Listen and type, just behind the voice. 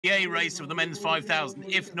A race of the men's 5,000,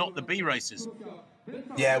 if not the B races.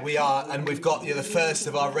 Yeah, we are, and we've got the first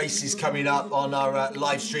of our races coming up on our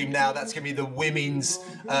live stream now. That's going to be the women's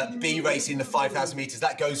B race in the 5,000 metres.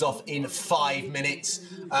 That goes off in 5 minutes.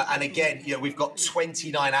 And again, we've got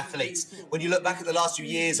 29 athletes. When you look back at the last few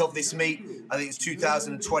years of this meet, I think it's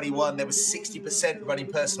 2021, there was 60%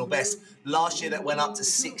 running personal best. Last year, that went up to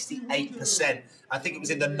 68%. I think it was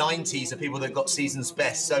in the 90s of people that got season's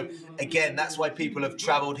best. So again, that's why people have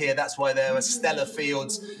travelled here. That's why there are stellar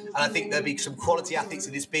fields. And I think there'll be some quality athletes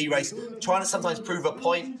in this B race trying to sometimes prove a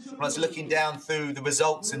point. When I was looking down through the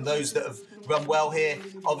results and those that have run well here,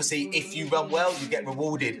 obviously, if you run well, you get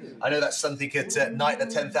rewarded. I know that's something at night, the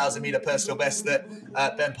 10,000 metre personal best that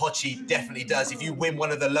Ben Pochi definitely does. If you win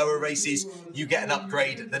one of the lower races, you get an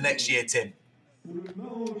upgrade the next year, Tim.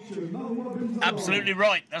 Absolutely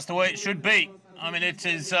right. That's the way it should be. I mean, it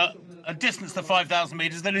is a distance to 5,000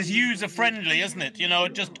 metres that is user-friendly, isn't it?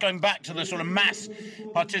 Just going back to the sort of mass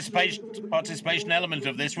participation element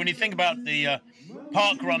of this, when you think about the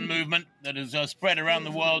park run movement that has spread around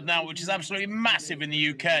the world now, which is absolutely massive in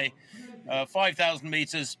the UK, 5,000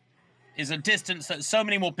 metres is a distance that so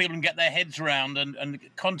many more people can get their heads around and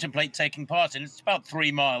contemplate taking part in. It's about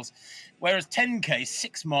 3 miles, whereas 10K,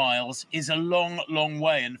 6 miles, is a long, long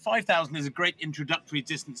way, and 5,000 is a great introductory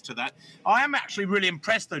distance to that. I am actually really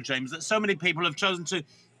impressed, though, James, that so many people have chosen to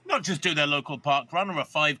not just do their local park run or a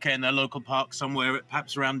 5K in their local park somewhere,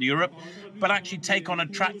 perhaps around Europe, but actually take on a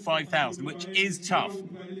track 5,000, which is tough.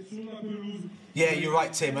 Yeah, you're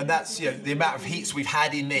right, Tim, and that's the amount of heats we've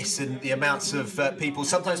had in this and the amounts of people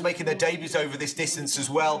sometimes making their debuts over this distance as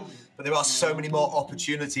well. But there are so many more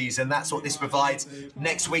opportunities, and that's what this provides.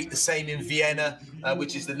 Next week, the same in Vienna,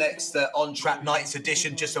 which is the next on-track nights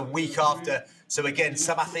edition, just a week after. So again,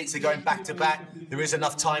 some athletes are going back-to-back. There is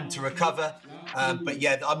enough time to recover. But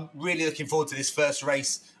yeah, I'm really looking forward to this first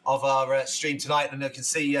race of our stream tonight. And I can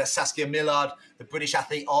see Saskia Millard, the British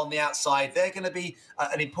athlete, on the outside. They're going to be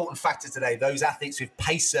an important factor today. Those athletes with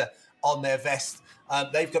pacer on their vest,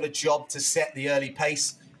 they've got a job to set the early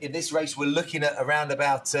pace. In this race, we're looking at around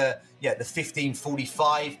about, the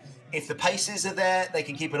 15:45. If the paces are there, they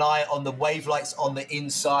can keep an eye on the wave lights on the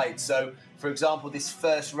inside. So, for example, this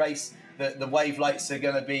first race, the wave lights are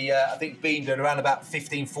going to be, I think, beamed at around about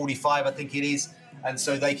 15:45, I think it is. And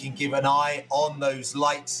so they can give an eye on those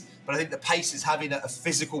lights. But I think the pace is having a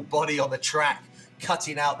physical body on the track,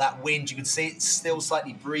 cutting out that wind. You can see it's still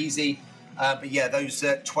slightly breezy. But yeah, those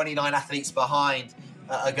 29 athletes behind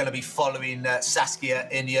are going to be following Saskia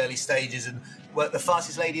in the early stages. And the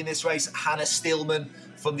fastest lady in this race, Hannah Stillman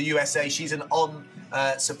from the USA. She's an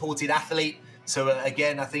on-supported athlete. So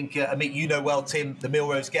again, I think, Amit, you know well, Tim, the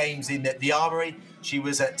Millrose Games in the Armoury. She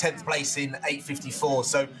was at 10th place in 8:54.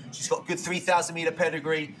 So she's got good 3,000 metre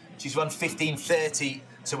pedigree. She's run 15:30.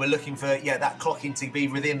 So we're looking for, that clocking to be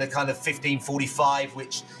within the kind of 15:45,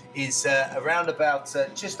 which is around about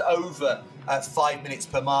just over 5 minutes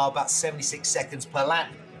per mile, about 76 seconds per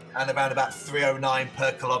lap, and around about 3:09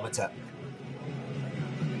 per kilometre.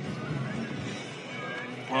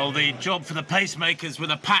 Well, the job for the pacemakers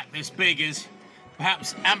with a pack this big is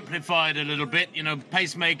perhaps amplified a little bit.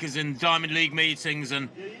 Pacemakers in Diamond League meetings and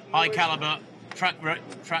high caliber track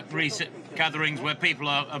race gatherings where people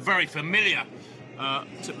are very familiar,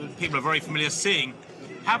 seeing,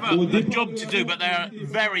 have a job to do, but they're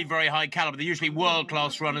very, very high caliber. They're usually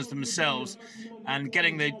world-class runners themselves, and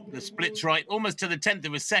getting the splits right almost to the 10th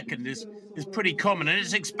of a second is pretty common, and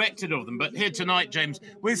it's expected of them. But here tonight, James,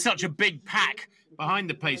 with such a big pack behind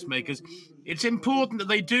the pacemakers, it's important that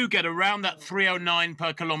they do get around that 3:09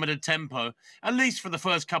 per kilometre tempo, at least for the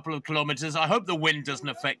first couple of kilometres. I hope the wind doesn't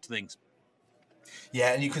affect things.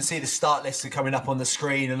 Yeah, and you can see the start lists are coming up on the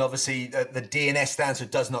screen, and obviously the DNS stands for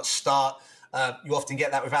does not start. You often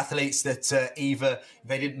get that with athletes that either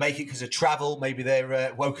they didn't make it because of travel, maybe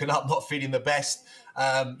they're woken up not feeling the best,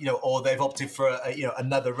 or they've opted for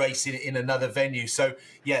another race in another venue. So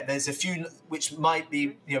yeah, there's a few which might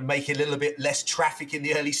be make a little bit less traffic in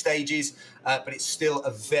the early stages, but it's still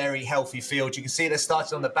a very healthy field. You can see they're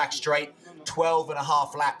starting on the back straight,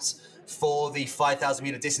 12.5 laps for the 5,000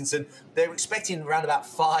 metre distance, and they're expecting around about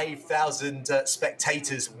 5,000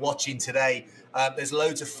 spectators watching today. There's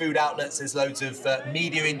loads of food outlets, there's loads of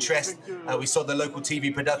media interest. We saw the local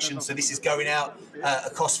TV production, so this is going out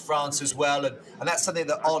across France as well, and that's something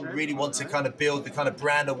that On really want to kind of build, the kind of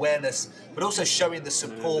brand awareness, but also showing the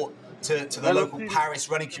support to the local Paris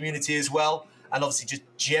running community as well. And obviously just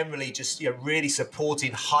generally really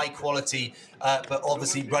supporting high quality, but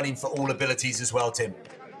obviously running for all abilities as well, Tim.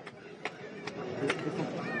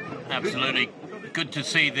 Absolutely. good to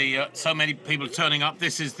see the so many people turning up.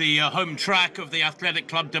 This is the home track of the Athletic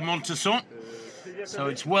Club de Montesson, so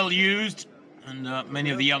it's well used, and many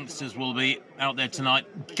of the youngsters will be out there tonight,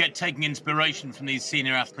 taking inspiration from these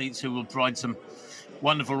senior athletes who will provide some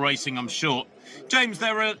wonderful racing, I'm sure. James,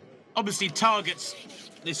 there are obviously targets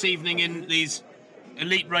this evening in these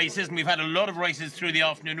elite races, and we've had a lot of races through the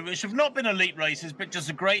afternoon which have not been elite races, but just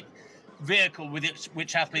a great vehicle with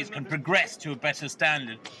which athletes can progress to a better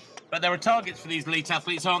standard. But there are targets for these elite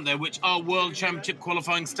athletes, aren't there, which are World Championship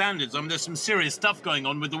qualifying standards. I mean, there's some serious stuff going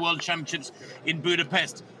on with the World Championships in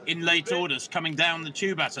Budapest in late orders coming down the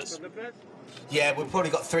tube at us. Yeah, we've probably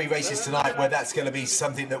got 3 races tonight where that's going to be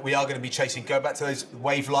something that we are going to be chasing. Go back to those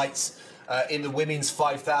wave lights. In the women's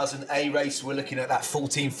 5,000 A race, we're looking at that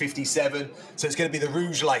 14:57. So it's going to be the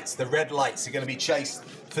rouge lights, the red lights are going to be chased.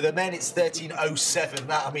 For the men, it's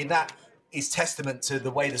 13:07. That is testament to the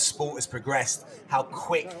way the sport has progressed, how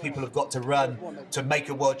quick people have got to run to make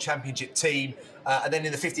a world championship team. And then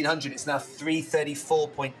in the 1500, it's now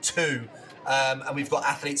 3:34.2. And we've got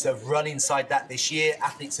athletes that have run inside that this year,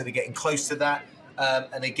 athletes that are getting close to that.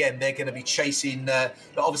 And again, they're going to be chasing,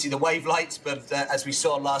 obviously, the wave lights. But as we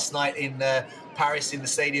saw last night in Paris, in the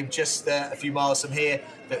stadium, just a few miles from here,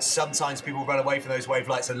 that sometimes people run away from those wave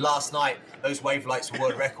lights. And last night, those wave lights were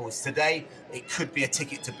world records. Today, it could be a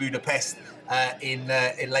ticket to Budapest in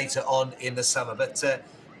later on in the summer. But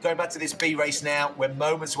going back to this B race now, we're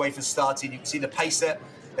moments away from starting. You can see the pacer.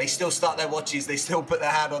 They still start their watches, they still put their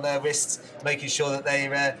hand on their wrists, making sure that they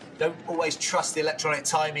don't always trust the electronic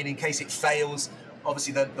timing in case it fails.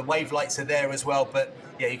 Obviously, the wave lights are there as well, but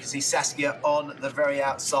yeah, you can see Saskia on the very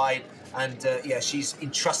outside, and yeah, she's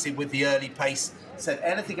entrusted with the early pace. So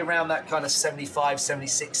anything around that kind of 75,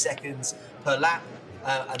 76 seconds per lap,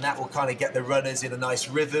 and that will kind of get the runners in a nice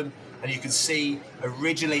rhythm. And you can see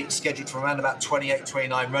originally it was scheduled for around about 28,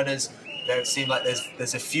 29 runners. There it seemed like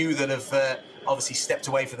there's a few that have obviously stepped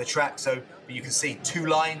away from the track. So but you can see 2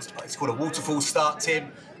 lines. It's called a waterfall start,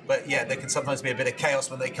 Tim. But yeah, there can sometimes be a bit of chaos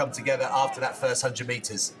when they come together after that first 100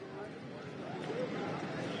 metres.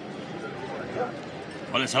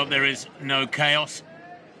 Well, let's hope there is no chaos.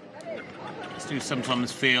 I do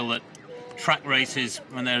sometimes feel that track races,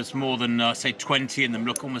 when there's more than, say, 20 in them,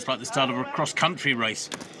 look almost like the start of a cross-country race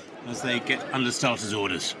as they get under starters'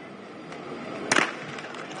 orders.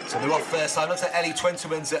 So they're off first time. Looks like Ellie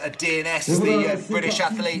Twentyman's at a DNS, the British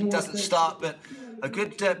athlete, doesn't start, but a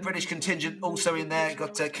good British contingent also in there.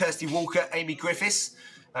 Got Kirsty Walker, Amy Griffiths,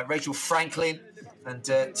 Rachel Franklin, and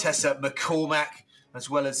Tessa McCormack, as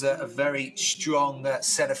well as a very strong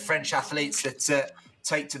set of French athletes that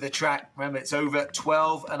take to the track. Remember, it's over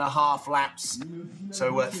 12.5 laps,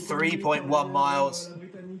 so 3.1 miles.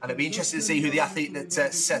 And it'd be interesting to see who the athlete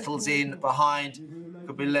that settles in behind.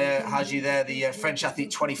 Could be Haji there, the French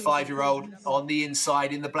athlete, 25-year-old, on the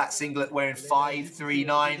inside in the black singlet, wearing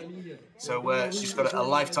 5.39. So she's got a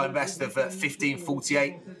lifetime best of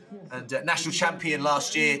 15.48, and national champion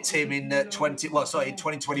last year, Tim, in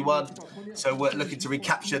 2021. So we're looking to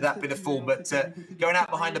recapture that bit of form. But going out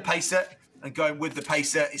behind the pacer and going with the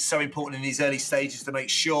pacer is so important in these early stages to make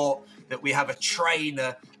sure that we have a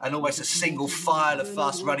trainer and almost a single file of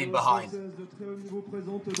fast running behind.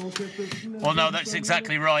 Well, no, that's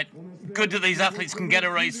exactly right. Good that these athletes can get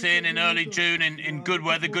a race in early June in good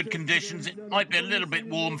weather, good conditions. It might be a little bit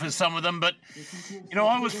warm for some of them, but, you know,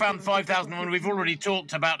 I always found 5,000, when we've already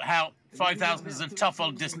talked about how 5,000 is a tough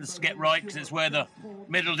old distance to get right, because it's where the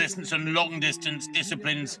middle distance and long distance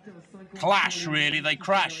disciplines clash, really. They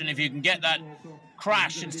crash, and if you can get that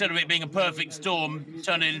crash, instead of it being a perfect storm,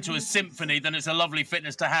 turn it into a symphony, then it's a lovely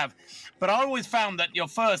fitness to have. But I always found that your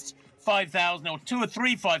first 5,000 or 2 or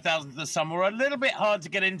 3 5,000s this summer were a little bit hard to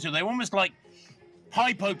get into. They were almost like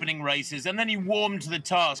pipe opening races, and then you warm to the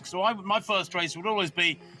task. So my first race would always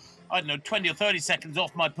be, I don't know, 20 or 30 seconds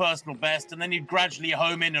off my personal best, and then you'd gradually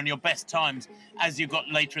home in on your best times as you got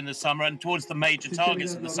later in the summer and towards the major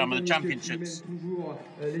targets in the summer, the championships.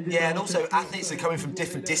 Yeah, and also athletes are coming from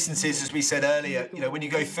different distances, as we said earlier. You know, when you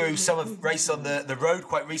go through, some have raced on the road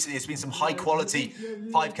quite recently. There's been some high quality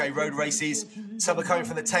 5K road races. Some are coming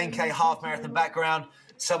from the 10K half marathon background.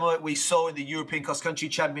 Some of it we saw in the European Cross Country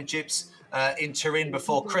Championships in Turin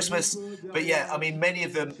before Christmas. But yeah, I mean, many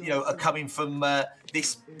of them, you know, are coming from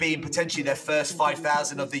this being potentially their first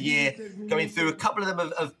 5,000 of the year. Going through, a couple of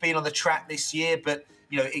them have been on the track this year, but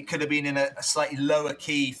you know, it could have been in a slightly lower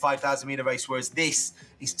key 5,000 meter race, whereas this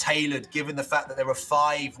is tailored, given the fact that there are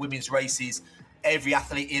 5 women's races. Every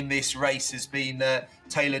athlete in this race has been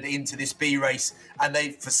tailored into this B race, and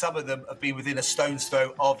they, for some of them, have been within a stone's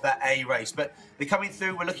throw of that A race. But they're coming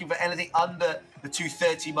through. We're looking for anything under the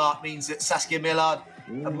 2:30 mark. Means that Saskia Millard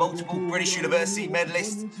a multiple British University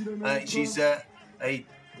medalist. She's a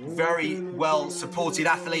very well supported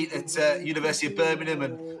athlete at University of Birmingham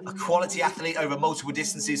and a quality athlete over multiple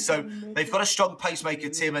distances. So they've got a strong pacemaker,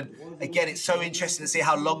 Tim. And again, it's so interesting to see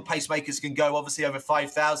how long pacemakers can go. Obviously over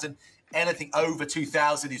 5,000. Anything over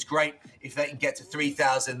 2,000 is great. If they can get to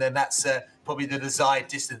 3,000, then that's probably the desired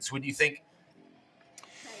distance, wouldn't you think?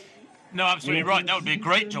 No, absolutely right. That would be a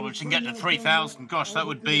great job if she can get to 3,000. Gosh, that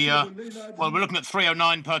would be, well, we're looking at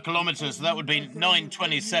 309 per kilometre, so that would be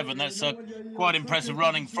 927. That's quite impressive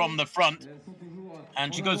running from the front.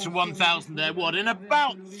 And she goes through 1,000 there, what, in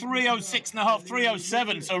about 306 and a half,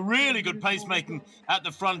 307. So really good pacemaking at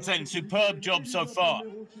the front end. Superb job so far.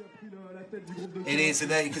 It is,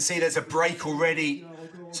 and there you can see there's a break already.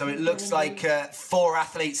 So it looks like 4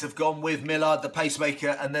 athletes have gone with Millard, the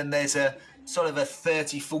pacemaker, and then there's a sort of a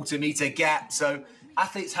 30-40 metre gap. So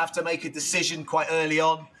athletes have to make a decision quite early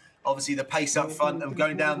on. Obviously, the pace up front and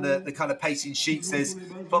going down the kind of pacing sheets, there's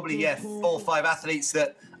probably, 4 or 5 athletes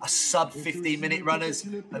that are sub 15-minute runners.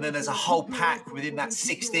 And then there's a whole pack within that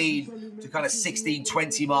 16 to kind of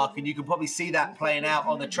 16-20 mark. And you can probably see that playing out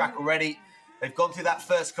on the track already. They've gone through that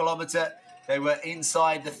first kilometre. They were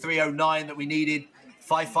inside the 309 that we needed.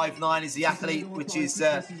 559 is the athlete, which is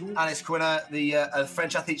Alice Quina, the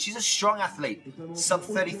French athlete. She's a strong athlete, sub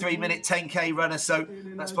 33-minute 10K runner, so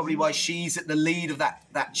that's probably why she's at the lead of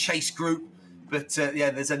that chase group. But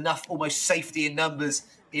there's enough almost safety in numbers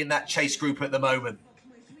in that chase group at the moment.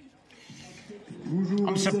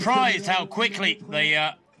 I'm surprised how quickly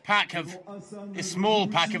the this small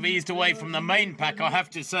pack have eased away from the main pack, I have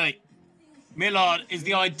to say. Millard is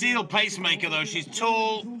the ideal pacemaker, though. She's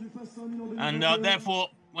tall, and therefore,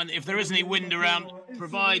 if there is any wind around,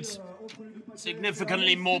 provides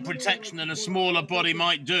significantly more protection than a smaller body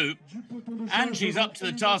might do. And she's up to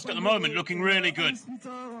the task at the moment, looking really good.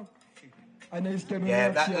 Yeah,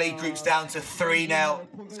 that lead group's down to 3 now.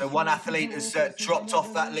 So 1 athlete has dropped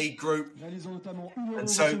off that lead group. And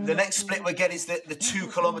so the next split we get is the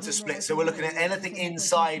 2-kilometre split. So we're looking at anything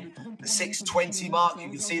inside the 6:20 mark. You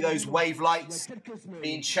can see those wave lights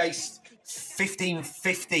being chased.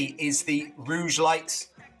 15:50 is the rouge lights.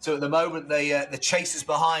 So at the moment, the chasers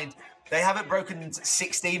behind, they haven't broken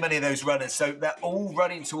 16, many of those runners. So they're all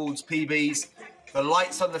running towards PBs. The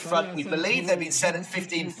lights on the front, we believe they've been set at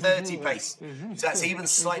 15:30 pace. So that's even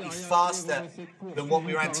slightly faster than what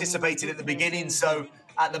we were anticipating at the beginning. So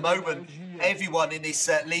at the moment, everyone in this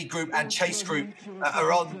lead group and chase group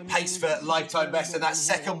are on pace for lifetime best. And that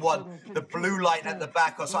second one, the blue light at the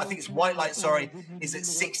back, or so I think it's white light, sorry, is at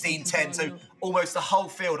 16:10. So almost the whole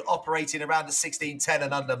field operating around the 16:10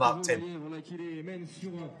 and under mark, Tim.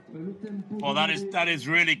 Well, that is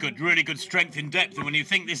really good strength in depth. And when you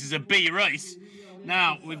think this is a B race,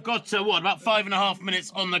 now, we've got, about 5.5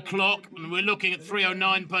 minutes on the clock, and we're looking at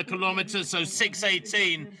 309 per kilometre, so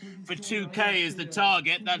 6:18 for 2K is the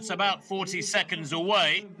target. That's about 40 seconds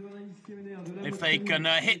away. If they can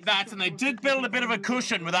hit that, and they did build a bit of a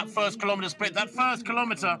cushion with that first kilometre split. That first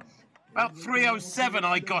kilometre, about 3:07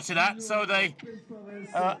 I got it at, so they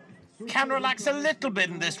can relax a little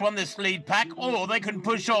bit in this one, this lead pack, or they can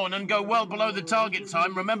push on and go well below the target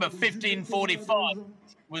time. Remember, 15:45.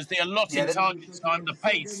 Was the allotted target time, the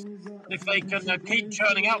pace. But if they can keep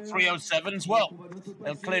churning out 3:07s, well,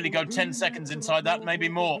 they'll clearly go 10 seconds inside that, maybe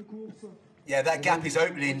more. Yeah, that gap is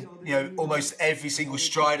opening, almost every single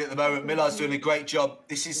stride at the moment. Millard's doing a great job.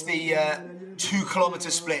 This is the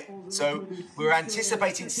 2-kilometre split. So we were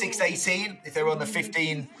anticipating 6:18 if they were on the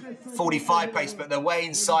 15:45 pace, but they're way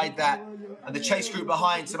inside that. And the chase group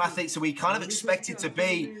behind, some athletes that we kind of expected to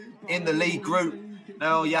be in the lead group.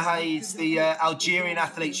 Now, Yahya is the Algerian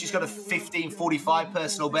athlete. She's got a 15:45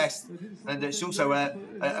 personal best. And she's also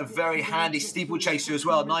a very handy steeplechaser as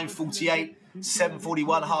well, 9:48,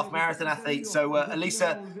 7:41 half marathon athlete. So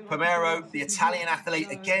Elisa Pomero, the Italian athlete,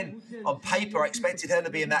 again, on paper, I expected her to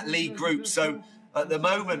be in that lead group. So at the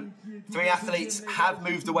moment, 3 athletes have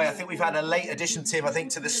moved away. I think we've had a late addition, Tim, I think,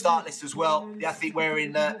 to the start list as well. The athlete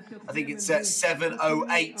wearing, I think it's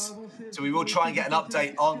 7:08. So we will try and get an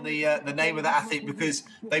update on the name of the athlete, because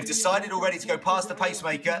they've decided already to go past the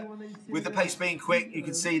pacemaker. With the pace being quick, you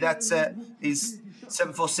can see that is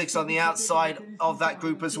 7:46 on the outside of that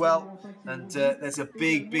group as well. And there's a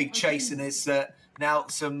big chase, and there's now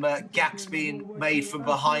some gaps being made from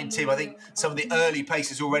behind, Tim. I think some of the early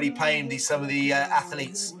pace is already paying some of the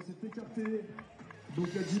athletes.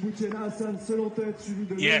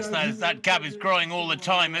 Yes, that gap is growing all the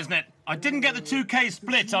time, isn't it? I didn't get the 2K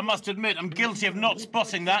split, I must admit. I'm guilty of not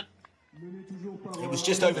spotting that. It was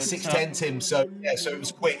just over 6:10, Tim, so it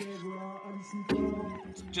was quick.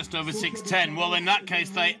 Just over 6:10. Well, in that case,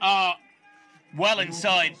 they are well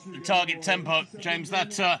inside the target tempo, James.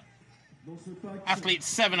 That athlete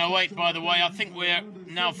 7:08, by the way. I think we're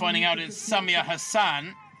now finding out it's Samia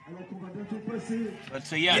Hassan.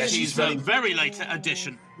 But yeah, she's a very late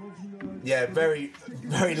addition. Yeah, very,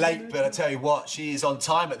 very late, but I tell you what, she is on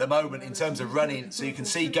time at the moment in terms of running. So you can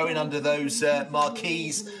see going under those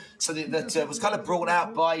marquees, so that was kind of brought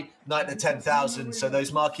out by Night at 10,000. So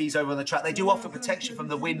those marquees over on the track, they do offer protection from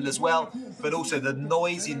the wind as well, but also the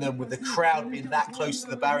noise in them with the crowd being that close to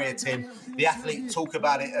the barrier, Tim. The athletes talk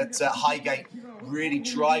about it at Highgate, really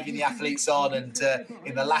driving the athletes on, and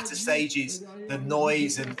in the latter stages, the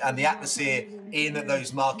noise and the atmosphere in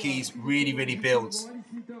those marquees really, really builds.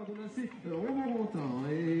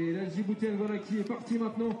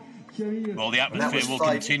 Well, the atmosphere will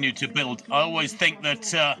continue to build. I always think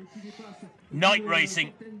that night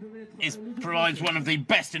racing provides one of the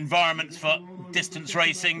best environments for distance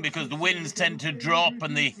racing, because the winds tend to drop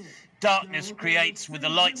and the darkness creates, with the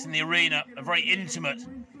lights in the arena, a very intimate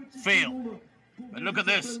feel. But look at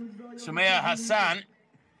this, Samia Hassan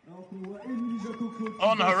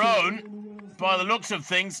on her own by the looks of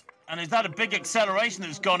things. And is that a big acceleration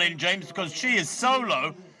that's gone in, James? Because she is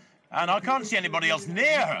solo, and I can't see anybody else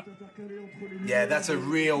near her. Yeah, that's a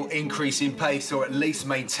real increase in pace, or at least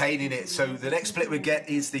maintaining it. So the next split we get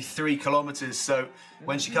is the 3 kilometres. So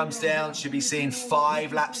when she comes down, she'll be seeing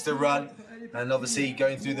 5 laps to run. And obviously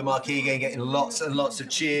going through the marquee again, getting lots and lots of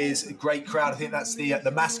cheers. A great crowd. I think that's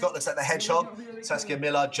the mascot. Looks like the hedgehog. Saskia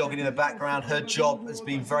Millard jogging in the background. Her job has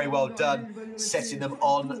been very well done, setting them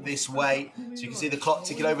on this way. So you can see the clock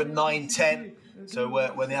ticking over 9:10. So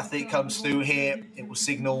when the athlete comes through here, it will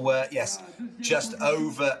signal, yes, just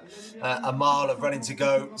over a mile of running to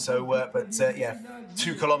go. So, yeah,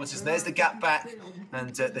 2 kilometres. And there's the gap back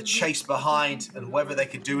and the chase behind, and whether they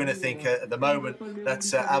could do anything at the moment.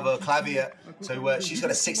 That's Ava Clavier. So she's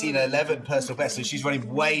got a 16:11 personal best, so she's running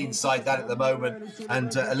way inside that at the moment.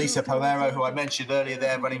 And Elisa Pomero, who I mentioned earlier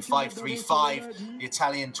there, running 5:35, the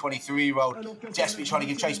Italian 23-year-old, desperately trying to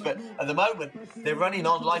give chase. But at the moment, they're running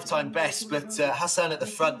on lifetime best. But Hassan at the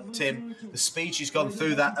front, Tim, the speed she's gone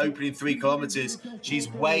through that opening 3 kilometres, she's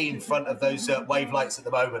way in front of those wave lights at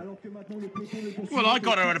the moment. Well, I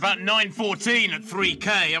got her at about 9:14 at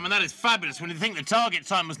 3K. I mean, that is fabulous. When you think the target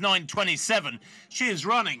time was 9:27, she is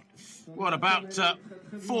running, what, about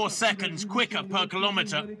 4 seconds quicker per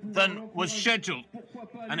kilometre than was scheduled.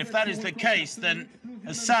 And if that is the case, then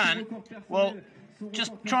Hassan, well,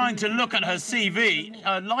 just trying to look at her CV,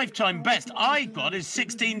 her lifetime best I got is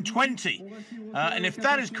 16:20. And if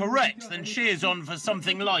that is correct, then she is on for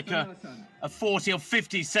something like a 40 or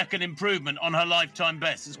 50 second improvement on her lifetime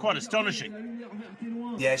best. It's quite astonishing.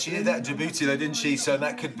 Yeah, she did that in Djibouti though, didn't she? So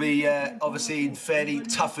that could be obviously in fairly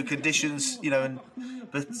tougher conditions, you know,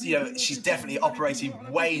 but you know, she's definitely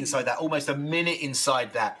operating way inside that, almost a minute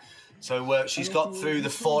inside that. So she's got through the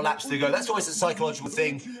 4 laps to go. That's always a psychological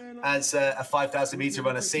thing as a 5,000 metre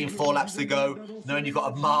runner, seeing 4 laps to go, knowing you've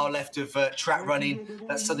got a mile left of track running.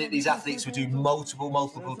 That's something that these athletes will do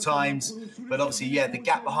multiple times. But obviously, yeah, the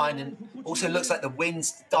gap behind, and also looks like the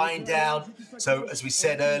wind's dying down. So as we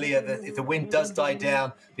said earlier, that if the wind does die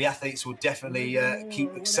down, the athletes will definitely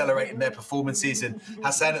keep accelerating their performances. And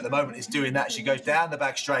Hassan at the moment is doing that. She goes down the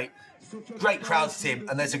back straight. Great crowds, Tim,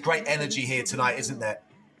 and there's a great energy here tonight, isn't there?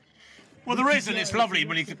 Well, there is, and it's lovely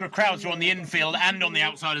when the crowds are on the infield and on the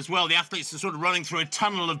outside as well. The athletes are sort of running through a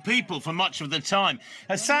tunnel of people for much of the time.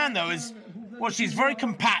 Hassan, though, is, well, she's very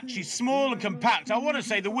compact. She's small and compact. I want to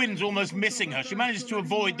say the wind's almost missing her. She manages to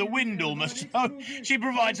avoid the wind almost. So she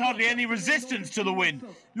provides hardly any resistance to the wind.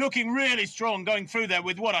 Looking really strong going through there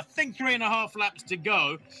with, what, I think 3.5 laps to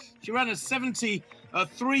go. She ran a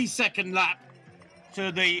 73-second lap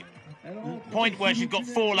to the point where she's got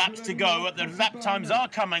 4 laps to go. The lap times are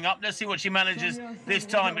coming up. Let's see what she manages this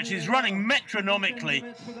time. But she's running metronomically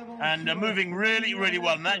and moving really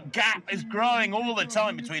well. And that gap is growing all the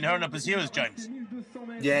time between her and her pursuers, James.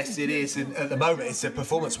 Yes, it is. And at the moment, it's a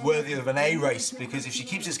performance worthy of an A race, because if she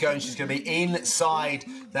keeps this going, she's going to be inside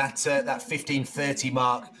that 15:30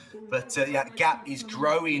 mark. But that gap is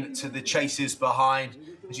growing to the chasers behind.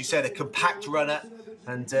 As you said, a compact runner.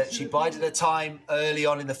 And she bided her time early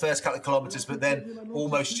on in the first couple of kilometres, but then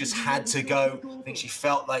almost just had to go. I think she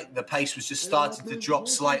felt like the pace was just starting to drop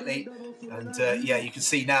slightly. And yeah, you can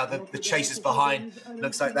see now the chasers behind.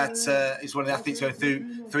 Looks like that is one of the athletes going through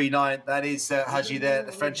 3.9. That is Haji there,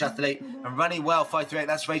 the French athlete. And running well, 5.38.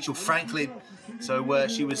 That's Rachel Franklin. So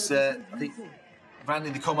she was, I think, ran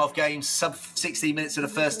in the Commonwealth Games, sub 16 minutes for the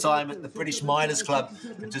first time at the British Milers Club,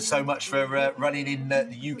 and did so much for running in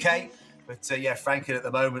the UK. But yeah, Franken at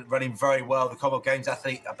the moment running very well. The Commonwealth Games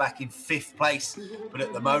athlete are back in 5th place. But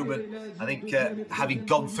at the moment, I think having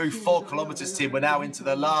gone through 4 kilometres, Tim, we're now into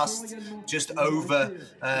the last just over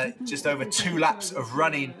 2 laps of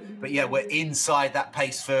running. But yeah, we're inside that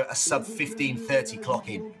pace for a sub 15:30 clock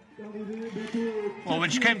in. Well,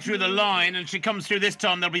 when she came through the line, and she comes through this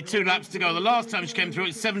time, there'll be 2 laps to go. The last time she came through,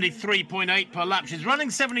 it's 73.8 per lap. She's running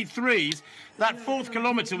 73s. That 4th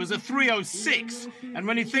kilometre was a 3:06. And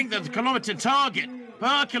when you think that the kilometre target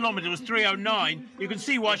per kilometre was 3:09, you can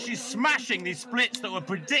see why she's smashing these splits that were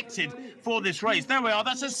predicted for this race. There we are.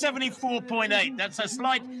 That's a 74.8. That's a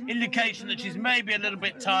slight indication that she's maybe a little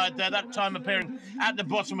bit tired there. That time appearing at the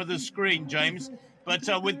bottom of the screen, James. But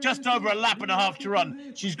with just over a lap and a half to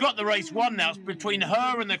run, she's got the race won now. It's between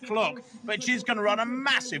her and the clock, but she's going to run a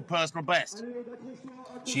massive personal best.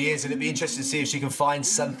 She is, and it'd be interesting to see if she can find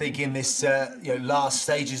something in this last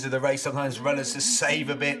stages of the race. Sometimes runners just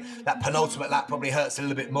save a bit. That penultimate lap probably hurts a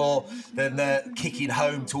little bit more than kicking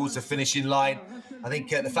home towards the finishing line. I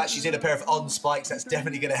think the fact she's in a pair of on spikes, that's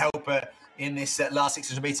definitely going to help her in this last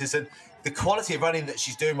 600 metres. And the quality of running that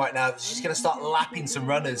she's doing right now, she's going to start lapping some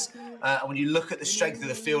runners. And when you look at the strength of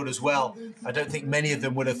the field as well, I don't think many of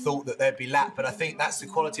them would have thought that they'd be lapped. But I think that's the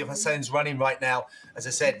quality of Hassan's running right now. As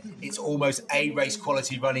I said, it's almost A-race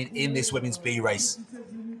quality running in this women's B race.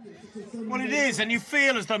 Well, it is, and you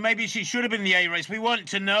feel as though maybe she should have been the A race. We want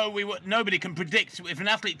to know. Nobody can predict if an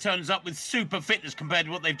athlete turns up with super fitness compared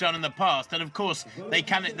to what they've done in the past. And of course, there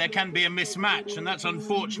can be a mismatch, and that's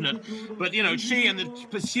unfortunate. But you know, she and the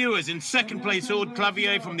pursuers in 2nd place, Aude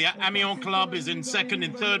Clavier from the Amiens Club is in 2nd.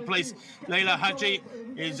 In 3rd place, Leila Hadji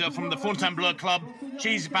is from the Fontainebleau Club.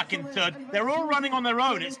 She's back in 3rd. They're all running on their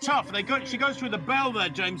own. It's tough. She goes through the bell there,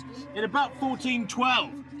 James, in about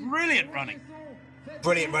 14:12. Brilliant running.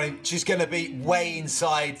 Brilliant running. She's going to be way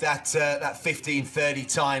inside that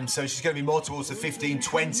 15:30 time, so she's going to be more towards the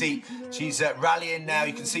 15:20. She's rallying now.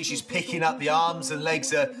 You can see she's picking up. The arms and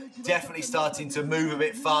legs are definitely starting to move a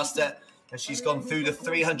bit faster. And she's gone through the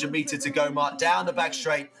 300 metre to go mark down the back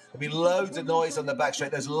straight. There'll be loads of noise on the back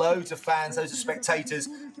straight. There's loads of fans, loads of spectators.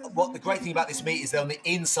 What the great thing about this meet is they're on the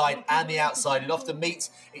inside and the outside. And often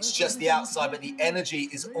meets, it's just the outside, but the energy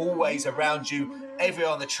is always around you,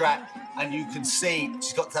 everywhere on the track. And you can see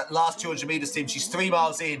she's got that last 200 metres, Tim. She's 3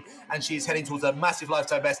 miles in, and she's heading towards a massive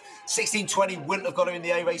lifetime best. 16:20 wouldn't have got her in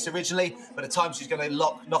the A race originally, but the time she's going to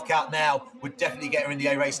knock out now would definitely get her in the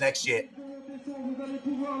A race next year.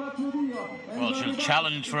 Well, she'll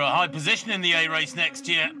challenge for a high position in the A race next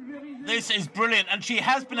year. This is brilliant, and she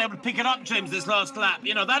has been able to pick it up, James, this last lap.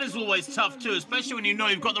 You know, that is always tough too, especially when you know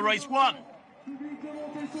you've got the race won.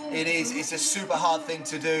 It is. It's a super hard thing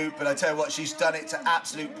to do, but I tell you what, she's done it to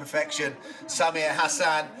absolute perfection. Samir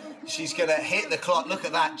Hassan, she's going to hit the clock. Look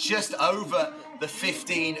at that, just over the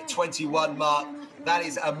 15:21 mark. That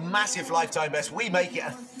is a massive lifetime best. We make it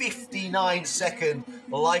a 59-second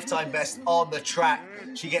lifetime best on the track.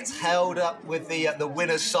 She gets held up with the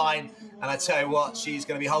winner's sign. And I tell you what, she's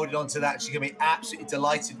going to be holding on to that. She's going to be absolutely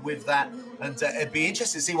delighted with that. And it'd be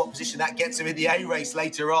interesting to see what position that gets her in the A race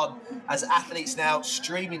later on, as athletes now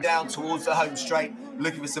streaming down towards the home straight,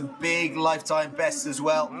 looking for some big lifetime bests as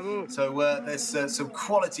well. So there's some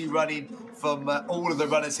quality running from all of the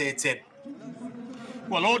runners here, Tim.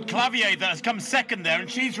 Well, Aude Clavier that has come 2nd there,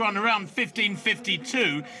 and she's run around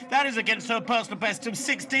 15:52. That is against her personal best of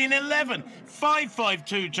 16:11.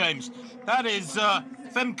 5:52, James. That is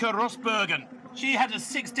Femke Rosbergen. She had a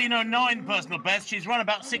 16:09 personal best. She's run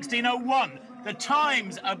about 16:01. The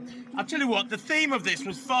times, I'll tell you what, the theme of this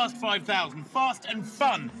was Fast 5,000. Fast and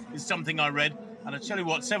fun is something I read. And I tell you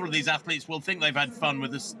what, several of these athletes will think they've had fun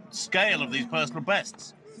with the scale of these personal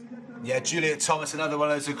bests. Yeah, Juliet Thomas, another one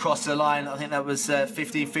of those across the line. I think that was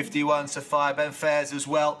 15:51. Sophia Benfairs as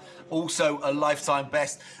well. Also a lifetime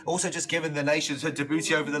best. Also just given the nations her debut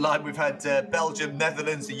over the line. We've had Belgium,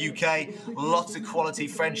 Netherlands, the UK. Lots of quality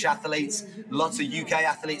French athletes. Lots of UK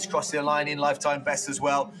athletes crossing the line in lifetime best as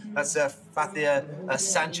well. That's Fathia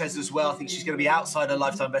Sanchez as well. I think she's going to be outside her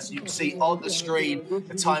lifetime best. You can see on the screen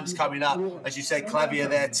the times coming up. As you say, Clavier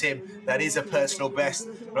there, Tim. That is a personal best.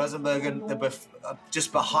 Rosenbergen,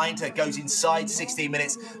 just behind her, goes inside 16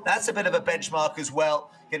 minutes. That's a bit of a benchmark as well.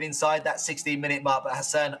 Get inside that 16-minute mark. But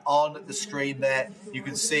Hassan on the screen there, you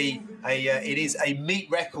can see it is a meet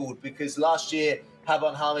record, because last year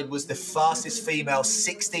Haban Hamid was the fastest female,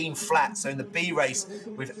 16 flat. So in the B race,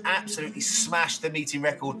 we've absolutely smashed the meeting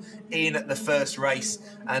record in the first race.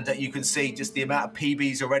 And you can see just the amount of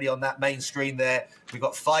PBs already on that main screen there. We've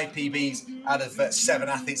got 5 PBs out of 7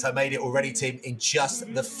 athletes. I made it already, Tim, in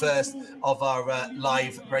just the first of our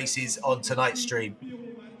live races on tonight's stream.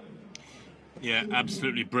 Yeah,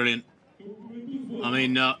 absolutely brilliant. I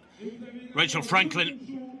mean, Rachel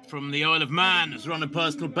Franklin from the Isle of Man has run a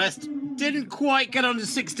personal best. Didn't quite get under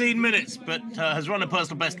 16 minutes, but has run a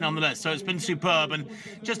personal best nonetheless. So it's been superb, and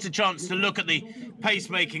just a chance to look at the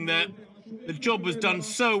pacemaking there. The job was done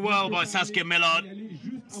so well by Saskia Millard.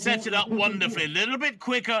 Set it up wonderfully, a little bit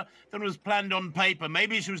quicker than was planned on paper.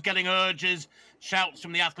 Maybe she was getting urges, shouts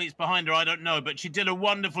from the athletes behind her, I don't know, but she did a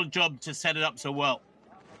wonderful job to set it up so well.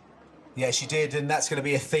 Yeah, she did, and that's going to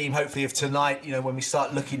be a theme, hopefully, of tonight, you know, when we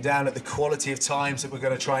start looking down at the quality of times that we're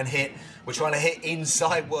going to try and hit. We're trying to hit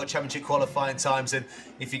inside World Championship qualifying times, and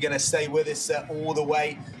if you're going to stay with us all the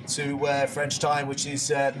way to French time, which is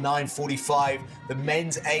 9:45, the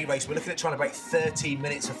men's A race, we're looking at trying to break 13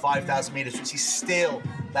 minutes for 5,000 metres, which is still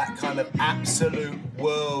that kind of absolute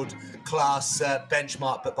world-class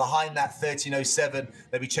benchmark. But behind that 13:07,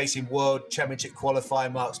 they'll be chasing World Championship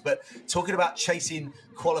qualifying marks. But talking about chasing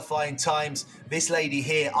qualifying times, this lady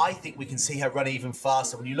here, I think we can see her run even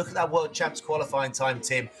faster. When you look at that World Champs qualifying time,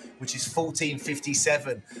 Tim, which is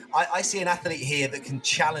 14:57, I see an athlete here that can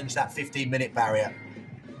challenge that 15-minute barrier.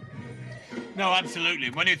 No,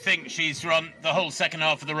 absolutely. When you think she's run the whole second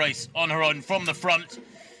half of the race on her own from the front,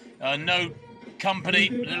 no company,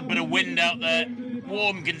 a little bit of wind out there,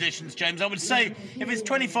 warm conditions, James. I would say if it's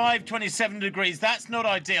 25, 27 degrees, that's not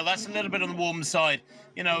ideal. That's a little bit on the warm side.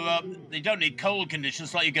 You know, you don't need cold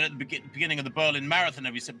conditions like you get at the beginning of the Berlin Marathon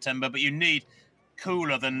every September, but you need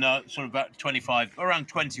cooler than sort of about 25. Around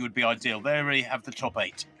 20 would be ideal. There we have the top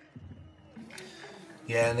 8.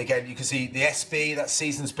 Yeah, and again, you can see the SB, that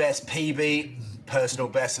season's best, PB, personal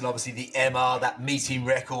best, and obviously the MR, that meeting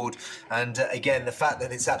record. And again, the fact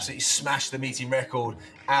that it's absolutely smashed the meeting record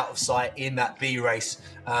out of sight in that B race.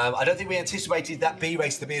 I don't think we anticipated that B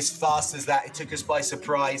race to be as fast as that. It took us by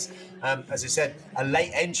surprise. As I said, a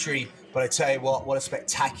late entry, but I tell you what a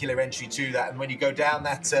spectacular entry to that. And when you go down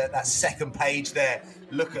that second page there,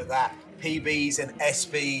 look at that. PBs and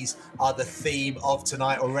SBs are the theme of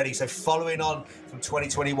tonight already. So following on from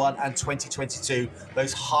 2021 and 2022,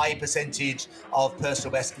 those high percentage of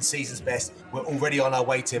personal best and season's best, we're already on our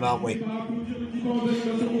way, Tim, aren't we? We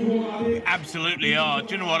absolutely are.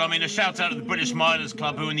 Do you know what? I mean, a shout out to the British Milers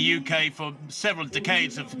Club, who in the UK for several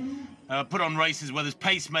decades have put on races where there's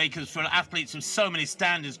pacemakers for athletes of so many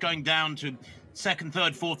standards, going down to second,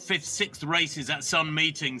 third, fourth, fifth, sixth races at some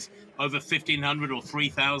meetings over 1,500 or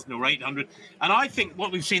 3,000 or 800. And I think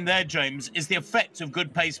what we've seen there, James, is the effect of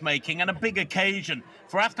good pacemaking and a big occasion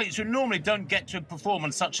for athletes who normally don't get to perform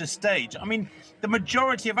on such a stage. I mean, the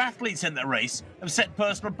majority of athletes in that race have set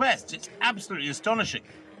personal bests. It's absolutely astonishing.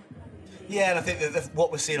 Yeah, and I think that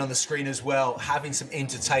what we're seeing on the screen as well, having some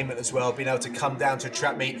entertainment as well, being able to come down to a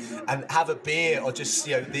track meet and have a beer, or just,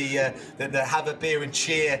 you know, the have a beer and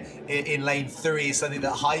cheer in lane 3 is something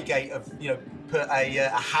that Highgate have, you know, put a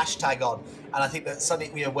hashtag on. And I think that's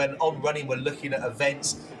something, you know, when on running, we're looking at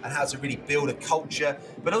events and how to really build a culture,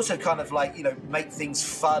 but also kind of like, you know, make things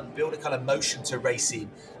fun, build a kind of motion to racing.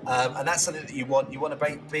 And that's something that you want. You want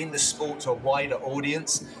to bring the sport to a wider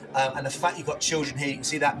audience. And the fact you've got children here, you can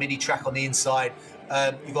see that mini track on the inside.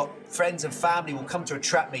 You've got friends and family will come to a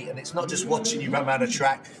track meet, and it's not just watching you run around a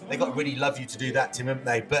track. They've got to really love you to do that, Tim, haven't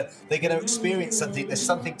they? But they're going to experience something. There's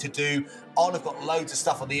something to do. I've got loads of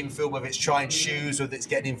stuff on the infield, whether it's trying shoes, whether it's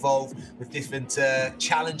getting involved with different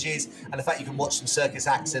challenges, and the fact you can watch some circus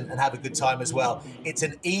acts and have a good time as well. It's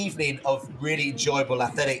an evening of really enjoyable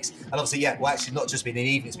athletics. And obviously, yeah, well, actually not just been an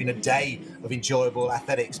evening, it's been a day of enjoyable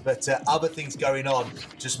athletics, but other things going on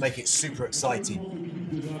just make it super exciting.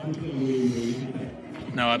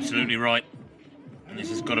 No, absolutely right. And this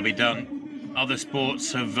has got to be done. Other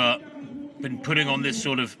sports have been putting on this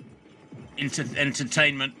sort of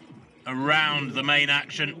entertainment around the main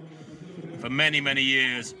action for many, many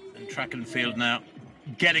years. And track and field now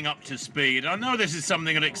getting up to speed. I know this is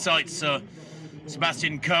something that excites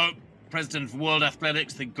Sebastian Coe, President of World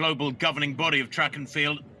Athletics, the global governing body of track and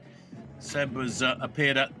field. Seb was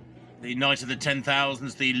appeared at the Night of the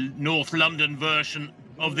 10,000s, the North London version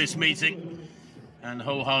of this meeting, and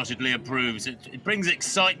wholeheartedly approves. It brings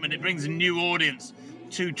excitement, it brings a new audience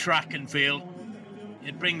to track and field.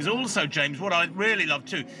 It brings also, James, what I really love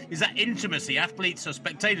too, is that intimacy. Athletes, or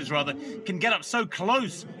spectators rather, can get up so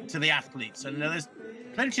close to the athletes. And there's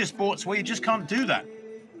plenty of sports where you just can't do that.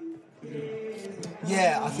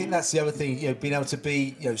 Yeah, I think that's the other thing, being able to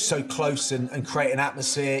be, so close and create an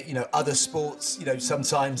atmosphere. Other sports,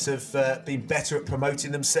 sometimes have been better at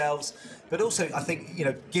promoting themselves. But also, I think,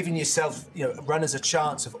 giving yourself, runners a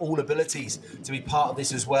chance of all abilities to be part of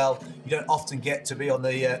this as well. You don't often get to be on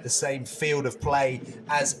the same field of play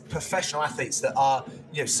as professional athletes that are,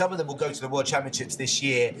 some of them will go to the World Championships this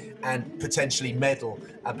year and potentially medal,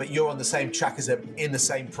 but you're on the same track as them in the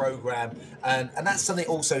same program. And that's something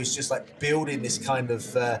also is just like building this kind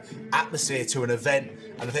of atmosphere to an event.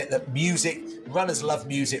 And I think that runners love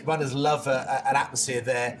music, runners love an atmosphere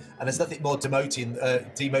there. And there's nothing more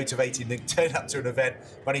demotivating than turning up to an event,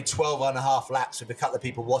 running 12.5 laps with a couple of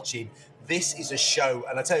people watching. This is a show.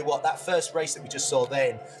 And I tell you what, that first race that we just saw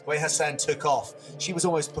then, the way Hassan took off, she was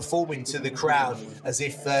almost performing to the crowd as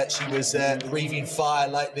if she was breathing fire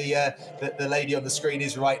like the lady on the screen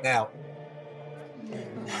is right now.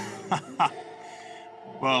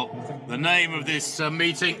 Well, the name of this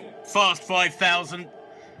meeting, Fast 5000,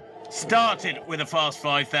 started with a Fast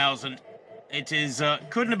 5000. It is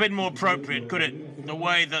couldn't have been more appropriate, could it? The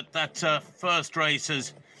way that first race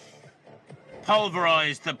has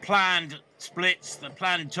pulverized the planned splits, the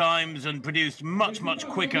planned times, and produced much, much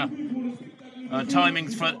quicker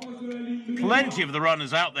timings for plenty of the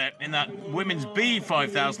runners out there in that women's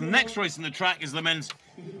B5000. The next race in the track is the men's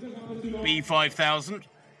B5000,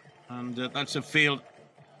 and that's a field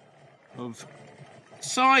of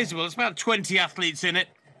sizable. It's about 20 athletes in it.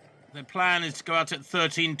 The plan is to go out at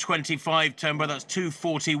 13:25 tempo. That's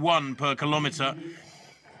 2:41 per kilometre.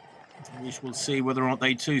 We shall see whether or not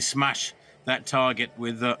they too smash that target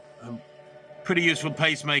with a pretty useful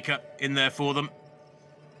pacemaker in there for them.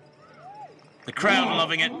 The crowd are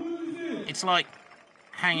loving it. It's like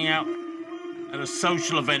hanging out at a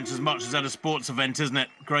social event as much as at a sports event, isn't it?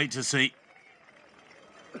 Great to see.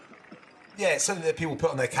 Yeah, it's something that people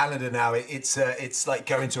put on their calendar now. It's like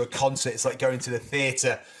going to a concert. It's like going to the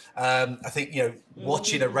theatre. I think,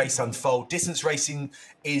 watching a race unfold, distance racing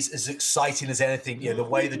is as exciting as anything. The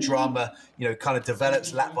way the drama, kind of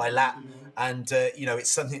develops lap by lap. And,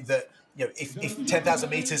 it's something that, if 10,000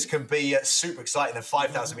 metres can be super exciting, then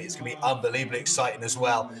 5,000 metres can be unbelievably exciting as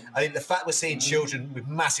well. I think the fact we're seeing children with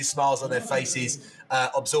massive smiles on their faces,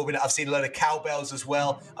 absorbing it. I've seen a load of cowbells as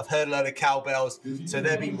well. I've heard a load of cowbells. So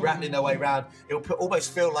they'll be rattling their way around. It'll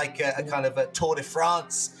almost feel like a kind of a Tour de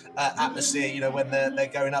France atmosphere, when they're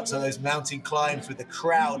going up to those mountain climbs with the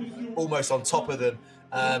crowd almost on top of them.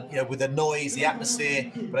 With the noise, the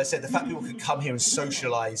atmosphere. But I said, the fact people can come here and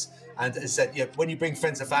socialise. And as I said, when you bring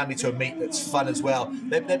friends and family to a meet that's fun as well,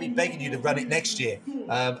 they'll be begging you to run it next year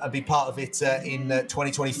and be part of it in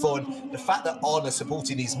 2024. And the fact that On are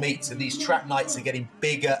supporting these meets and these track nights are getting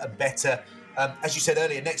bigger and better. As you said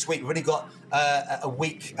earlier, next week we've only got a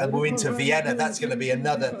week and we're into Vienna. That's going to be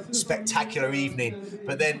another spectacular evening.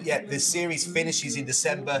 But then, the series finishes in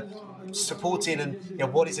December, supporting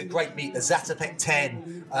and what is a great meet, the Zatopek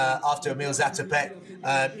 10 after Emil Zatopek.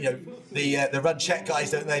 The Run Czech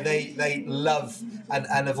guys, don't they? They love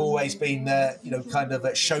and have always been kind of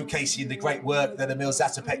showcasing the great work that Emil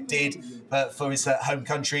Zatopek did for his home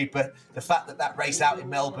country. But the fact that race out in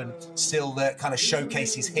Melbourne still kind of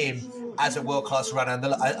showcases him as a world-class runner, and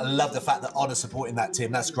I love the fact that On are supporting that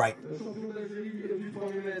team. That's great.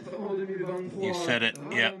 You said it,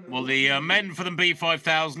 yeah. Well, the men for the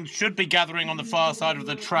B5000 should be gathering on the far side of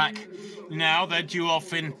the track now. They're due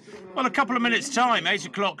off in, a couple of minutes' time, 8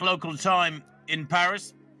 o'clock local time in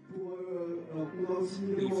Paris.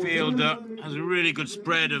 The field has a really good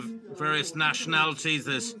spread of various nationalities.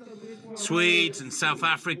 There's Swedes and South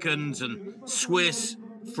Africans and Swiss,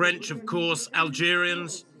 French, of course,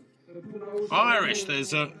 Algerians, Irish.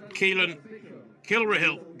 There's Keelan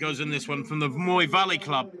Kilrehill goes in this one from the Moy Valley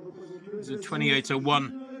Club. He's a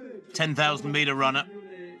 28:01 10,000 metre runner.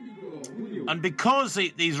 And because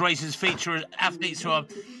these races feature athletes who are,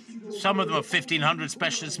 some of them are 1,500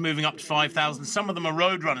 specialists moving up to 5,000. Some of them are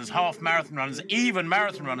road runners, half marathon runners, even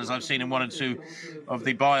marathon runners I've seen in one or two of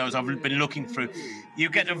the bios I've been looking through. You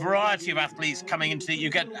get a variety of athletes coming into you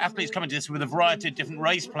get athletes coming to this with a variety of different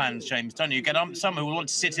race plans, James, don't you? You get some who want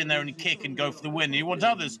to sit in there and kick and go for the win. You want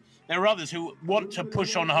others. There are others who want to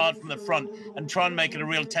push on hard from the front and try and make it a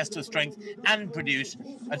real test of strength and produce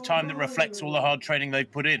a time that reflects all the hard training they've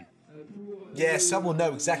put in. Yeah, some will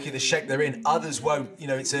know exactly the shape they're in. Others won't. You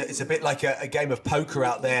know, it's a bit like a game of poker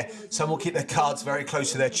out there. Some will keep their cards very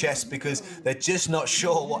close to their chest because they're just not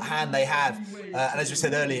sure what hand they have. And as we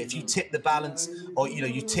said earlier, if you tip the balance or, you know,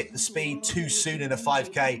 you tip the speed too soon in a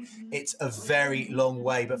 5K, it's a very long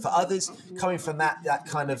way. But for others, coming from that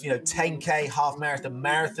kind of, you know, 10K, half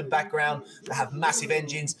marathon background that have massive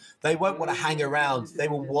engines, they won't want to hang around. They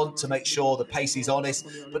will want to make sure the pace is honest,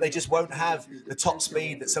 but they just won't have the top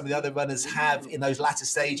speed that some of the other runners have in those latter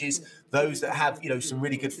stages. Those that have, you know, some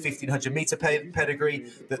really good 1500 meter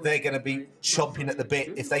pedigree, that they're going to be chomping at the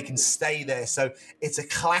bit if they can stay there. So it's a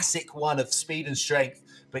classic one of speed and strength.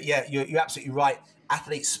 But yeah, you're absolutely right.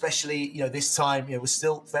 Athletes, especially, you know, this time, you know, we're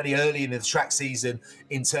still very early in the track season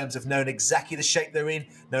in terms of knowing exactly the shape they're in,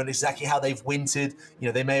 knowing exactly how they've wintered. You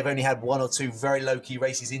know, they may have only had one or two very low-key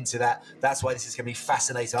races into that. That's why this is going to be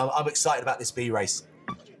fascinating. I'm excited about this B race.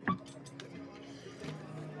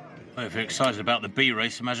 Well, if you're excited about the B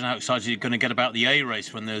race, imagine how excited you're going to get about the A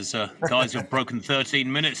race when there's guys who've broken 13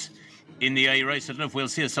 minutes in the A race. I don't know if we'll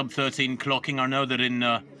see a sub-13 clocking. I know that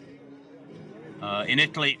in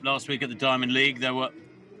Italy last week at the Diamond League, there were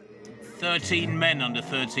 13 men under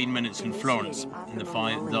 13 minutes in Florence in the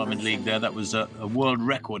Diamond League there. That was a world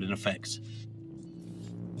record in effect.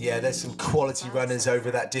 Yeah, there's some quality runners over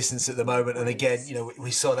that distance at the moment. And again, you know,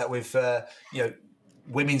 we saw that with, you know,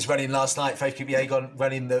 women's running last night. Faith Kipyegon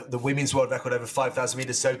running the women's world record over 5,000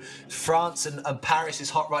 meters. So France and Paris is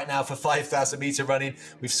hot right now for 5,000 meter running.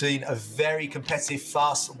 We've seen a very competitive,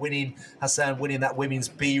 fast winning Hassan winning that women's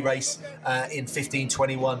B race in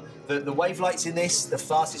 15:21. The wave lights in this, the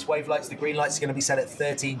fastest wave lights, the green lights are going to be set at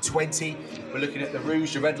 13:20. We're looking at the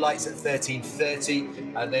rouge, the red lights at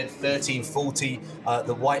 13:30, and then 13:40,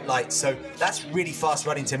 the white lights. So that's really fast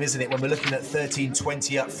running, Tim, isn't it? When we're looking at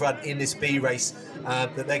 13:20 up front in this B race,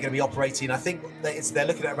 that they're going to be operating. I think they're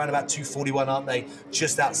looking at around about 2:41, aren't they?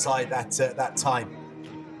 Just outside that time.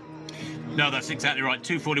 No, that's exactly right.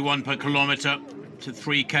 2:41 per kilometre to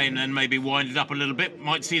 3K, and then maybe wind it up a little bit.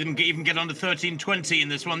 Might see them even get under 13:20 in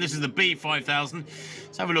this one. This is the B 5000.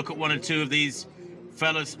 Let's have a look at one or two of these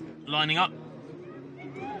fellas lining up.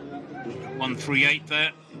 138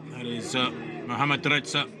 there. That is Mohamed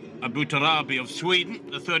Reza Abutarabi of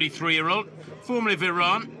Sweden, the 33-year-old. Formerly of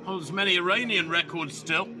Iran, holds many Iranian records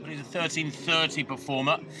still. He's a 13:30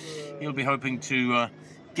 performer. He'll be hoping to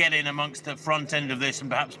get in amongst the front end of this and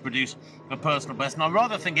perhaps produce a personal best. And I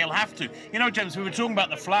rather think he'll have to. You know, James, we were talking about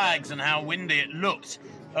the flags and how windy it looked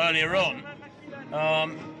earlier on,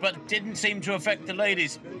 but didn't seem to affect the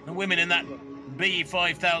ladies, the women in that B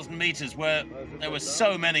 5,000 metres where there were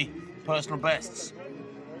so many personal bests.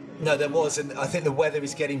 No, there was, and I think the weather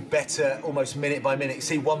is getting better almost minute by minute. You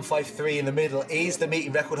see 1:53 in the middle is the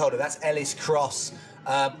meeting record holder. That's Ellis Cross.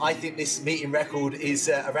 I think this meeting record is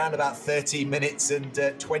around about 13 minutes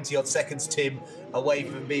and 20 odd seconds, Tim, away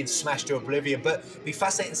from being smashed to oblivion. But it'd be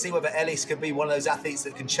fascinating to see whether Ellis can be one of those athletes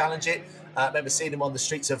that can challenge it. I remember seeing him on the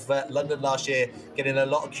streets of London last year, getting a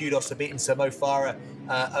lot of kudos for beating Sir Mo Farah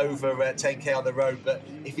over 10K on the road. But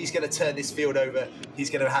if he's going to turn this field over, he's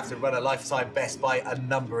going to have to run a lifetime best by a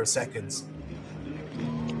number of seconds.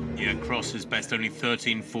 Yeah, Cross is best, only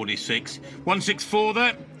 13:46. 164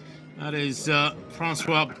 there. That is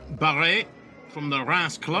Francois Barret from the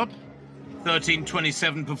Raess club.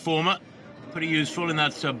 13:27 performer. Pretty useful in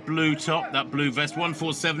that blue top, that blue vest.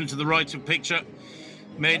 147 to the right of picture.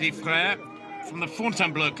 Mehdi Frère from the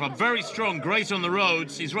Fontainebleau club. Very strong, great on the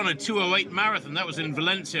roads. He's run a 2:08 marathon. That was in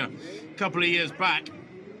Valencia a couple of years back.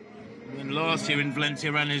 And then last year in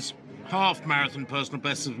Valencia ran his half marathon personal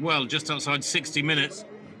best as well, just outside 60 minutes.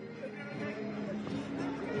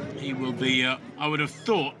 He will be, I would have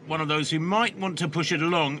thought, one of those who might want to push it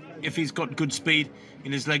along if he's got good speed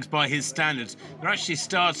in his legs by his standards. They're actually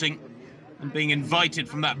starting and being invited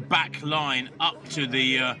from that back line up to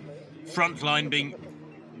the front line, being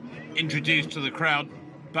introduced to the crowd.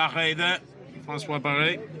 Barret there, Francois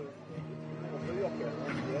Barret.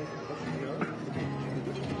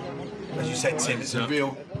 As you said, Tim, it's a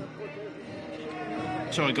real...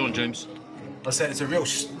 Sorry, go on, James. I said it's a real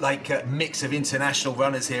mix of international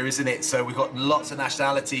runners here, isn't it? So we've got lots of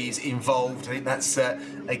nationalities involved. I think that's,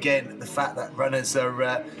 again, the fact that runners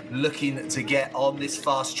are looking to get on this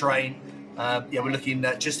fast train. Yeah, we're looking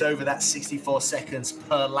at just over that 64 seconds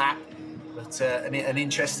per lap. But an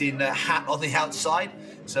interesting hat on the outside.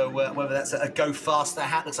 So whether that's a go faster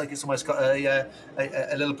hat, looks like it's almost got a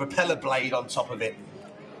little propeller blade on top of it.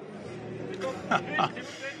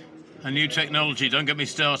 A new technology, don't get me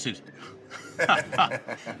started.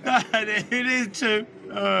 It is too.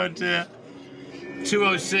 Oh dear.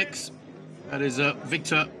 2:06. That is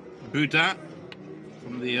Victor Boudin from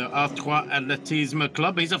from the A3 Athletisme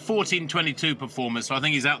Club. He's a 14:22 performer, so I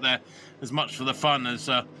think he's out there as much for the fun as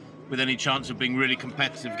with any chance of being really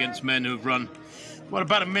competitive against men who have run, well,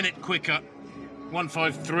 about a minute quicker.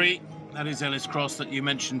 1:53. That is Ellis Cross that you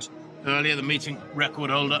mentioned earlier, the meeting record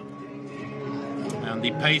holder. And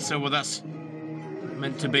the pacer, well, that's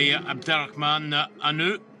meant to be Abderrahman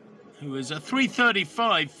Anu, who is a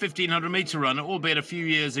 3:35 1500-meter runner, albeit a few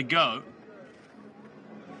years ago.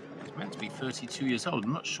 He's meant to be 32 years old.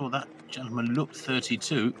 I'm not sure that gentleman looked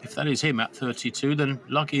 32. If that is him at 32, then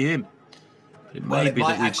lucky him. It may be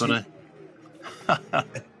that we've got a...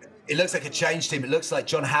 It looks like a changed him. It looks like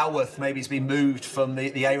John Howarth maybe has been moved from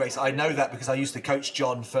the A race. I know that because I used to coach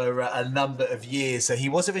John for a number of years. So he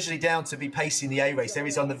was originally down to be pacing the A race. There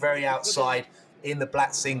he's on the very outside in the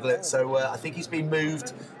black singlet. So I think he's been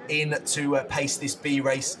moved in to pace this B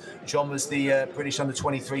race. John was the British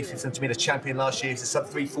under-23 1500-meter champion last year. He's a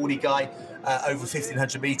sub-340 guy, over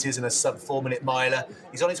 1500 meters and a sub-4-minute miler.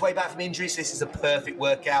 He's on his way back from injury, so this is a perfect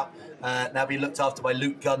workout. Now being looked after by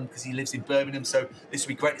Luke Gunn because he lives in Birmingham, so this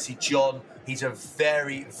would be great to see John. He's a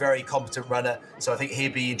very, very competent runner, so I think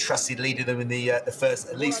he'll be entrusted leading them in the first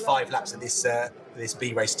at least 5 laps of this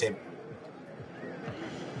B race, Tim.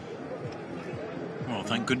 Well,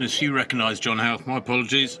 thank goodness you recognise John Howarth. My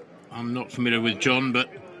apologies. I'm not familiar with John, but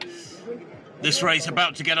this race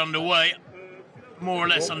about to get underway, more or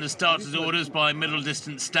less under starters' orders by middle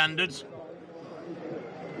distance standards.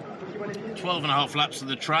 12.5 laps of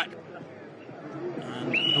the track.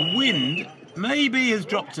 And the wind maybe has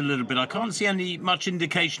dropped a little bit. I can't see much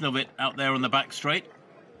indication of it out there on the back straight.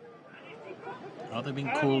 Are they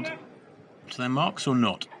being called to their marks or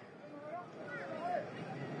not?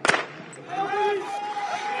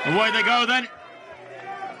 Away they go then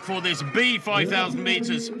for this B 5,000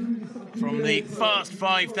 metres from the fast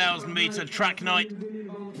 5,000 metre track night.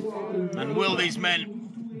 And will these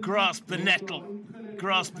men grasp the nettle,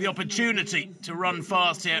 grasp the opportunity to run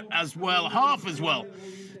fast here as well, half as well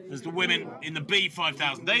as the women in the B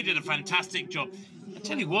 5,000? They did a fantastic job. I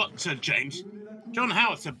tell you what, Sir James, John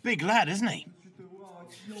Howarth's a big lad, isn't he?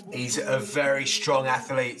 He's a very strong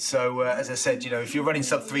athlete. So, as I said, you know, if you're running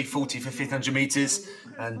sub 340 for 1500 metres,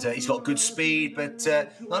 and he's got good speed, but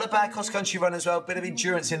not a bad cross-country run as well. Bit of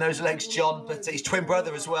endurance in those legs, John, but his twin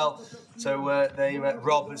brother as well. So,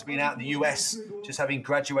 Rob has been out in the US, just having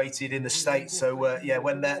graduated in the States. So, yeah,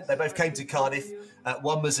 when they both came to Cardiff,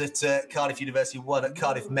 one was at Cardiff University, one at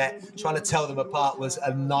Cardiff Met. Trying to tell them apart was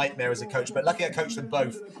a nightmare as a coach, but luckily I coached them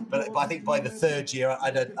both. But I think by the third year,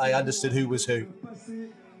 I understood who was who.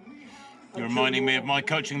 You're reminding me of my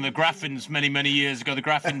coaching the Graffins many, many years ago. The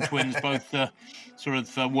Graffin twins, both sort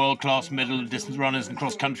of world-class middle-distance runners and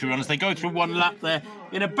cross-country runners. They go through one lap there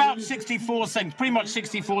in about 64 seconds, pretty much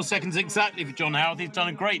 64 seconds exactly for John Howarth. He's done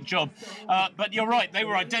a great job. But you're right, they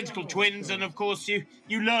were identical twins, and of course you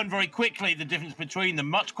learn very quickly the difference between them,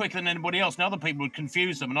 much quicker than anybody else. And other people would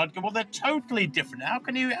confuse them, and I'd go, well, they're totally different. How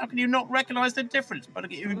can you not recognise the difference? But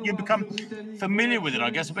you become familiar with it,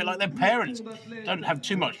 I guess, a bit like their parents. Don't have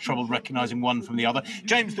too much trouble recognising one from the other.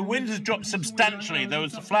 James, the wind has dropped substantially. The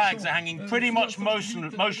flags are hanging pretty much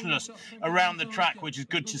motionless around the track, which is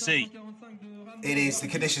good to see. It is. The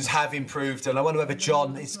conditions have improved, and I wonder whether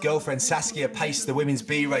John, his girlfriend Saskia, paced the women's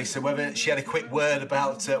B race, and whether she had a quick word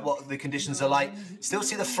about what the conditions are like. Still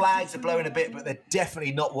see the flags are blowing a bit, but they're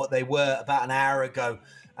definitely not what they were about an hour ago.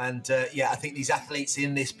 And yeah, I think these athletes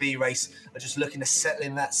in this B race are just looking to settle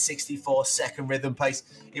in that 64-second rhythm pace.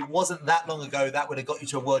 It wasn't that long ago that would have got you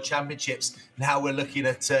to a World Championships. Now we're looking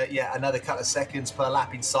at yeah, another couple of seconds per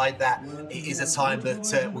lap inside that. It is a time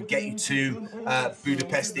that will get you to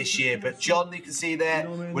Budapest this year. But John, you can see there,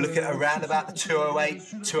 we're looking at around about the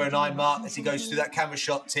 2:08, 2:09 mark as he goes through that camera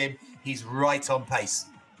shot, Tim. He's right on pace.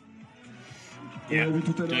 Yeah,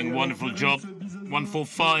 doing a wonderful job.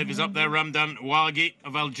 1:45 is up there, Ramdan Ouaghi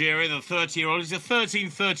of Algeria, the 30-year-old. He's a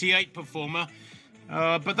 13:38 performer.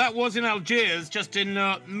 But that was in Algiers, just in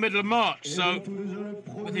the middle of March. So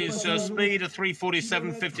with his speed, a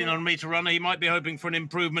 3:47 1500-meter runner, he might be hoping for an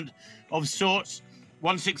improvement of sorts.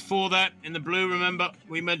 1:64 there in the blue, remember.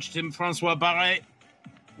 We mentioned him, Francois Barret.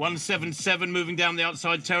 1:77 moving down the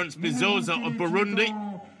outside, Terence Bizoza of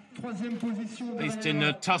Burundi. Based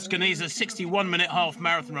in Tuscany. He's a 61-minute half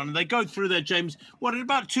marathon runner. They go through there, James, what, at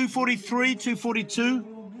about 2:43, 2:42?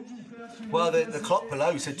 Well, the clock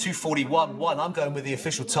below said 2:41.1. I'm going with the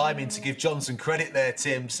official timing to give Johnson credit there,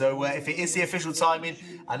 Tim. So if it is the official timing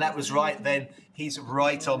and that was right, then he's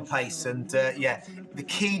right on pace. And yeah, the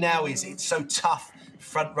key now is it's so tough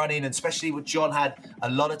front running, and especially with John had a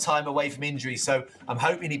lot of time away from injury. So I'm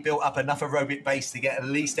hoping he built up enough aerobic base to get at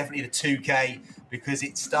least definitely the 2K, because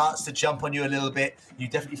it starts to jump on you a little bit. You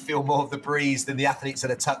definitely feel more of the breeze than the athletes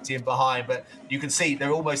that are tucked in behind. But you can see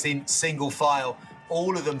they're almost in single file,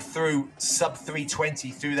 all of them through sub 320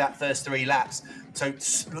 through that first 3 laps. So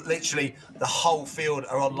literally the whole field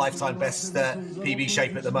are on lifetime best PB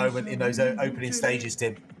shape at the moment in those opening stages,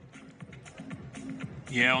 Tim.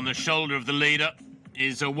 Yeah, on the shoulder of the leader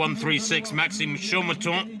is a 136 Maxime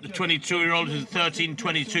Chaumeton, the 22-year-old who's a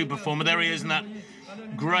 13:22 performer. There he is in that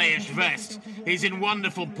greyish vest. He's in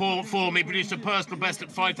wonderful form. He produced a personal best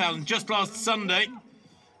at 5,000 just last Sunday.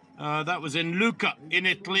 That was in Lucca, in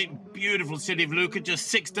Italy. Beautiful city of Lucca, just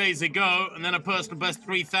 6 days ago. And then a personal best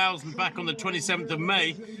 3,000 back on the 27th of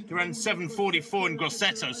May. He ran 7:44 in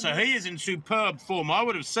Grosseto. So he is in superb form. I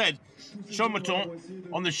would have said Chaumeton,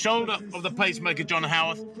 on the shoulder of the pacemaker John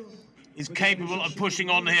Howarth, is capable of pushing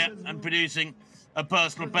on here and producing a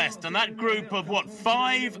personal best. And that group of, what,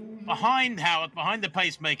 5 behind Howarth, behind the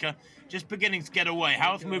pacemaker, just beginning to get away.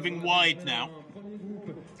 Howarth moving wide now.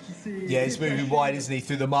 Yeah, he's moving wide, isn't he,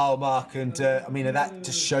 through the mile mark. And, I mean, that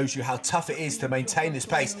just shows you how tough it is to maintain this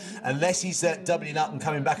pace. Unless he's doubling up and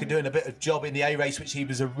coming back and doing a bit of job in the A race, which he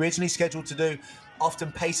was originally scheduled to do.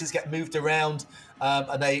 Often paces get moved around,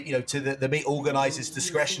 and they, you know, to the meet organisers'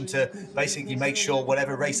 discretion to basically make sure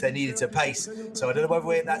whatever race they needed to pace. So I don't know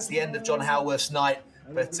whether that's the end of John Howarth's night.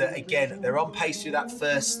 But again, they're on pace through that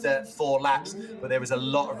first 4 laps, but there was a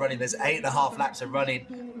lot of running. There's 8.5 laps of running,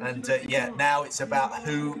 and yeah, now it's about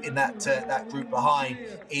who in that group behind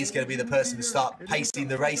is going to be the person to start pacing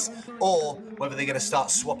the race, or whether they're going to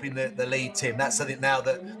start swapping the lead, Tim. That's something now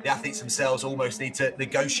that the athletes themselves almost need to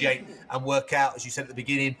negotiate and work out, as you said at the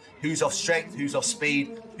beginning, who's off strength, who's off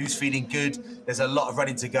speed, who's feeling good. There's a lot of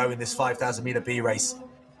running to go in this 5,000 metre B race.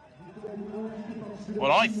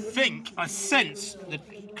 Well, I sense the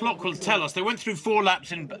clock will tell us. They went through 4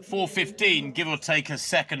 laps in 4:15, give or take a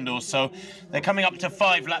second or so. They're coming up to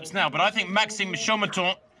 5 laps now. But I think Maxime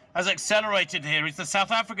Chaumeton has accelerated here. He's the South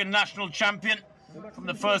African national champion from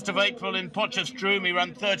the 1st of April in Potchefstroom. He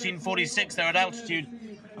ran 13:46 there at altitude.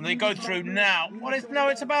 And they go through now.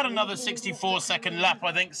 It's about another 64-second lap,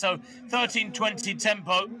 I think. So 13:20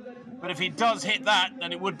 tempo. But if he does hit that,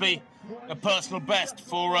 then it would be a personal best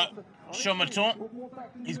for Chaumeton.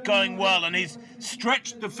 He's going well, and he's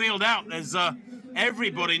stretched the field out. There's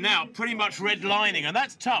everybody now pretty much redlining, and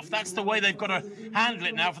that's tough. That's the way they've got to handle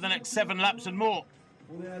it now for the next 7 laps and more.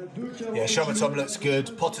 Yeah, Chaumeton looks good.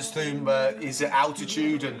 Potchefstroom is at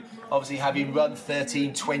altitude, and obviously having run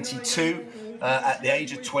 13:22 at the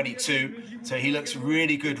age of 22, so he looks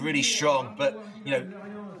really good, really strong. But you know,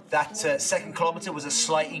 that second kilometre was a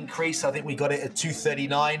slight increase. I think we got it at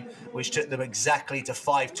 2:39, which took them exactly to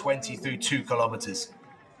 5:20 through 2 kilometres.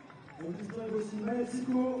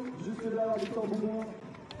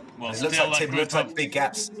 Well, it looks like big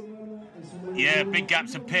gaps. Yeah, big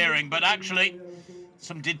gaps appearing, but actually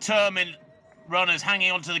some determined runners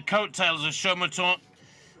hanging onto the coattails of Chaumeton,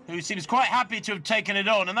 who seems quite happy to have taken it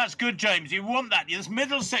on, and that's good, James. You want that. This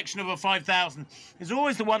middle section of a 5,000 is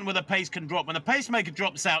always the one where the pace can drop. When the pacemaker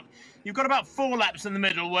drops out, you've got about 4 laps in the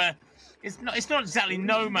middle where it's not exactly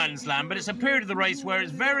no man's land, but it's a period of the race where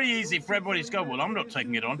it's very easy for everybody to go, well, I'm not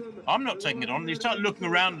taking it on. I'm not taking it on. And you start looking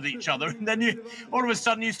around at each other, and then all of a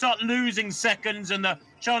sudden you start losing seconds, and the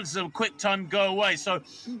chances of a quick time go away. So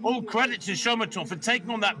all credit to Chaumeton for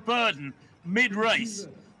taking on that burden mid-race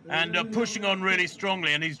and pushing on really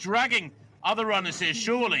strongly, and he's dragging other runners here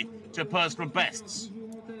surely to personal bests.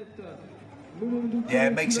 Yeah,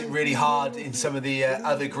 it makes it really hard in some of the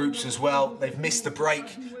other groups as well. They've missed the break.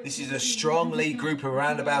 This is a strong lead group of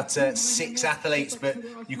around about 6 athletes, but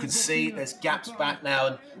you can see there's gaps back now,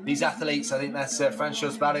 and these athletes, I think that's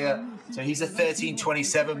Francois Barrier. So he's a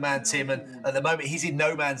 13:27 man, Tim, and at the moment he's in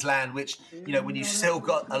no man's land, which, you know, when you've still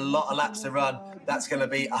got a lot of laps to run, that's going to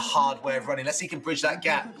be a hard way of running. Unless he can bridge that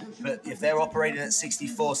gap. But if they're operating at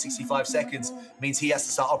 64, 65 seconds, means he has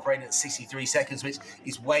to start operating at 63 seconds, which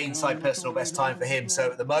is way inside personal best time for him.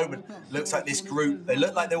 So at the moment, looks like this group, they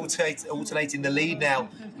look like they're alternating the lead now,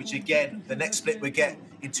 which again, the next split we get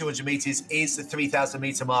in 200 metres is the 3,000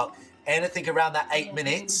 metre mark. Anything around that 8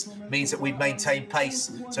 minutes means that we've maintained pace.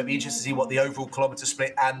 So it'd be interesting to see what the overall kilometre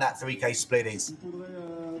split and that 3K split is.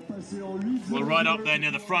 Well, right up there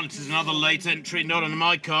near the front is another late entry, not on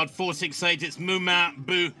my card, 468. It's Mouma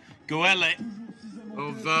Bou Goele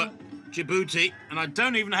of Djibouti, and I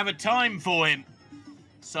don't even have a time for him.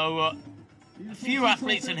 So a few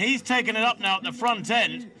athletes, and he's taken it up now at the front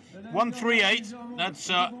end. 138, that's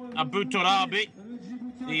Abu Torabi,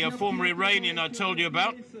 the former Iranian I told you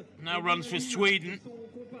about, now runs for Sweden.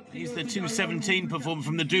 He's the 2:17 performer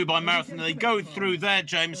from the Dubai Marathon. They go through there,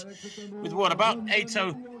 James, with what, about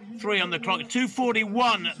 8:03 on the clock.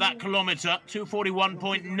 2:41 at that kilometre,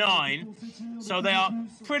 2:41.9. So they are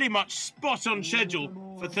pretty much spot on schedule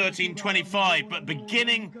for 13:25, but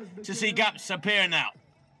beginning to see gaps appear now.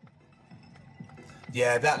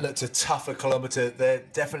 Yeah, that looked a tougher kilometre. They're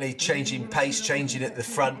definitely changing pace, changing at the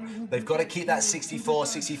front. They've got to keep that 64,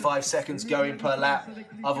 65 seconds going per lap.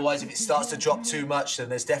 Otherwise, if it starts to drop too much, then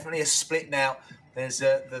there's definitely a split now. There's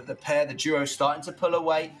the pair, the duo, starting to pull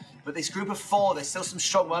away. But this group of four, there's still some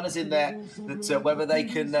strong runners in there. That whether they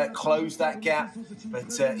can close that gap.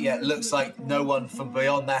 But yeah, it looks like no one from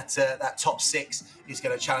beyond that top six is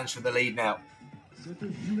going to challenge for the lead now.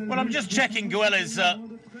 Well, I'm just checking Guele's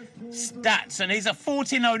stats, and he's a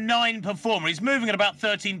 14:09 performer. He's moving at about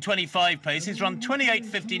 13:25 pace. He's run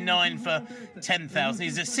 28:59 for 10,000.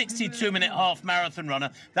 He's a 62-minute half marathon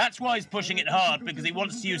runner. That's why he's pushing it hard, because he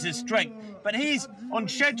wants to use his strength. But he's on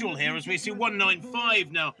schedule here, as we see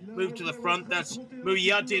 1:95 now move to the front. That's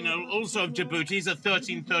Muyadin, also of Djibouti. He's a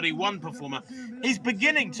 13:31 performer. He's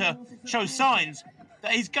beginning to show signs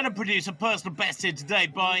that he's going to produce a personal best here today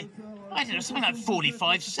by, I don't know, something like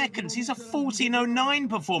 45 seconds. He's a 14:09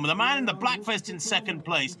 performer. The man in the black vest in second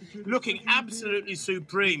place, looking absolutely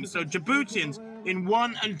supreme. So Djiboutians in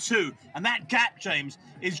 1 and 2. And that gap, James,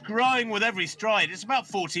 is growing with every stride. It's about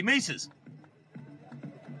 40 metres.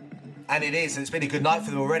 And it is. It's been a good night for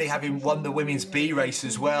them already, having won the women's B race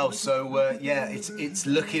as well. So, yeah, it's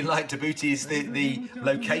looking like Djibouti is the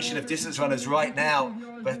location of distance runners right now.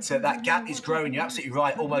 But that gap is growing. You're absolutely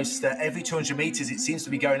right. Almost every 200 metres, it seems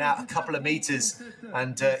to be going out a couple of metres.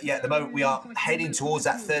 And, yeah, at the moment, we are heading towards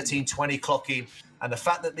that 13:20 clock in. And the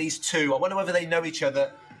fact that these two, I wonder whether they know each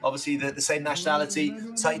other. Obviously, the same nationality,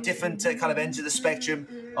 slightly different kind of ends of the spectrum.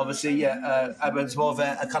 Obviously, yeah, Abel's more of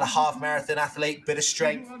a kind of half marathon athlete, bit of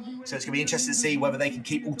strength. So it's going to be interesting to see whether they can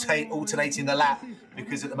keep alternating the lap.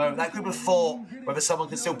 Because at the moment, that group of four, whether someone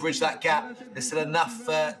can still bridge that gap, there's still enough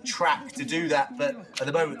track to do that. But at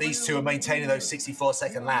the moment, these two are maintaining those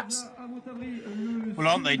 64-second laps. Well,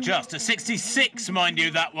 aren't they just? A 66, mind you,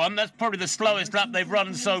 that one. That's probably the slowest lap they've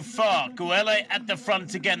run so far. Guele at the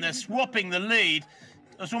front again. They're swapping the lead.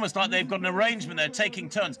 It's almost like they've got an arrangement. They're taking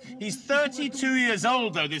turns. He's 32 years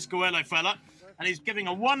old, though, this Guele fella, and he's giving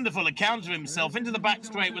a wonderful account of himself into the back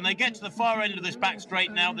straight. When they get to the far end of this back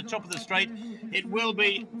straight now, the top of the straight, it will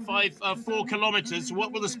be 4 kilometres.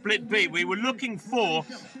 What will the split be? We were looking for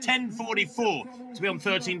 10:44 to be on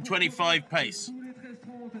 13:25 pace.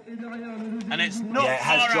 And it's not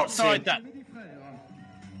far outside that.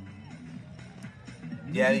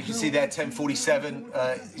 Yeah, you can see there 10:47,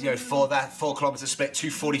 you know, for that 4 kilometre split,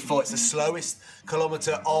 2:44. It's the slowest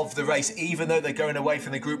kilometre of the race, even though they're going away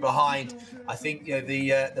from the group behind. I think, you know,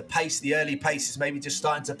 the pace, the early pace is maybe just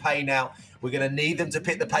starting to pay now. We're going to need them to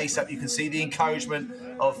pick the pace up. You can see the encouragement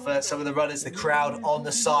of some of the runners, the crowd on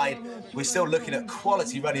the side. We're still looking at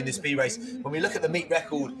quality running this B race. When we look at the meet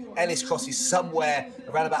record, Ellis Cross is somewhere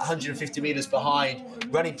around about 150 metres behind,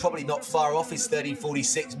 running probably not far off his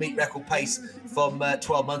 13:46 meet record pace from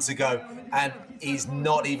 12 months ago, and he's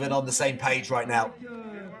not even on the same page right now.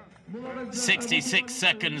 66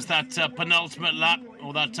 seconds, that penultimate lap,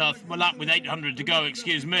 or that lap with 800 to go,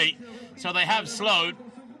 excuse me. So they have slowed.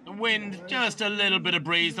 The wind, just a little bit of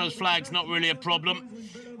breeze. Those flags, not really a problem.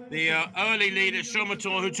 The early leader,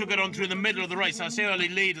 Shomator, who took it on through the middle of the race. I say early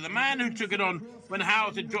leader. The man who took it on when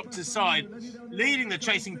Howard had dropped his side, leading the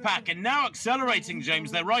chasing pack and now accelerating,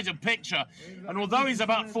 James. They're right of picture. And although he's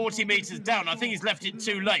about 40 metres down, I think he's left it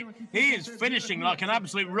too late. He is finishing like an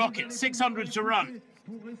absolute rocket. 600 to run.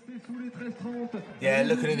 Yeah,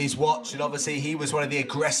 looking at his watch, and obviously he was one of the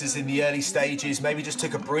aggressors in the early stages. Maybe just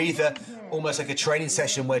took a breather, almost like a training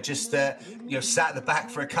session where just you know, sat at the back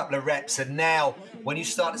for a couple of reps. And now, when you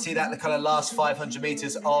start to see that, the kind of last 500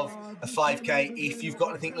 metres of a 5K, if you've got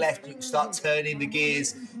anything left, you can start turning the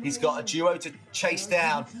gears. He's got a duo to chase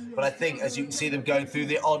down, but I think as you can see them going through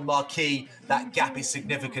the on marquee, that gap is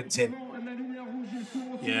significant, Tim.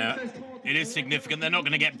 Yeah. It is significant. They're not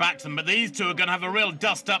going to get back to them, but these two are going to have a real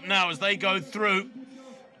dust-up now as they go through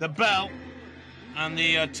the bell. And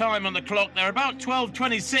the time on the clock, they're about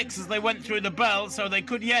 12:26 as they went through the bell, so they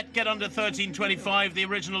could yet get under 13:25, the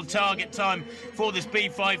original target time for this B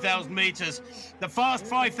 5,000 metres. The fast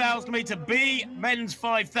 5,000 metre B men's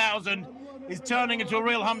 5,000 is turning into a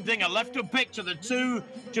real humdinger. Left to picture the two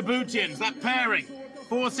Djiboutians, that pairing,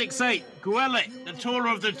 468, Guele, the taller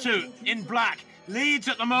of the two, in black. Leads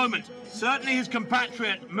at the moment. Certainly his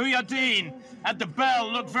compatriot, Muyadin, at the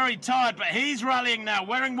bell, looked very tired, but he's rallying now,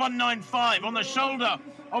 wearing 195 on the shoulder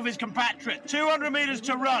of his compatriot. 200 metres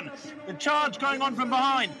to run. The charge going on from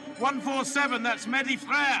behind. 147, that's Mehdi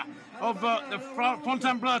Frère of the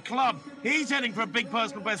Fontainebleau Club. He's heading for a big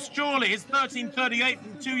personal best. Surely his 13:38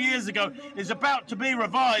 from 2 years ago is about to be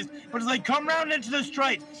revised. But as they come round into the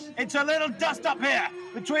straight, it's a little dust up here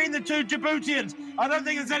between the two Djiboutians. I don't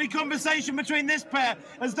think there's any conversation between this pair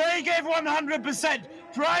as they give 100%,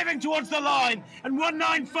 driving towards the line. And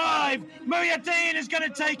 195, Mouhidine is going to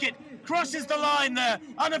take it. Crosses the line there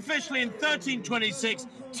unofficially in 13:26.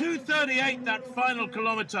 2:38 that final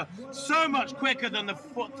kilometre, so much quicker than the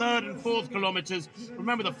third and fourth kilometres.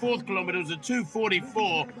 Remember, the fourth kilometre was at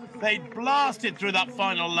 2:44. They blasted through that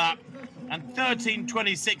final lap, and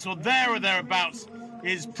 13:26 or thereabouts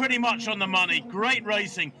is pretty much on the money. Great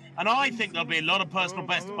racing, and I think there'll be a lot of personal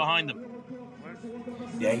bests behind them.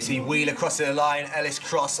 Yeah, you can see Wheeler crossing the line, Ellis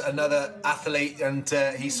Cross, another athlete, and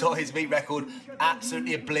he saw his meet record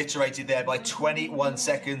absolutely obliterated there by 21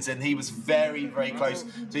 seconds, and he was very, very close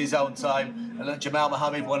to his own time. And Jamal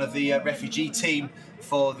Mohammed, one of the refugee team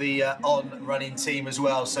for the on-running team as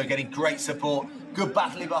well, so getting great support. Good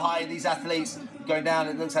battling behind these athletes. Going down,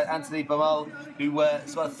 it looks like Anthony Bamal, who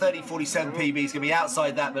it's about a 30:47 PB, is going to be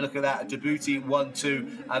outside that, but look at that, a Djibouti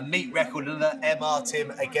 1-2, a meet record, another MR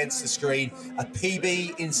Tim against the screen, a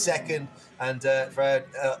PB in second, and for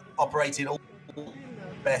operating all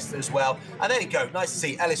best as well. And there you go, nice to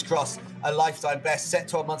see Ellis Cross, a lifetime best set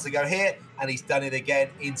 12 months ago here, and he's done it again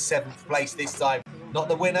in 7th place this time. Not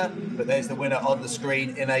the winner, but there's the winner on the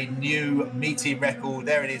screen in a new meeting record.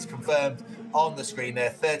 There it is, confirmed on the screen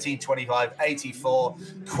there, 13:25.84.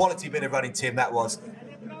 Quality bit of running, Tim, that was.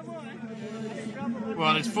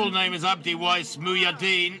 Well, his full name is Abdi Weiss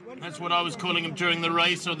Mouhidine. That's what I was calling him during the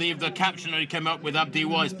race, or the caption only came up with Abdi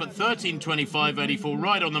Weiss. But 13:25.84,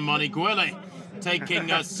 right on the money. Gwele taking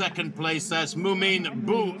second place. That's Mumin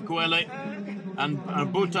Bu Gwele and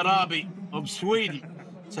Boutarabi of Sweden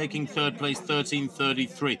taking third place,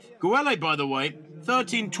 13:33. Gwele, by the way,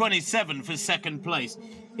 13:27 for second place.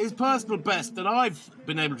 His personal best that I've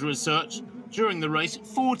been able to research during the race,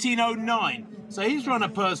 14:09. So he's run a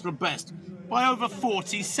personal best by over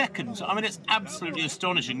 40 seconds. I mean, it's absolutely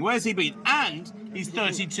astonishing. Where's he been? And he's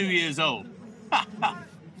 32 years old.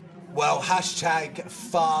 Well, hashtag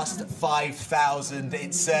Fast 5000.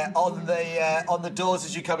 It's on the doors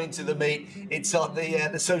as you come into the meet. It's on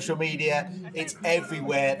the social media. It's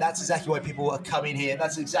everywhere. That's exactly why people are coming here.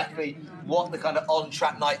 That's exactly what the kind of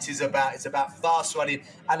on-track nights is about. It's about fast running.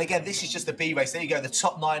 And again, this is just the B race. There you go. The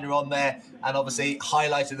top 9 are on there, and obviously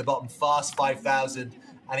highlighted at the bottom, Fast 5000.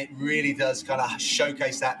 And it really does kind of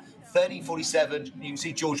showcase that. 13:47. You can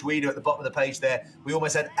see George Wheeler at the bottom of the page there. We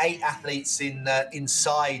almost had 8 athletes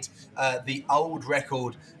inside the old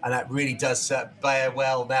record, and that really does bear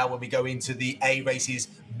well now when we go into the A races,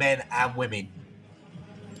 men and women.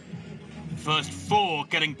 First 4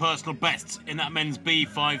 getting personal bests in that men's B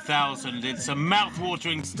 5000. It's some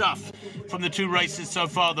mouth-watering stuff from the 2 races so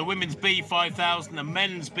far. The women's B 5000, the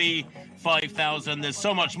men's B 5000. There's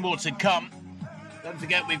so much more to come. Don't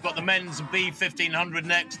forget, we've got the men's B 1500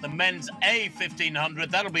 next, the men's A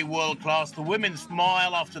 1500. That'll be world class. The women's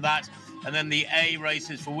mile after that, and then the A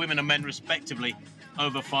races for women and men respectively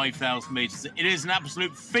over 5,000 metres. It is an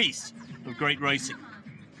absolute feast of great racing.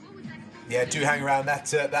 Yeah, do hang around.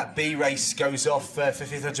 That B race goes off for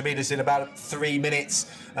 1,500 metres in about 3 minutes.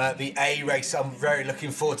 The A race, I'm very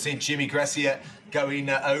looking forward to seeing Jimmy Gressier going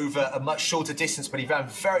over a much shorter distance, but he ran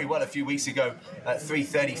very well a few weeks ago at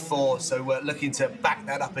 3:34. So we're looking to back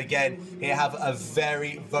that up again. Here have a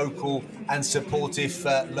very vocal and supportive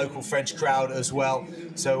local French crowd as well.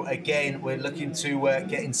 So again, we're looking to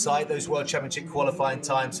get inside those World Championship qualifying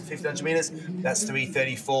times. 1,500 metres, that's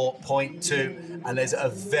 3:34.2. And there's a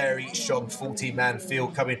very strong 14-man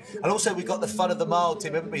field coming. And also we've got the fun of the mile,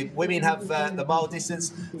 Tim, haven't we? Women have the mile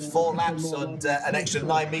distance, 4 laps and an extra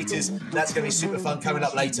 9 metres. That's going to be super fun coming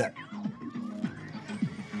up later.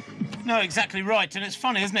 No, exactly right. And it's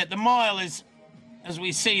funny, isn't it? The mile is, as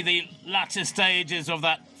we see the latter stages of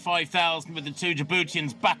that 5,000 with the 2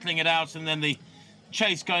 Djiboutians battling it out and then the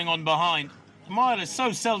chase going on behind. The mile is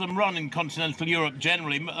so seldom run in continental Europe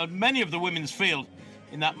generally. Many of the women's field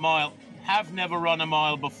in that mile have never run a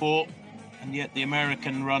mile before, and yet the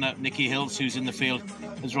American runner Nikki Hills, who's in the field,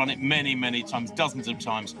 has run it many, many times, dozens of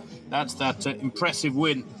times. That's that impressive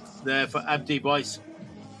win there for Abdi Weiss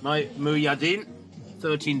Mouhidine,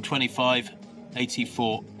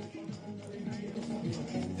 13:25.84.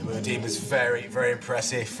 Mouhidine was very, very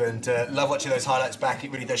impressive, and love watching those highlights back.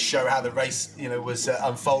 It really does show how the race, was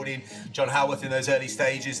unfolding. John Howarth in those early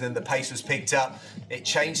stages, and then the pace was picked up. It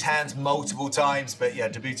changed hands multiple times, but yeah,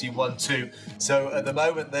 Djibouti 1-2. So at the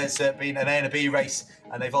moment, there's been an A and a B race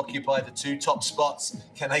and they've occupied the 2 top spots.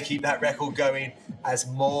 Can they keep that record going as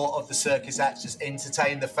more of the circus acts just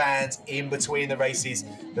entertain the fans in between the races?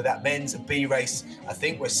 But that men's B race, I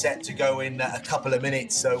think we're set to go in a couple of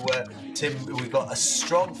minutes. So, Tim, we've got a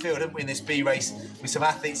strong field, haven't we, in this B race, with some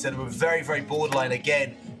athletes that are very, very borderline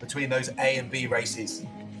again between those A and B races.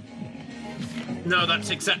 No, that's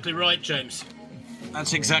exactly right, James.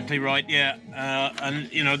 That's exactly right, yeah.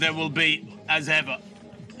 And, you know, there will be, as ever,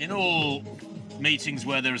 in all meetings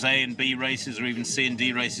where there's A and B races or even C and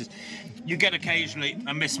D races, you get occasionally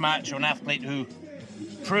a mismatch or an athlete who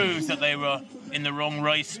proves that they were in the wrong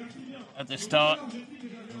race at the start,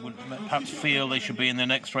 would perhaps feel they should be in the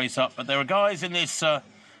next race up. But there are guys in this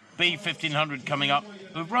B 1500 coming up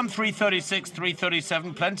who've run 3:36,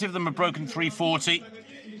 3:37. Plenty of them have broken 3:40.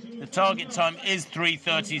 The target time is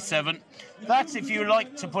 3:37. That, if you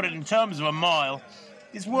like to put it in terms of a mile,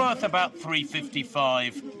 is worth about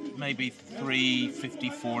 3:55, maybe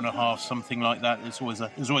 3:54 and a half, something like that. There's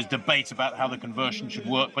always debate about how the conversion should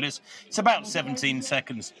work, but it's about 17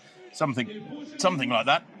 seconds, something like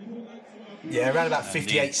that. Yeah, around about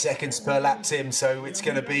 58 seconds per lap, Tim. So it's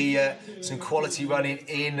going to be some quality running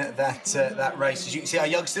in that race. As you can see, our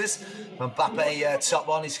youngsters, Mbappe top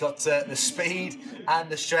one, he's got the speed and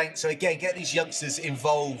the strength. So again, get these youngsters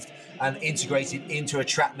involved and integrated into a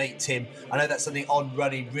track meet, Tim. I know that's something On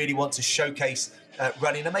Running really want to showcase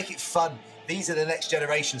running and make it fun. These are the next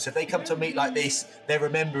generation. So if they come to a meet like this, they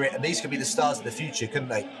remember it, and these could be the stars of the future, couldn't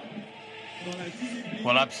they?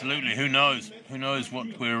 Well, absolutely. Who knows? Who knows what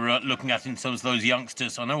we're looking at in terms of those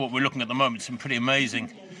youngsters? I know what we're looking at the moment. Some pretty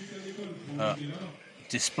amazing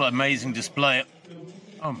display.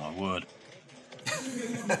 Oh my word!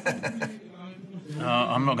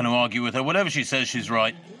 I'm not going to argue with her. Whatever she says, she's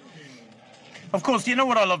right. Of course, you know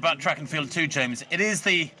what I love about track and field too, James? It is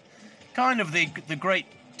the kind of the great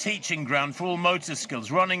teaching ground for all motor skills: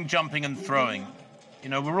 running, jumping, and throwing. You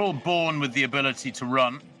know, we're all born with the ability to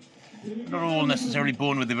run. We're not all necessarily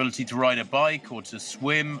born with the ability to ride a bike or to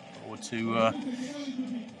swim or to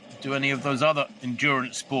do any of those other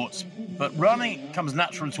endurance sports. But running comes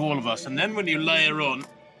natural to all of us. And then when you layer on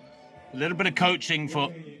a little bit of coaching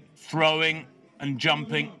for throwing and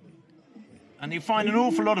jumping, and you find an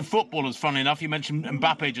awful lot of footballers, funnily enough, you mentioned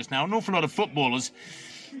Mbappe just now, an awful lot of footballers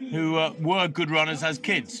who were good runners as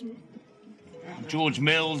kids. George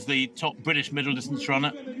Mills, the top British middle distance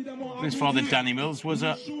runner, his father Danny Mills was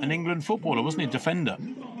an England footballer, wasn't he? A defender.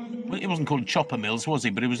 He wasn't called Chopper Mills, was he?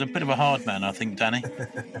 But he was a bit of a hard man, I think, Danny.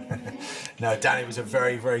 No, Danny was a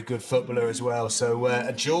very, very good footballer as well.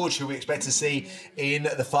 So George, who we expect to see in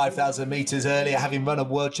the 5,000 metres earlier, having run a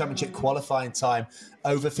World Championship qualifying time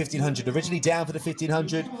over 1,500. Originally down for the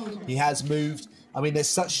 1,500, he has moved. I mean, there's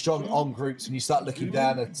such strong On groups when you start looking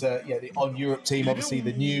down at the On Europe team, obviously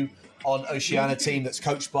the new On Oceania team that's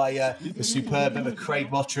coached by the superb member Craig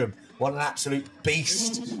Mottram. What an absolute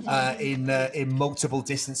beast in multiple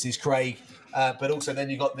distances, Craig. But also then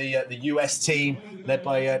you've got the US team led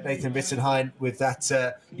by Nathan Rittenheim with that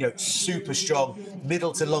super strong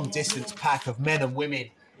middle to long distance pack of men and women,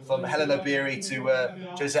 from Helen O'Beary to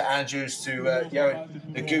Joseph Andrews to Johan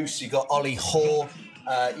the Goose. You've got Ollie Hoare.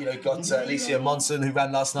 You've got Alicia Monson, who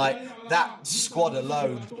ran last night. That squad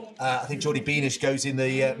alone, I think George Beamish goes in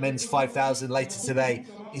the men's 5,000 later today,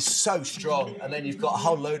 is so strong. And then you've got a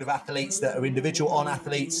whole load of athletes that are individual On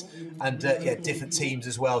athletes and different teams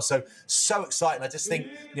as well. So exciting. I just think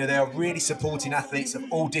they are really supporting athletes of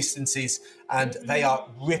all distances, and they are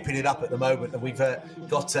ripping it up at the moment. And we've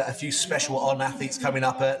got a few special On athletes coming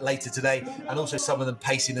up later today, and also some of them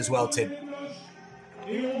pacing as well, Tim.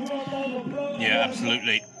 Yeah,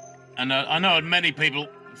 absolutely. And I know many people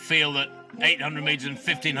feel that 800 metres and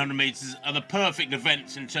 1,500 metres are the perfect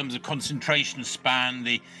events in terms of concentration span,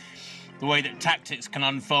 the way that tactics can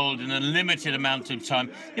unfold in a limited amount of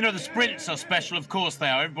time. The sprints are special, of course they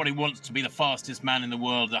are. Everybody wants to be the fastest man in the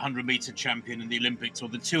world, the 100-metre champion in the Olympics, or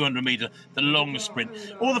the 200-metre, the longest sprint.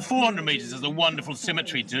 Or the 400 metres has a wonderful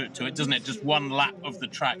symmetry to it, doesn't it? Just one lap of the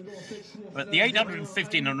track. But the 800 and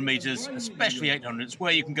 1,500 metres, especially 800, it's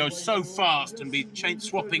where you can go so fast and be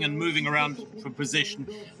swapping and moving around for position.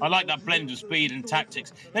 I like that blend of speed and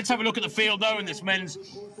tactics. Let's have a look at the field, though, in this men's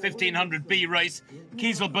 1,500 B race.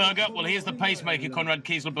 Kieselberger, well, here's the pacemaker, Conrad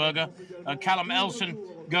Kieselberger. Callum Elson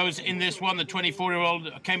goes in this one, the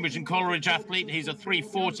 24-year-old Cambridge and Coleridge athlete. He's a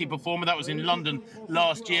 3:40 performer. That was in London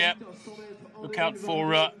last year. Look out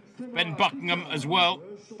for Ben Buckingham as well.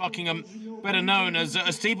 Buckingham, better known as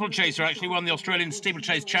a steeplechaser, actually won the Australian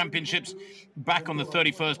Steeplechase Championships back on the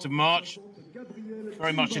 31st of March.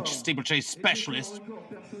 Very much a steeplechase specialist.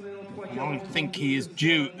 I think he is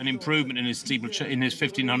due an improvement in his steeplechase, in his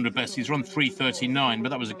 1500 best. He's run 3:39, but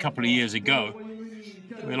that was a couple of years ago.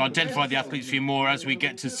 We'll identify the athletes for you more as we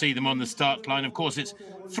get to see them on the start line. Of course, it's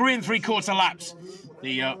 3 3/4 laps,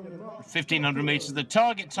 the 1500 metres. The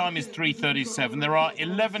target time is 3:37. There are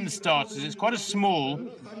 11 starters. It's quite a small,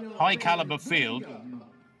 high-caliber field.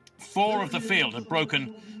 4 of the field have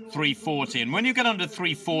broken 3:40. And when you get under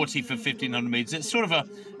 3:40 for 1500 metres, it's sort of a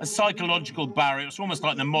psychological barrier. It's almost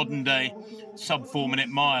like the modern-day sub-4-minute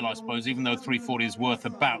mile, I suppose, even though 3:40 is worth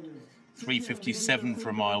about 3:57 for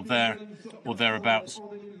a mile there or thereabouts.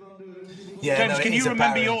 Yeah, James, no, can you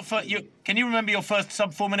remember your first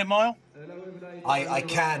sub-4-minute mile? I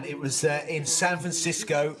can. It was in San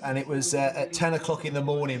Francisco, and it was at 10 o'clock in the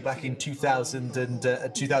morning back in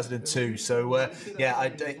 2002. So, yeah,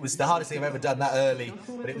 it was the hardest thing I've ever done that early,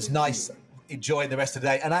 but it was nice enjoying the rest of the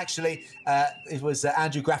day. And actually, it was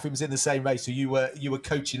Andrew Graffin was in the same race, so you were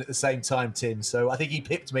coaching at the same time, Tim. So I think he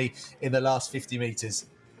pipped me in the last 50 metres.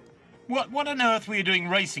 What on earth were you doing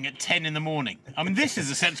racing at 10 in the morning? I mean, this is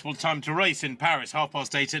a sensible time to race in Paris,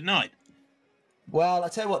 8:30 at night. Well, I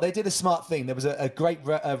tell you what, they did a smart thing. There was a great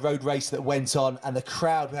road race that went on, and we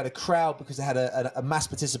had a crowd because they had a mass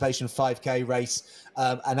participation 5K race,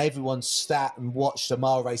 and everyone sat and watched a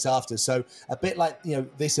mile race after. So a bit like, you know,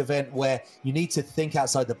 this event where you need to think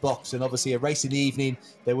outside the box, and obviously a race in the evening,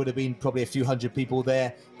 there would have been probably a few hundred people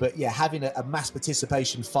there. But yeah, having a mass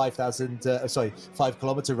participation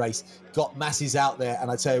 5-kilometre race got masses out there,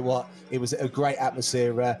 and I tell you what, it was a great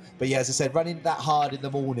atmosphere. But yeah, as I said, running that hard in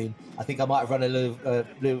the morning, I think I might have run a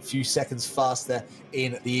few seconds faster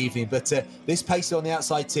in the evening. But this pacer on the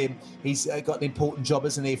outside, Tim, he's got an important job,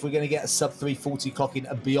 isn't he? If we're going to get a sub 3:40 clocking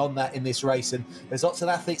and beyond that in this race, and there's lots of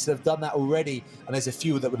athletes that have done that already, and there's a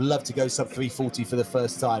few that would love to go sub 3:40 for the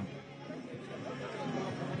first time.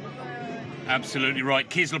 Absolutely right.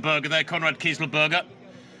 Kieselberger there, Konrad Kieselberger,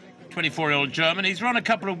 24-year-old German. He's run a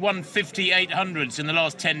couple of 1:5800s in the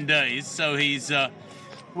last 10 days, so he's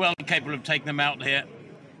well capable of taking them out here.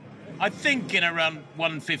 I think in around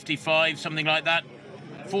 1:55, something like that.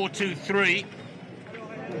 4:23.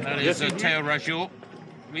 That is Theo Rajour.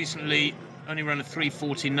 Recently only ran a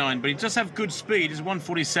 3:49, but he does have good speed. He's a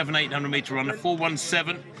 1:47 800-metre runner.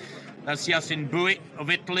 4:17. That's Yasin Bui of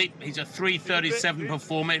Italy. He's a 3:37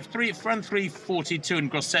 performer. He ran 3:42 in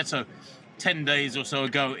Grosseto 10 days or so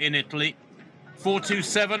ago in Italy.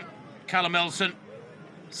 4:27. Callum Elson,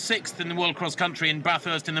 6th in the World Cross Country in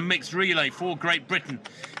Bathurst in the mixed relay for Great Britain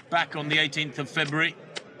back on the 18th of February.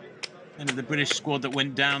 And of the British squad that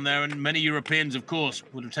went down there, and many Europeans, of course,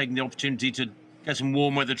 would have taken the opportunity to get some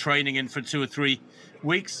warm weather training in for 2 or 3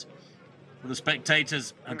 weeks. Well, the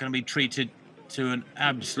spectators are going to be treated to an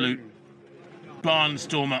absolute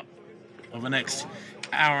barnstormer of the next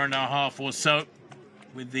hour and a half or so,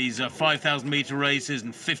 with these 5,000-metre races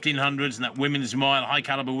and 1,500s and that women's mile,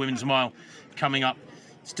 high-caliber women's mile coming up,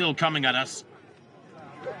 still coming at us.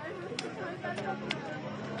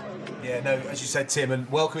 Yeah, no, as you said, Tim, and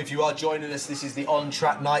welcome if you are joining us. This is the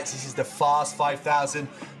on-track nights. This is the Fast 5,000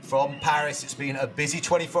 from Paris. It's been a busy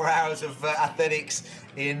 24 hours of athletics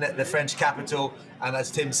in the French capital. And as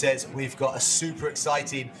Tim says, we've got a super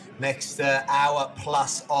exciting next hour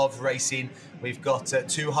plus of racing. We've got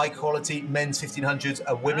 2 high-quality men's 1,500s,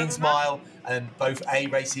 a women's mile, and both A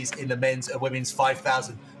races in the men's and women's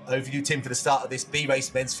 5,000. Over to you, Tim, for the start of this B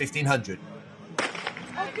race men's 1,500.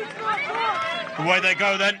 Away they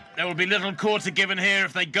go then. There will be little quarter given here.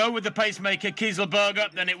 If they go with the pacemaker Kieselberger,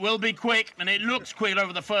 then it will be quick, and it looks quick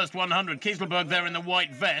over the first 100. Kieselberg there in the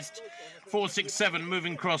white vest. 4:67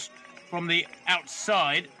 moving across from the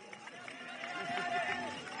outside.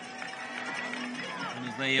 And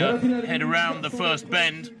as they head around the first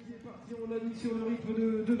bend,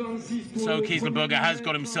 so Kieselberger has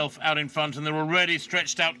got himself out in front, and they're already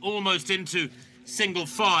stretched out almost into single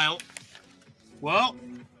file. Well,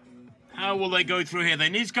 how will they go through here? They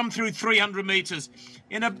need to come through 300 metres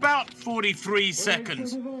in about 43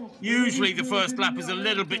 seconds. Usually the first lap is a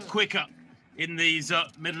little bit quicker in these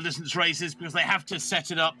middle distance races because they have to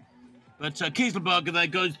set it up. But Kieselberger there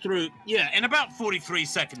goes through, yeah, in about 43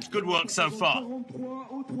 seconds. Good work so far.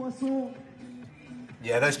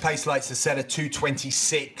 Yeah, those pace lights are set at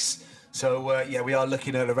 2:26. So, yeah, we are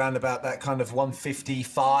looking at around about that kind of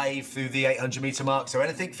 1:55 through the 800-metre mark. So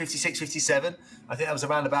anything 56, 57. I think that was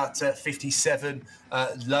around about 57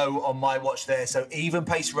 low on my watch there. So even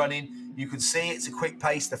pace running, you can see it's a quick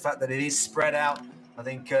pace. The fact that it is spread out, I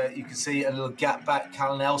think you can see a little gap back.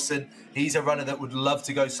 Callum Elson, he's a runner that would love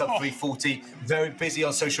to go sub 3:40. Very busy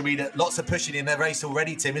on social media. Lots of pushing in their race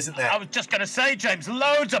already, Tim, isn't there? I was just going to say, James,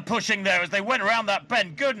 loads of pushing there as they went around that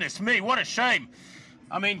bend. Goodness me, what a shame.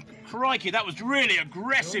 I mean, crikey, that was really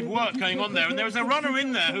aggressive work going on there. And there was a runner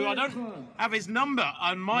in there who I don't have his number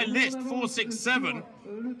on my list. 467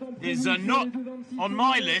 is not on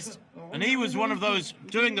my list. And he was one of those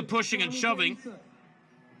doing the pushing and shoving.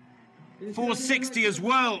 460 as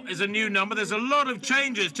well is a new number. There's a lot of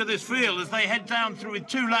changes to this field as they head down through with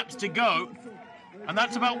 2 laps to go. And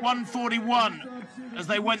that's about 141 as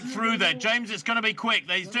they went through there. James, it's going to be quick.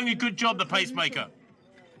 He's doing a good job, the pacemaker.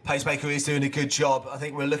 Pacemaker is doing a good job. I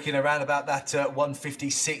think we're looking around about that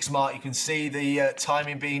 156 mark. You can see the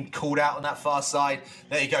timing being called out on that far side.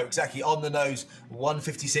 There you go, exactly on the nose.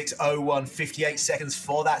 156.01, 58 seconds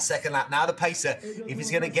for that second lap. Now the pacer, if he's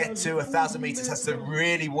going to get to 1,000 metres, has to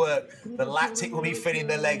really work. The lactic will be filling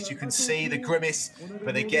the legs. You can see the grimace.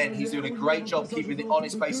 But again, he's doing a great job keeping it on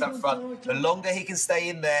his pace up front. The longer he can stay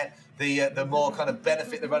in there, the more kind of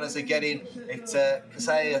benefit the runners are getting.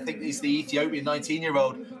 I think he's the Ethiopian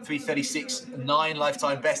 19-year-old, 3:36.9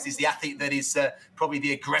 lifetime best, is the athlete that is probably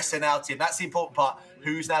the aggressor now, Tim. That's the important part.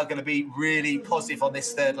 Who's now going to be really positive on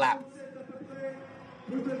this third lap?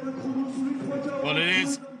 Well, it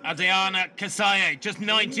is Ethiopian Tsigie, just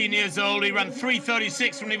 19 years old. He ran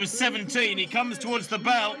 3:36 when he was 17. He comes towards the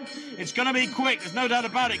bell. It's going to be quick, there's no doubt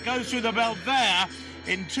about it. Goes through the bell there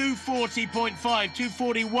in 2:40.5,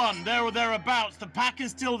 2:41, there or thereabouts. The pack is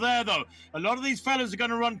still there, though. A lot of these fellas are going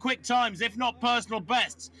to run quick times, if not personal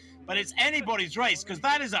bests. But it's anybody's race, because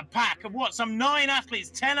that is a pack of what, some 9 athletes,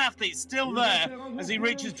 10 athletes still there as he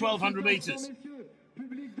reaches 1,200 metres.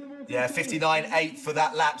 Yeah, 59.8 for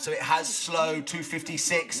that lap, so it has slowed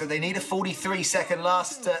 2:56. So they need a 43-second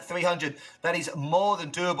last 300. That is more than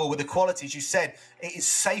doable with the quality, as you said. It is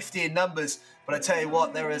safety in numbers. But I tell you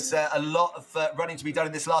what, there is a lot of running to be done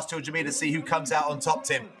in this last 200 metres. See who comes out on top,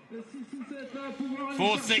 Tim.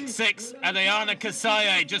 4:66, Ethiopian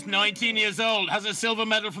Tsigie, just 19 years old, has a silver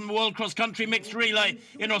medal from the World Cross Country Mixed Relay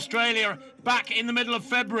in Australia back in the middle of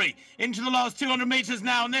February. Into the last 200 metres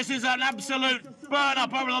now, and this is an absolute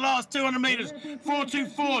burn-up over the last 200 metres.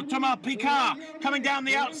 4:24, Thomas Picard coming down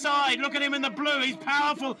the outside. Look at him in the blue, he's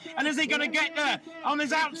powerful. And is he going to get there? On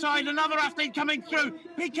his outside, another athlete coming through.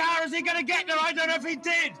 Picard, is he going to get there? I don't know if he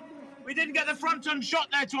did. We didn't get the front-on shot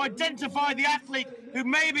there to identify the athlete who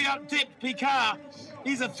maybe up-tipped Picard.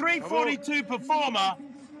 He's a 3:42 performer,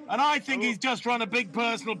 and I think he's just run a big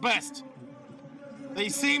personal best. They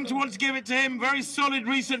seem to want to give it to him. Very solid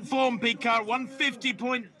recent form, Picard.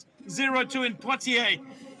 150.02 in Poitiers.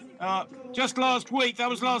 Just last week, that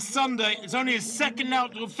was last Sunday. It's only his second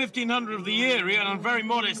outdoor 1,500 of the year, and I'm very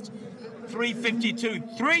modest. 3:52,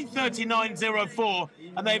 3:39.04,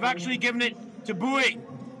 and they've actually given it to Boui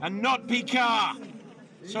and not Picard.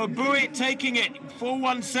 So Boui taking it,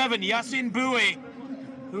 4:17, Yassine Boui,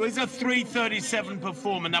 who is a 3:37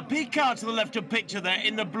 performer. Now Picard to the left of picture there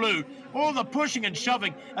in the blue, all the pushing and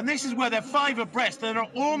shoving, and this is where they're 5 abreast. There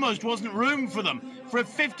almost wasn't room for them. For a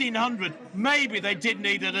 1,500, maybe they did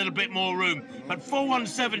need a little bit more room. But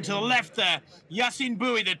 4:17 to the left there, Yassine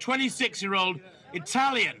Boui, the 26-year-old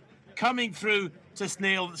Italian, coming through to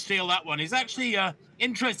steal that one. He's actually an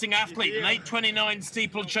interesting athlete, an 8:29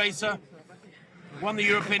 steeplechaser. Won the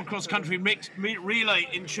European cross-country mixed relay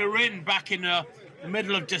in Turin back in the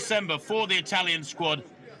middle of December for the Italian squad.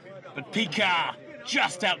 But Picard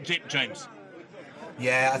just out-dipped, James.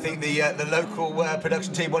 Yeah, I think the local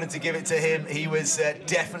production team wanted to give it to him. He was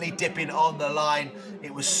definitely dipping on the line.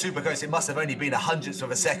 It was super close. It must have only been a hundredth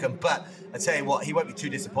of a second, but I tell you what, he won't be too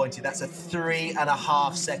disappointed. That's a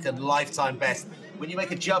 3.5 second lifetime best. When you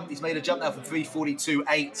make a jump, he's made a jump now from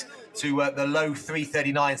 3:42.8 to the low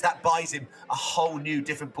 3:39s. That buys him a whole new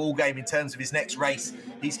different ball game in terms of his next race.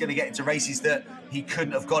 He's going to get into races that he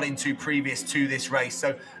couldn't have got into previous to this race.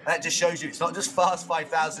 So that just shows you it's not just fast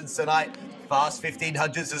 5,000s tonight, fast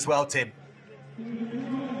 1,500s as well, Tim.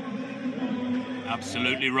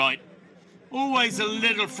 Absolutely right. Always a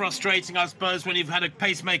little frustrating, I suppose, when you've had a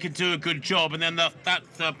pacemaker do a good job and then that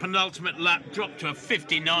penultimate lap dropped to a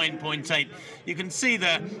 59.8. You can see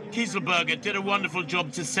there, Kieselberger did a wonderful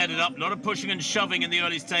job to set it up. A lot of pushing and shoving in the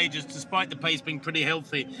early stages, despite the pace being pretty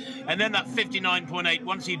healthy. And then that 59.8,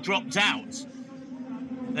 once he dropped out,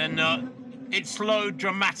 then it slowed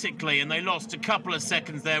dramatically and they lost a couple of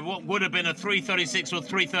seconds there. What would have been a 3:36 or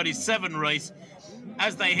 3:37 race,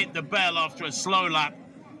 as they hit the bell after a slow lap,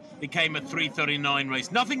 became a 3:39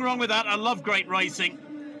 race. Nothing wrong with that. I love great racing.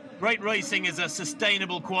 Great racing is a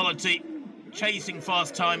sustainable quality. Chasing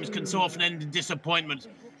fast times can so often end in disappointment.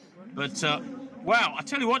 But, wow, I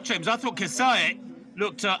tell you what, James, I thought Tsigie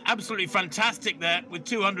looked absolutely fantastic there with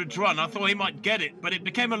 200 to run. I thought he might get it, but it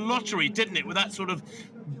became a lottery, didn't it, with that sort of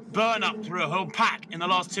burn up through a whole pack in the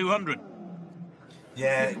last 200.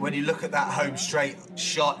 Yeah, when you look at that home straight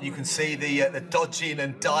shot, you can see the dodging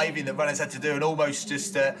and diving that runners had to do, and almost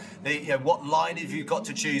just what line have you got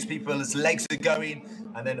to choose? People's legs are going,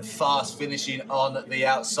 and then a fast finishing on the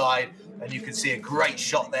outside, and you can see a great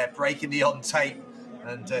shot there, breaking the on tape.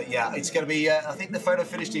 And yeah, it's going to be, I think the photo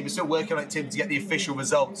finish team is still working on it, Tim, to get the official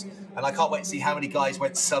results. And I can't wait to see how many guys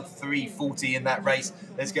went sub 3:40 in that race.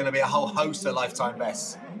 There's going to be a whole host of lifetime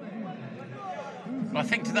bests. I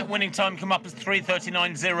think that winning time come up as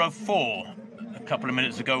 3:39.04 a couple of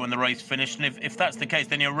minutes ago when the race finished. And if that's the case,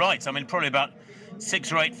 then you're right. I mean, probably about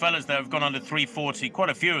 6 or 8 fellas there have gone under 3:40, quite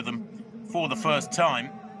a few of them for the first time.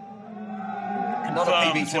 Not a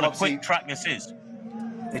PB, what a quick track this is.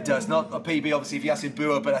 It does, not a PB, obviously, for Yasin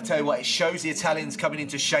Bua, but I tell you what, it shows the Italians coming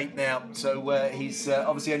into shape now. So he's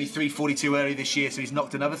obviously only 3:42 early this year, so he's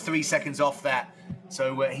knocked another 3 seconds off that.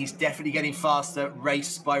 So he's definitely getting faster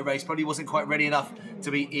race by race. Probably wasn't quite ready enough to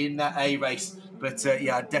be in that A race, but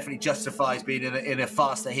yeah, definitely justifies being in a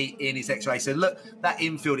faster heat in his X race. So look, that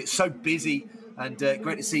infield, it's so busy, and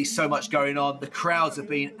great to see so much going on. The crowds have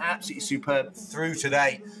been absolutely superb through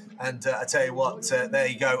today. And I tell you what, there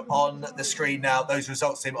you go on the screen now, those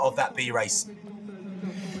results, Tim, of that B race.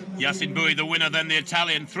 Yasin Bui, the winner, then the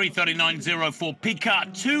Italian, 3:39.04.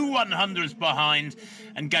 Picard, 2 100s behind.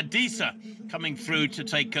 And Gadisa coming through to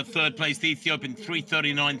take third place, the Ethiopian,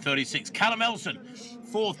 3:39.36. Callum Elson,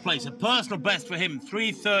 4th place, a personal best for him,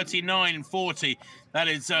 3:39.40. That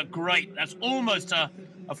is great. That's almost a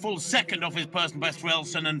full second off his personal best for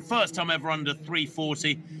Elson, and first time ever under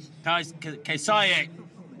 3:40. Kesaye,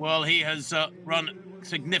 well, he has run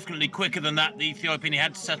significantly quicker than that. The Ethiopian, he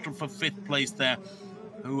had to settle for 5th place there,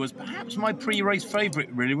 who was perhaps my pre-race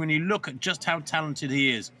favourite, really, when you look at just how talented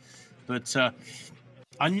he is. But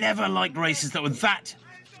I never liked races that were that...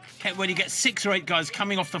 when you get 6 or 8 guys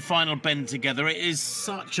coming off the final bend together, it is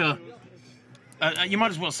such a... you might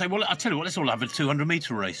as well say, well, I'll tell you what, let's all have a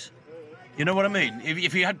 200-metre race. You know what I mean?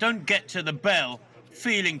 If you don't get to the bell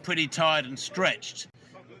feeling pretty tired and stretched,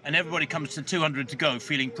 and everybody comes to 200 to go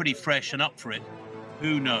feeling pretty fresh and up for it,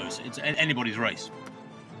 who knows? It's anybody's race.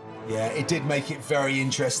 Yeah, it did make it very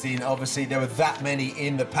interesting. Obviously, there were that many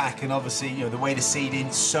in the pack, and obviously, you know, the way to seed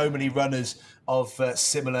in so many runners of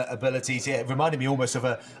similar abilities. Yeah, it reminded me almost of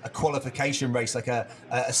a qualification race, like a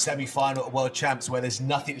semi-final at World Champs, where there's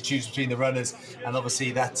nothing to choose between the runners, and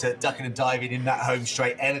obviously that ducking and diving in that home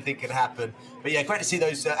straight, anything can happen. But yeah, great to see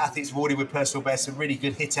those athletes rewarded with personal bests, some really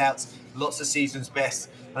good hit outs, lots of season's best.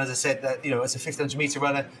 And as I said, that, you know, as a 1500-metre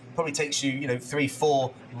runner, probably takes you,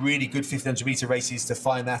 3-4 really good 1500-metre races to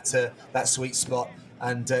find that sweet spot.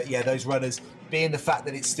 And yeah, those runners, being the fact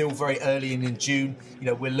that it's still very early in June,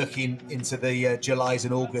 we're looking into the Julys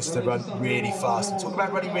and August to run really fast. And talk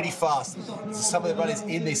about running really fast. Some of the runners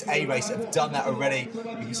in this A race have done that already. You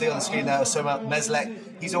can see on the screen now, Soma Meslek,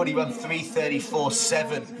 he's already run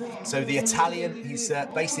 3:34.7. So the Italian, he's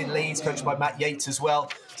based in Leeds, coached by Matt Yates as well.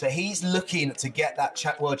 So he's looking to get that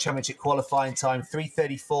World Championship qualifying time,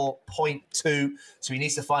 3:34.2. So he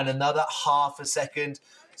needs to find another half a second.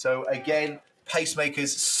 So again,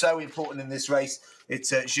 pacemakers so important in this race.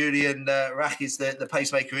 It's Julien Raess is the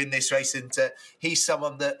pacemaker in this race, and he's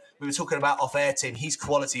someone that we were talking about off air, Tim. He's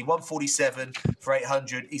quality, 1:47 for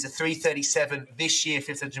 800. He's a 3:37 this year,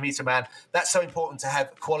 1500-metre man. That's so important to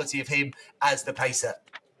have quality of him as the pacer.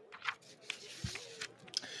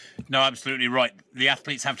 No, absolutely right. The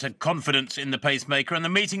athletes have to have confidence in the pacemaker, and the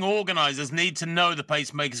meeting organisers need to know the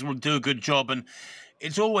pacemakers will do a good job. And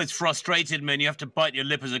it's always frustrated me, and you have to bite your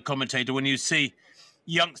lip as a commentator when you see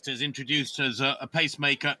youngsters introduced as a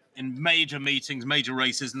pacemaker in major meetings, major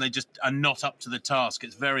races, and they just are not up to the task.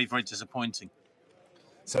 It's very, very disappointing.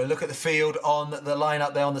 So look at the field on the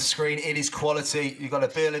lineup there on the screen. It is quality. You've got a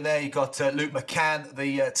Bill in there. You've got Luke McCann,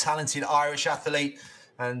 the talented Irish athlete.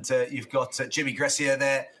 And you've got Jimmy Gressier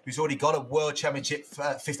there, who's already got a World Championship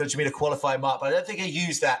 1500-metre qualifying mark. But I don't think he'll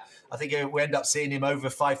use that. I think we end up seeing him over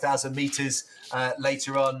 5,000 metres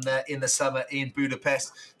later on in the summer in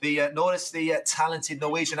Budapest. Jonas, the talented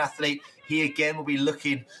Norwegian athlete, he again will be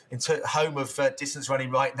looking into home of distance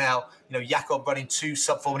running right now. Jakob running 2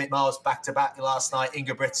 sub-4-minute miles back-to-back last night,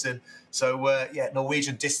 Ingebrigtsen. So, yeah,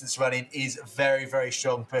 Norwegian distance running is very, very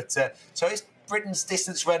strong. But so it's Britain's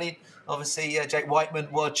distance running. Obviously, Jake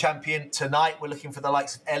Whiteman, world champion. Tonight, we're looking for the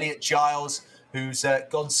likes of Elliot Giles, who's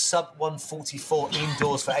gone sub-144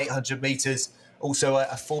 indoors for 800 metres. Also,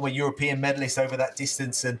 a former European medalist over that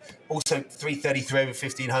distance, and also 3:33 over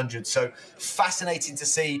 1500. So, fascinating to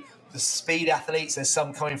see the speed athletes. There's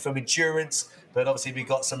some coming from endurance, But obviously we've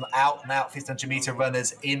got some out-and-out 1500-meter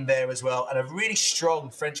runners in there as well, and a really strong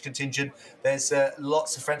French contingent. There's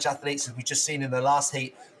lots of French athletes, as we've just seen in the last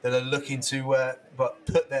heat, that are looking to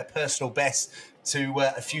put their personal best to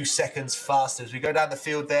a few seconds faster. As we go down the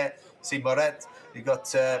field there, see Moret, you've got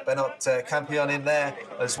Benoit Campion in there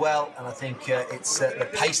as well, and I think it's the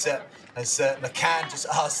pacer, as McCann just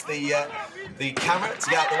asked the camera to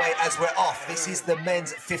get out of the way as we're off. This is the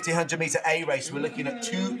men's 1500-meter A race. We're looking at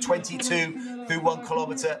 2:22 through 1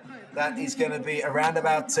 kilometer. That is going to be around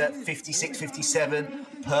about 56, 57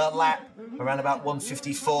 per lap, around about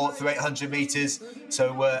 154 through 800 meters.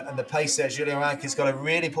 So, and the pacer, Julien Rank, has got a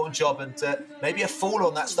really important job, and maybe a fall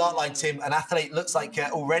on that start line, Tim. An athlete looks like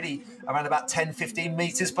already around about 10, 15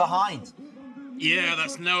 meters behind. Yeah,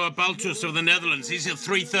 that's Noah Baltus of the Netherlands. He's a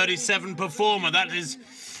 3:37 performer. That is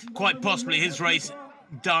quite possibly his race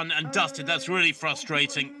done and dusted. That's really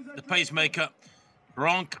frustrating. The pacemaker,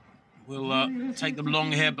 Rank, will take them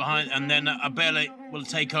long here behind, and then Abele will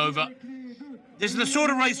take over. This is the sort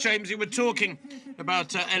of race, James, you were talking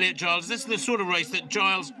about Elliot Giles. This is the sort of race that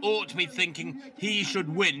Giles ought to be thinking he should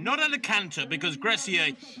win. Not at a canter, because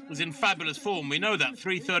Gressier was in fabulous form. We know that,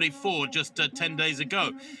 3:34 just 10 days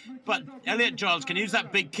ago. But Elliot Giles can use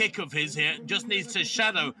that big kick of his here, just needs to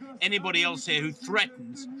shadow anybody else here who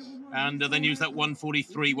threatens, and then use that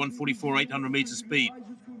 143, 144, 800-meter speed.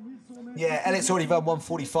 Yeah, Elliot's already run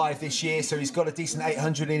 145 this year, so he's got a decent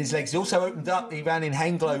 800 in his legs. He also opened up, he ran in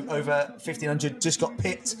Henglo over 1500, just got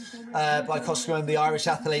pipped by Cosgrove, the Irish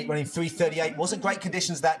athlete, running 3:38. Wasn't great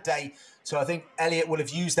conditions that day, so I think Elliot would have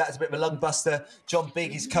used that as a bit of a lung buster. John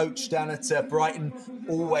Bigg, his coach down at Brighton,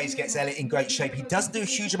 always gets Elliot in great shape. He doesn't do a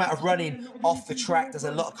huge amount of running off the track, does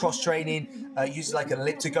a lot of cross-training, uses like an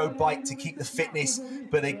elliptigo bike to keep the fitness,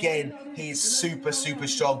 but again, he is super, super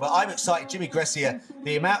strong. But I'm excited, Jimmy Gressier,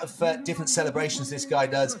 the amount of different celebrations this guy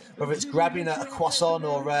does, whether it's grabbing a croissant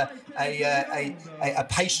or a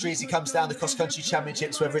pastry as he comes down the cross-country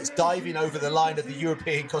championships, whether it's diving over the line of the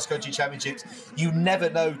European cross-country championships. You never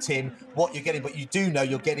know, Tim, what you're getting, but you do know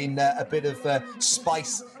you're getting a bit of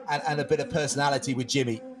spice and a bit of personality with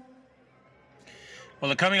Jimmy. Well,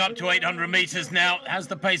 they're coming up to 800 meters now. Has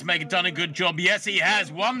the pacemaker done a good job? Yes, he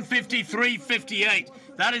has. 1:53.58.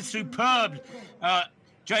 That is superb.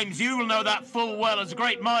 James, you will know that full well as a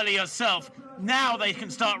great miler yourself. Now they can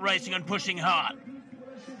start racing and pushing hard.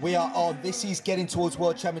 We are on. This is getting towards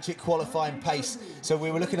World Championship qualifying pace. So we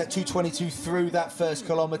were looking at 2:22 through that first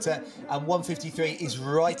kilometre, and 1:53 is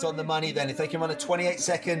right on the money then. If they can run a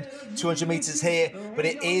 28-second 200 metres here, but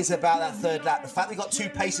it is about that third lap. The fact we've got two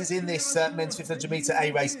paces in this men's 1500-metre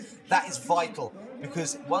A race, that is vital,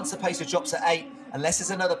 because once the pacer drops at 8, unless there's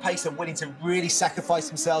another pacer willing to really sacrifice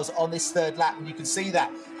themselves on this third lap, and you can see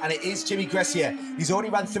that, and it is Jimmy Gressier. He's already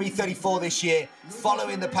run 3:34 this year,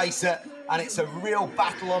 following the pacer, and it's a real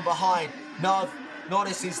battle on behind.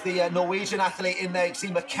 Jonas is the Norwegian athlete in there. You see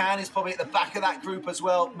McCann is probably at the back of that group as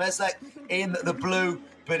well. Meslek in the blue,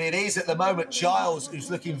 but it is at the moment Giles, who's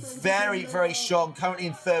looking very, very strong, currently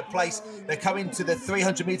in third place. They're coming to the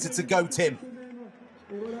 300 metre to go, Tim.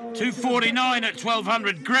 2:49 at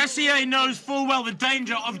 1200. Gressier knows full well the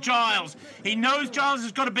danger of Giles. He knows Giles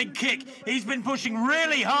has got a big kick. He's been pushing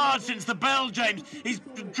really hard since the bell, James. He's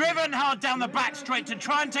driven hard down the back straight to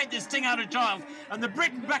try and take this thing out of Giles. And the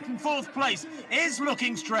Briton back in fourth place is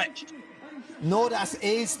looking stretched. Nordas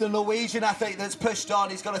is the Norwegian athlete that's pushed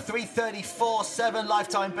on. He's got a 3:34.7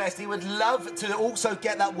 lifetime best. He would love to also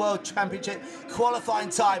get that World Championship qualifying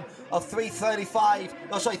time of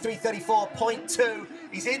 3:34.2.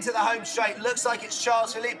 He's into the home straight. Looks like it's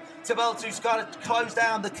Charles-Philippe Thibault who's got to close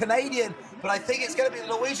down the Canadian, but I think it's going to be the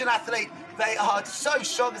Norwegian athlete. They are so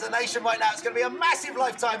strong as a nation right now. It's going to be a massive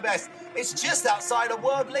lifetime best. It's just outside a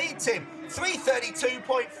world lead, Tim.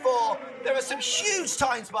 3:32.4. There are some huge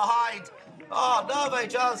times behind. Oh, Norway,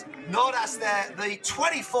 Giles. Nordas there, the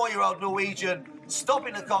 24-year-old Norwegian,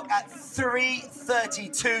 stopping the clock at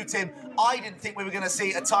 3:32, Tim. I didn't think we were going to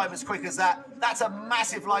see a time as quick as that. That's a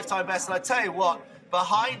massive lifetime best, and I tell you what,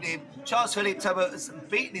 behind him, Charles-Philippe Thibault has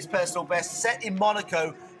beaten his personal best, set in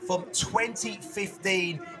Monaco from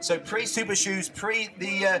 2015. So pre-super shoes,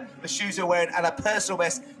 the shoes are wearing, and a personal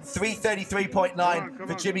best, 3:33.9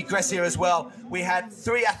 for Jimmy Gressier as well. We had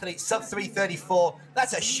 3 athletes, sub 3:34.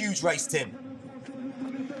 That's a huge race, Tim.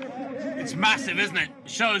 It's massive, isn't it?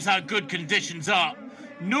 Shows how good conditions are.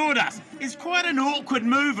 Nordas is quite an awkward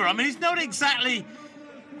mover. I mean, he's not exactly,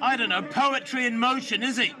 I don't know, poetry in motion,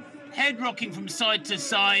 is he? Head rocking from side to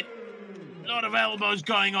side. A lot of elbows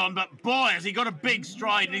going on, but boy, has he got a big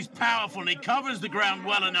stride, and he's powerful, and he covers the ground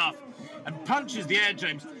well enough and punches the air,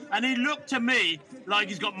 James. And he looked to me like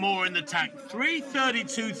he's got more in the tank.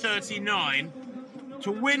 3:32.39.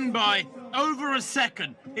 to win by over a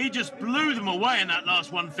second. He just blew them away in that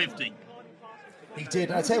last 150. He did.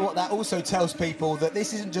 And I tell you what, that also tells people that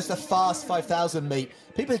this isn't just a fast 5,000 meet.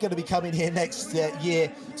 People are going to be coming here next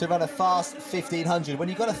year to run a fast 1,500. When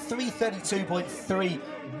you've got a 3:32.3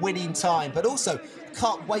 winning time, but also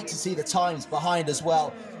can't wait to see the times behind as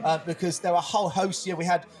well, because there are a whole host here. We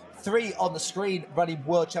had 3 on the screen running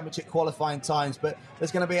World Championship qualifying times, but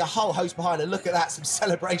there's going to be a whole host behind. And look at that, some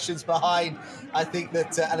celebrations behind. I think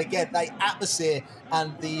that, and again, the atmosphere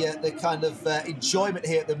and the kind of enjoyment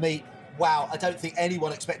here at the meet. Wow, I don't think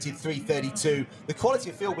anyone expected 3:32. The quality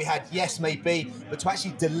of field we had, yes, maybe, but to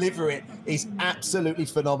actually deliver it is absolutely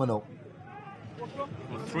phenomenal.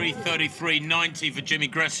 3:33.90 for Jimmy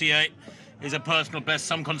Gressier is a personal best.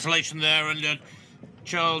 Some consolation there. And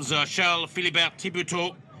Charles Philibert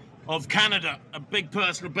Thiboutot of Canada, a big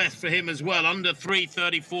personal best for him as well. Under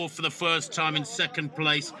 3:34 for the first time in second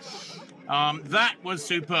place. That was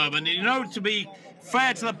superb. And, you know, to be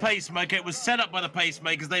fair to the pacemaker, it was set up by the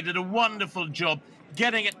pacemakers. They did a wonderful job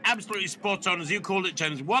getting it absolutely spot on, as you called it,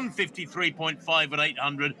 James. 153.5 at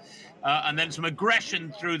 800, and then some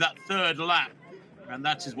aggression through that third lap. And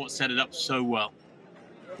that is what set it up so well.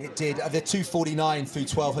 It did. The 2:49 through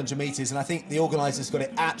 1,200 metres, and I think the organisers got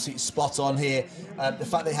it absolutely spot on here. The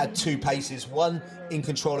fact they had 2 paces, one in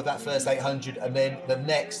control of that first 800, and then the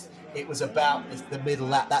next, it was about the middle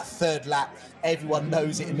lap, that third lap. Everyone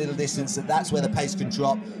knows it in middle distance, that's where the pace can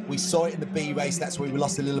drop. We saw it in the B race, that's where we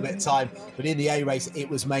lost a little bit of time. But in the A race, it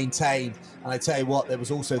was maintained. And I tell you what, there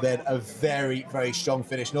was also then a very, very strong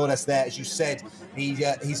finish. Jonas there, as you said,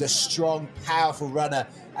 he's a strong, powerful runner.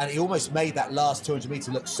 And he almost made that last 200 metres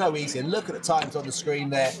look so easy. And look at the times on the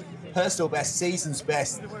screen there. Personal best, season's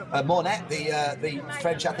best. Mornet, the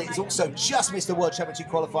French athlete, has also just missed the World Championship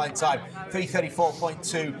qualifying time,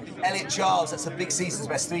 3:34.2. Elliot Giles, that's a big season's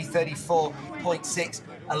best, 3:34.6.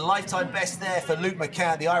 A lifetime best there for Luke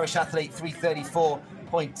McCann, the Irish athlete,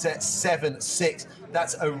 3:34.76.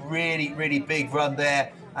 That's a really, really big run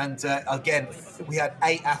there. And again, we had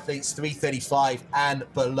 8 athletes, 3:35 and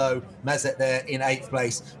below. Mazet there in 8th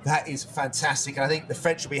place. That is fantastic. And I think the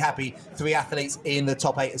French will be happy. 3 athletes in the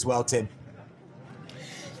top 8 as well, Tim.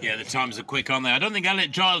 Yeah, the times are quick, aren't they? I don't think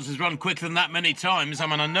Elliot Giles has run quicker than that many times. I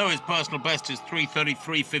mean, I know his personal best is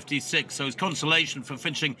 3:33.56, so his consolation for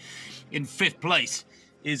finishing in 5th place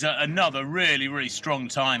is another really, really strong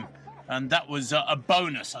time. And that was a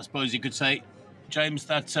bonus, I suppose you could say, James,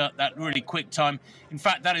 that really quick time. In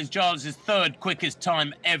fact, that is Giles' 3rd quickest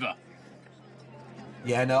time ever.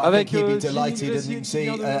 Yeah, no, I think he'd be delighted, and you can see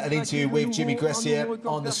an interview with Jimmy Gressier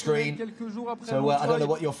on the screen. So I don't know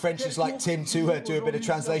what your French is like, Tim, to do a bit of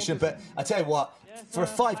translation, but I tell you what, for a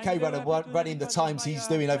 5K runner running the times he's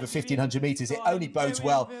doing over 1,500 metres, it only bodes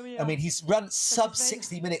well. I mean, he's run sub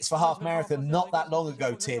 60 minutes for half marathon not that long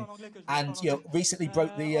ago, Tim, and recently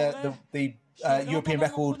broke the European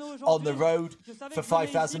record on the road for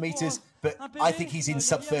 5,000 metres, but I think he's in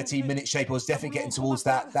sub 13-minute shape, or is definitely getting towards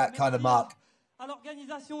that kind of mark.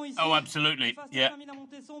 Oh, absolutely, yeah.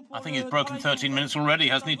 I think he's broken 13 minutes already,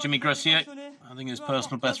 hasn't he, Jimmy Gressier? I think his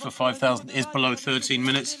personal best for 5,000 is below 13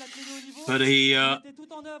 minutes. But he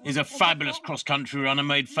is a fabulous cross-country runner,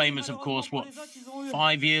 made famous, of course,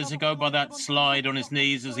 5 years ago by that slide on his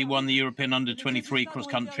knees as he won the European Under-23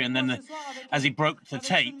 cross-country. And then as he broke the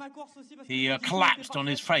tape, he collapsed on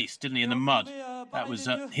his face, didn't he, in the mud. That was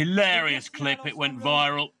a hilarious clip. It went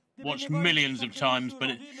viral, watched millions of times,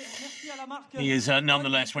 but he is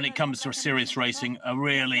nonetheless, when it comes to serious racing, a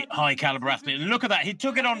really high-caliber athlete. And look at that. He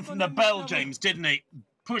took it on from the bell, James, didn't he?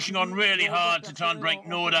 Pushing on really hard to try and break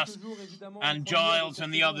Nordas and Giles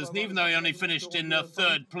and the others. And even though he only finished in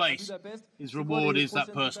 3rd place, his reward is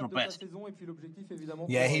that personal best.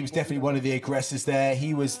 Yeah, he was definitely one of the aggressors there.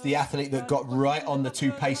 He was the athlete that got right on the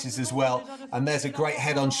 2 paces as well. And there's a great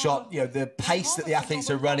head-on shot. The pace that the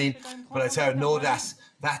athletes are running. But I tell you, Nordas,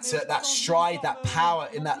 that stride, that power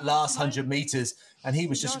in that last 100 metres, and he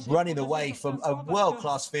was just running away from a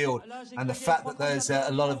world-class field. And the fact that there's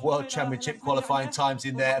a lot of World Championship qualifying times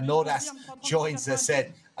in there, and Nordas joins, as I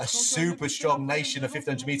said, a super strong nation of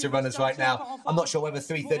 1,500-metre runners right now. I'm not sure whether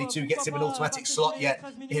 3:32 gets him an automatic slot yet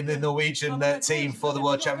in the Norwegian team for the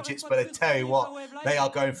World Championships, but I tell you what, they are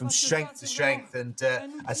going from strength to strength. And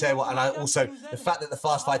I tell you what, and also the fact that the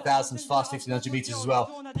fast 5,000s, fast 1,500 metres as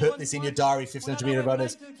well, put this in your diary, 1,500-metre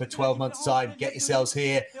runners for 12 months' time. Get yourselves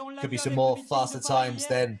here. Could be some more faster times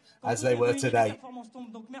than as they were today.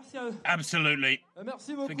 Absolutely.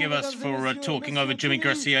 Forgive us for talking over Jimmy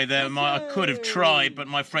Gressier there. I could have tried, but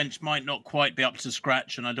my French might not quite be up to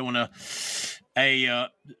scratch, and I don't want to, A,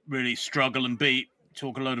 really struggle, and B,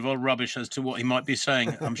 talk a load of old rubbish as to what he might be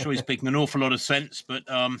saying. I'm sure he's speaking an awful lot of sense, but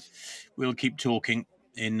we'll keep talking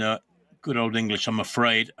in good old English, I'm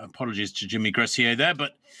afraid. Apologies to Jimmy Gressier there,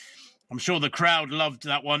 but I'm sure the crowd loved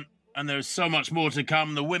that one, and there's so much more to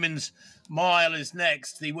come. The women's mile is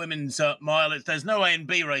next. The women's mile, there's no A and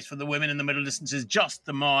B race for the women in the middle distances, just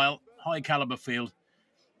the mile, high caliber field,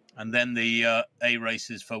 and then the A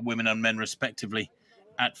races for women and men respectively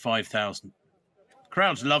at 5,000.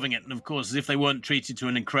 Crowd's loving it, and of course, as if they weren't treated to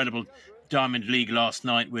an incredible Diamond League last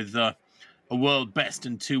night with a world best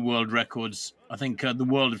and 2 world records. I think the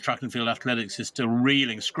world of track and field athletics is still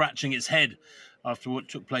reeling, scratching its head after what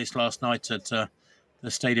took place last night at the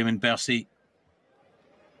stadium in Bercy.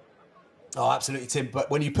 Oh, absolutely, Tim. But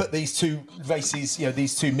when you put these two races,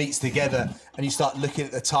 these two meets together, and you start looking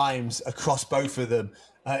at the times across both of them,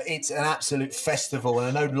 it's an absolute festival.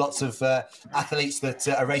 And I know lots of athletes that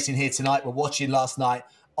are racing here tonight were watching last night,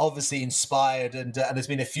 obviously inspired, and there's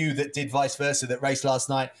been a few that did vice versa, that raced last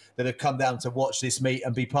night, that have come down to watch this meet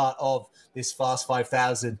and be part of this fast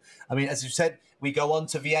 5,000. I mean, as you said, we go on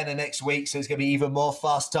to Vienna next week, so it's going to be even more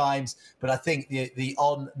fast times. But I think the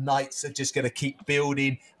on nights are just going to keep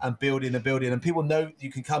building and building and building. And people know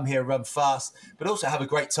you can come here and run fast, but also have a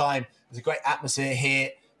great time. There's a great atmosphere here.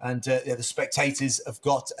 And the spectators have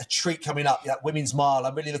got a treat coming up, that women's mile.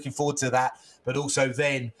 I'm really looking forward to that. But also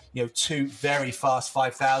then, 2 very fast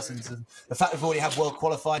 5,000s. And the fact we've already had world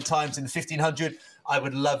qualifying times in the 1,500, I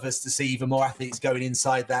would love us to see even more athletes going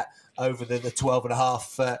inside that over the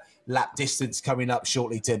 12.5 lap distance coming up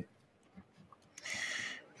shortly, Tim.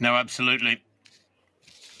 No, absolutely.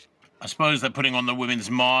 I suppose they're putting on the women's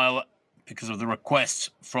mile because of the requests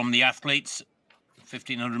from the athletes.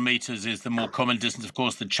 1,500 metres is the more common distance, of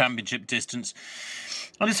course, the championship distance.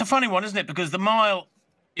 And it's a funny one, isn't it? Because the mile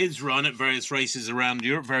is run at various races around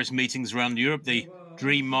Europe, various meetings around Europe. The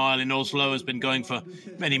Dream Mile in Oslo has been going for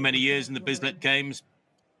many, many years in the Bislett Games.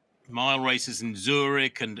 Mile races in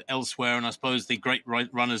Zurich and elsewhere. And I suppose the great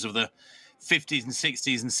runners of the 50s and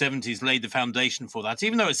 60s and 70s laid the foundation for that,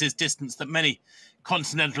 even though it's this distance that many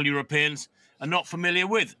continental Europeans are not familiar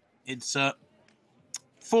with. It's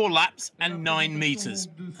 4 laps and 9 metres.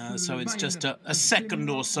 So it's just a second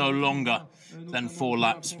or so longer than 4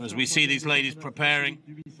 laps. As we see these ladies preparing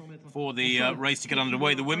for the race to get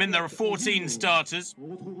underway. The women, there are 14 starters.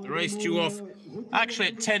 The race due off actually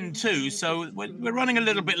at 10:02, so we're running a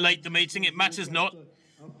little bit late, the meeting. It matters not.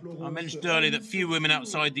 I mentioned earlier that few women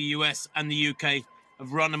outside the US and the UK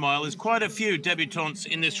have run a mile. There's quite a few debutantes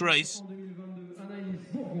in this race.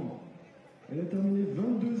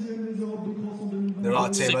 There are,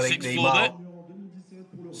 Tim. I think the mile...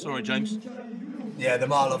 Sorry, James. Yeah, the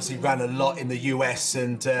mile obviously ran a lot in the US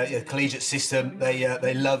and collegiate system.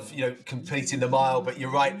 They love completing the mile. But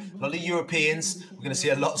you're right, a lot of Europeans. We're going to see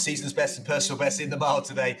a lot of season's best and personal best in the mile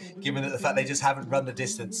today, given that the fact they just haven't run the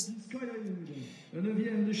distance.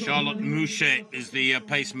 Charlotte Mouchet is the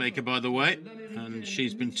pacemaker, by the way, and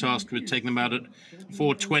she's been tasked with taking them out at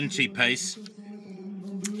 4:20 pace.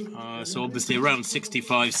 So obviously around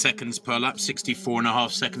 65 seconds per lap,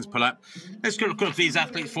 64.5 seconds per lap. Let's look at these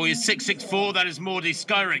athletes for you. 664, that is Maudie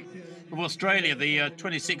Skyring of Australia, the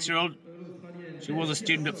 26-year-old. She was a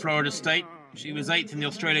student at Florida State. She was 8th in the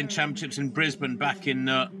Australian Championships in Brisbane back in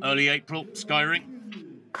early April. Skyring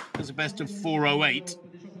has a best of 4:08.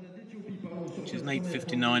 She's an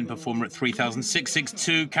 8:59 performer at 3,000.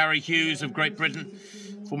 662, Carrie Hughes of Great Britain,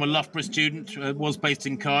 former Loughborough student, was based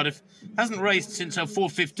in Cardiff. Hasn't raced since her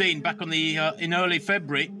 4:15 back on the in early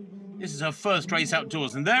February. This is her first race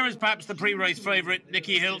outdoors. And there is perhaps the pre-race favourite,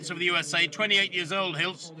 Nikki Hiltz of the USA, 28 years old,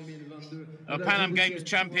 Hiltz. A Pan Am Games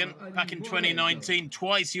champion back in 2019,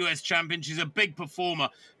 twice US champion. She's a big performer.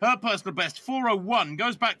 Her personal best, 4:01,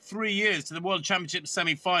 goes back 3 years to the World Championship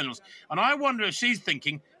semi-finals. And I wonder if she's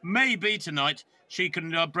thinking, maybe tonight she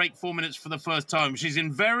can break 4 minutes for the first time. She's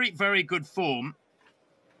in very, very good form.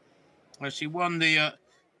 She won the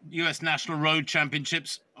US National Road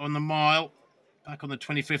Championships on the mile back on the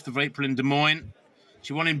 25th of April in Des Moines.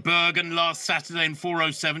 She won in Bergen last Saturday in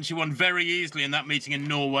 4:07. She won very easily in that meeting in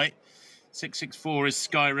Norway. 664 is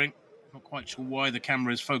Skyring. Not quite sure why the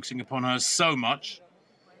camera is focusing upon her so much.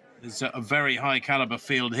 There's a very high caliber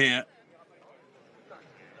field here.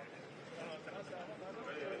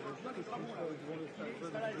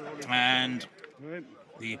 And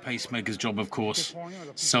the pacemaker's job, of course,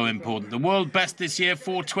 so important. The world best this year,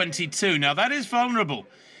 4:22. Now, that is vulnerable.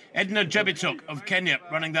 Edna Jebitok of Kenya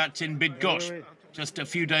running that in Bydgoszcz just a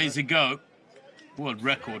few days ago. World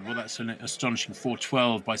record, well, that's an astonishing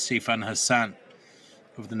 4:12 by Sifan Hassan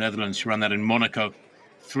of the Netherlands. She ran that in Monaco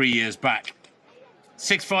 3 years back.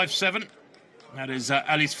 6:57, that is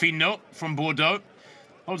Alice Finot from Bordeaux.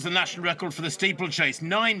 holds the national record for the steeplechase.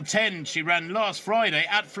 9:10 she ran last Friday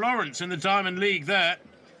at Florence in the Diamond League there.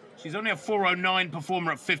 She's only a 4:09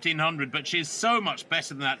 performer at 1500, but she's so much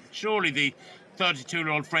better than that. Surely the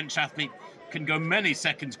 32-year-old French athlete can go many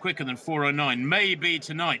seconds quicker than 4:09. Maybe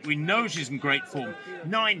tonight. We know she's in great form.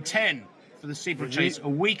 9:10 for the steeplechase a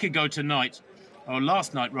week ago tonight, or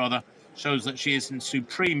last night rather, shows that she is in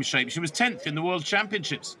supreme shape. She was 10th in the World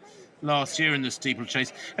Championships last year in the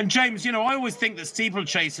steeplechase. And James, you know, I always think that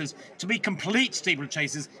steeplechasers, to be complete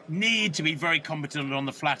steeplechasers, need to be very competent on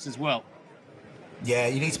the flat as well. Yeah,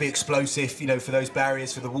 you need to be explosive, you know, for those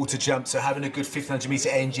barriers, for the water jump. So having a good 1500-metre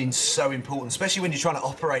engine is so important, especially when you're trying to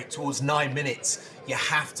operate towards 9 minutes. You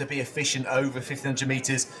have to be efficient over 1500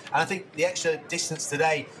 metres. And I think the extra distance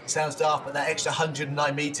today sounds daft, but that extra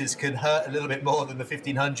 109 metres can hurt a little bit more than the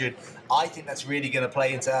 1500. I think that's really going to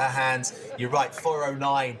play into her hands. You're right,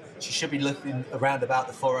 4:09. She should be looking around about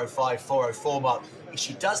the 4:05, 4:04 mark. If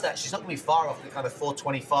she does that, she's not going to be far off the kind of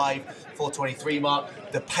 4:25, 4:23 mark.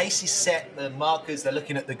 The pace is set, the markers, they're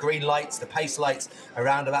looking at the green lights, the pace lights,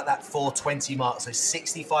 around about that 4:20 mark. So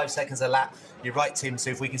 65 seconds a lap. You're right, Tim. So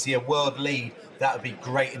if we can see a world lead, that would be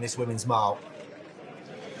great in this women's mile.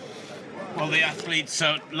 Well, the athletes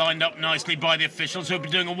lined up nicely by the officials, who have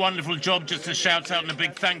been doing a wonderful job. Just a shout out and a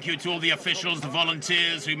big thank you to all the officials, the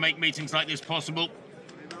volunteers who make meetings like this possible.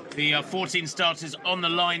 The 14 starters on the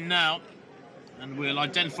line now, and we'll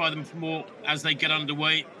identify them more as they get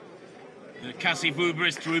underway. Cassie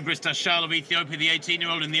Vubrist Ashal of Ethiopia, the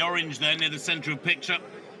 18-year-old in the orange there near the centre of picture.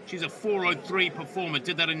 She's a 4:03 performer,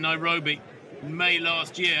 did that in Nairobi in May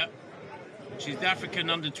last year. She's the African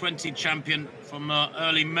under-20 champion from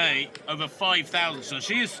early May, over 5,000. So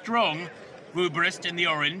she is strong, Vubrist in the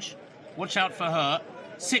orange. Watch out for her.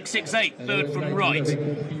 668, third from right.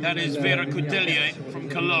 That is Vera Kudelier from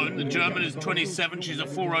Cologne. The German is 27. She's a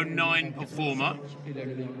 4:09 performer.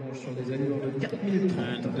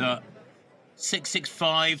 And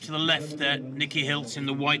 665 to the left there, Nikki Hiltz in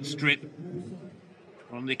the white strip.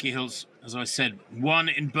 Well, Nikki Hiltz, as I said, won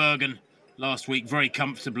in Bergen last week very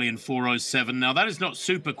comfortably in 4:07. Now, that is not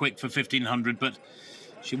super quick for 1500, but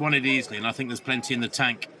she won it easily, and I think there's plenty in the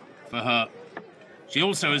tank for her. She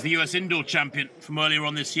also is the US indoor champion from earlier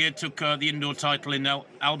on this year, took the indoor title in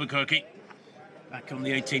Albuquerque back on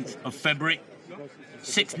the 18th of February.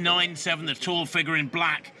 697, the tall figure in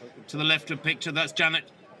black to the left of picture. That's Janet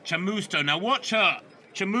Chamusto. Now watch her.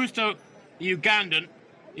 Chamusto, the Ugandan,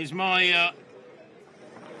 is my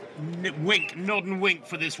nod and wink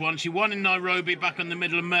for this one. She won in Nairobi back in the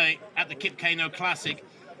middle of May at the Kip Keino Classic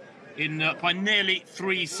by nearly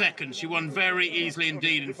 3 seconds. She won very easily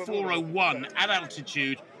indeed in 4:01 at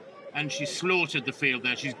altitude, and she slaughtered the field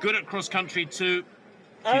there. She's good at cross country too.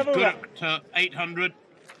 She's good at 800,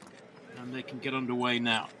 and they can get underway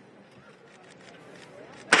now.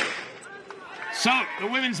 So the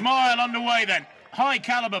women's mile underway then. High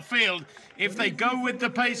caliber field. If they go with the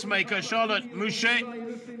pacemaker, Charlotte Mouchet,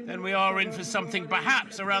 then we are in for something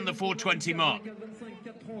perhaps around the 4:20 mark.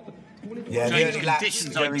 Yeah, the early laps are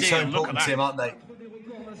going to be so important, Tim, aren't they?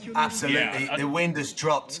 Absolutely. Yeah, the wind has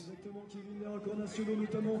dropped.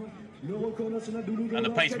 And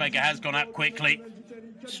the pacemaker has gone out quickly,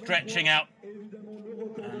 stretching out.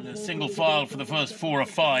 And a single file for the first 4 or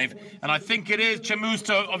 5. And I think it is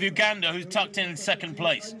Chamusto of Uganda who's tucked in second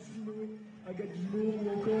place.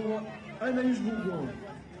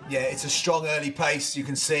 Yeah, it's a strong early pace. You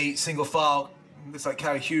can see single file. Looks like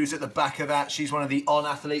Carrie Hughes at the back of that. She's one of the on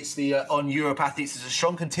athletes, the on Europe athletes. There's a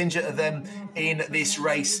strong contingent of them in this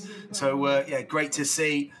race. So, yeah, great to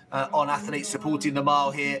see on athletes supporting the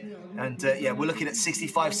mile here. And, yeah, we're looking at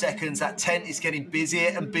 65 seconds. That tent is getting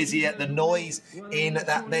busier and busier. The noise in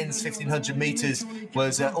that men's 1500 metres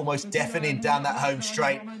was almost deafening down that home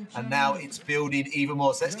straight. And now it's building even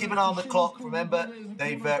more. So let's keep an eye on the clock. Remember,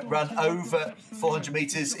 they've run over 400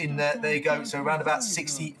 metres in there you go. So around about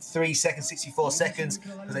 63 seconds, 64 seconds,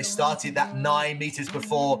 because they started that 9 metres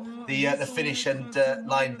before the finish and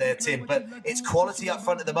line there, Tim. But it's quality up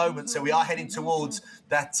front at the moment. So we are heading towards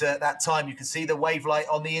that time. You can see the wave light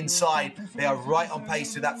on the inside. They are right on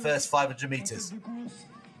pace to that first 500 metres.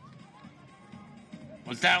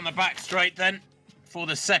 Was down the back straight then for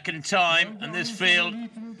the second time, and this field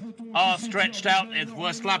are stretched out its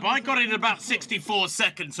worst lap. I got it at about 64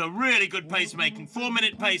 seconds, so really good pacemaking.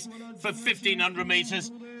 4-minute pace for 1500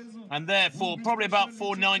 metres, and therefore probably about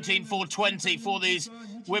 4:19, 4:20 for these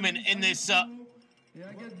women in this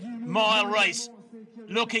mile race.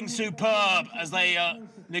 Looking superb as they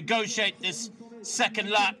negotiate this second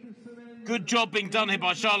lap. Good job being done here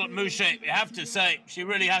by Charlotte Mouchet, you have to say. She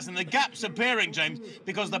really has. And the gap's appearing, James,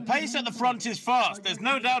 because the pace at the front is fast. There's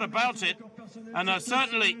no doubt about it. And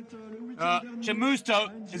certainly,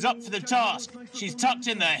 Gemusto is up for the task. She's tucked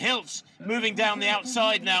in there. Hiltz moving down the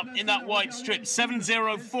outside now in that white strip.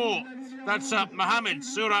 7:04. That's Mohammed,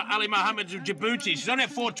 Surah Ali Mohammed of Djibouti. She's only a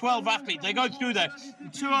 4:12 athlete. They go through there.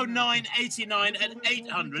 2:09.89 at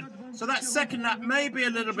 800. So that second lap may be a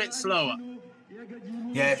little bit slower.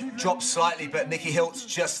 Yeah, dropped slightly, but Nikki Hiltz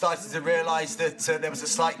just started to realise that there was a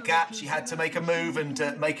slight gap. She had to make a move and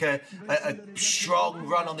make a strong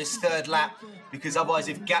run on this third lap, because otherwise,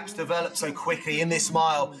 if gaps develop so quickly in this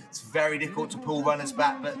mile, it's very difficult to pull runners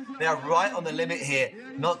back. But they are right on the limit here.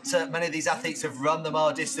 Not many of these athletes have run the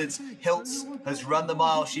mile distance. Hiltz has run the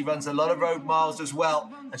mile. She runs a lot of road miles as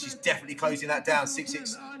well, and she's definitely closing that down.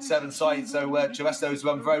 6:67 side. So Gereselama's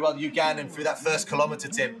run very well. Ugandan through that first kilometre,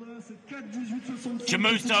 Tim.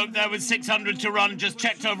 Gemusto there with 600 to run, just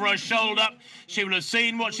checked over her shoulder. She will have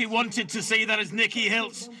seen what she wanted to see. That is Nikki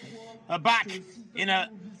Hiltz back in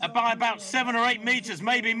by about 7 or 8 meters,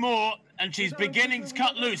 maybe more, and she's beginning to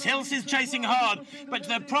cut loose. Hiltz is chasing hard, but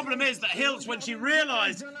the problem is that Hiltz, when she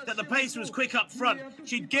realised that the pace was quick up front,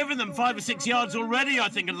 she'd given them 5 or 6 yards already, I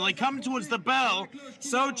think, and they come towards the bell.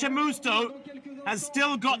 So Gemusto has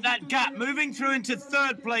still got that gap. Moving through into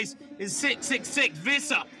third place is 666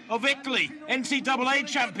 Vissa of Italy, NCAA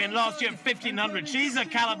champion last year at 1500. She's a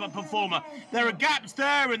caliber performer. There are gaps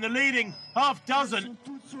there in the leading half dozen,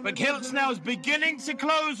 but Hiltz now is beginning to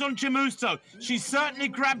close on Gemusto. She's certainly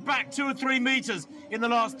grabbed back 2 or 3 meters in the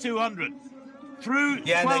last 200. Through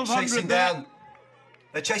 1200 there.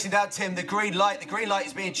 They're chasing down, Tim, the green light. The green light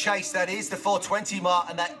is being chased. That is the 420 mark,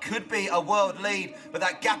 and that could be a world lead. But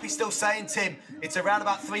that gap is still saying, Tim, it's around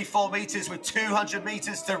about 3-4 meters with 200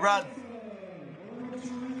 meters to run.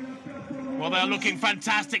 Well, they're looking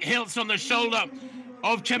fantastic. Hiltz on the shoulder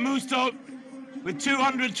of Gemusto with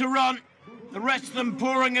 200 to run. The rest of them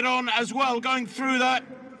pouring it on as well. Going through that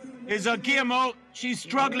is Guillermo. She's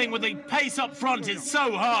struggling with the pace up front. It's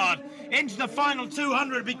so hard. Into the final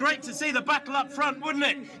 200. It'd be great to see the battle up front, wouldn't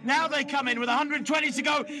it? Now they come in with 120 to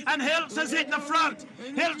go, and Hiltz has hit the front.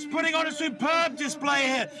 Hiltz putting on a superb display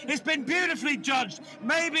here. It's been beautifully judged.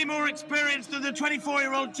 Maybe more experienced than the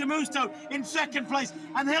 24-year-old Gemusto in second place.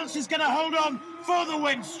 And Hiltz is going to hold on for the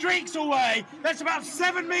win. Streaks away. That's about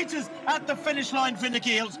 7 meters at the finish line for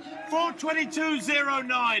Nikki Hiltz.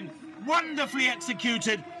 4:22.09. Wonderfully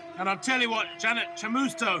executed. And I'll tell you what,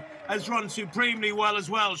 Gemusto has run supremely well as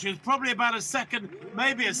well. She was probably about a second,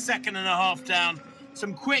 maybe a second and a half down.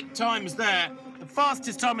 Some quick times there. The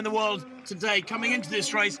fastest time in the world today coming into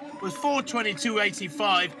this race was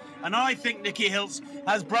 4:22.85. And I think Nikki Hiltz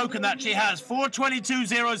has broken that. She has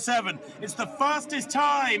 4:22.07. It's the fastest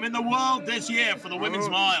time in the world this year for the women's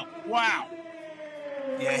mile. Wow.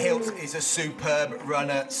 Yeah, Hiltz is a superb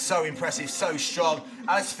runner, so impressive, so strong.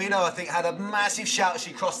 Alice Finot, I think, had a massive shout as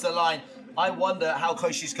she crossed the line. I wonder how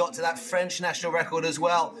close she's got to that French national record as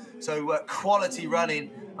well. So quality running,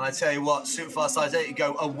 and I tell you what, superfast size, there you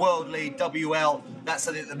go, a world lead, WL. That's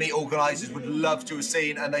something that the meet organisers would love to have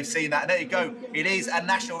seen, and they've seen that. And there you go, it is a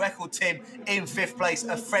national record, Tim, in 5th place,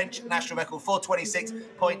 a French national record,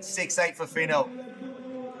 4:26.68 for Finot.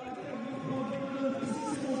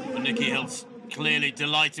 Nikki Hiltz clearly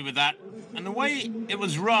delighted with that, and the way it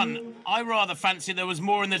was run, I rather fancy there was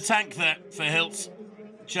more in the tank there for Hiltz.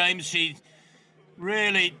 James, she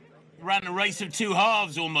really ran a race of 2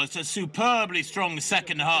 halves almost, a superbly strong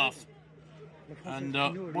second half, and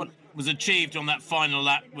what was achieved on that final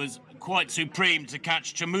lap was quite supreme to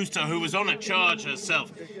catch Gemusto, who was on a charge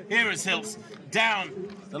herself. Here is Hiltz down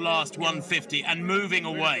the last 150 and moving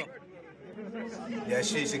away. Yeah,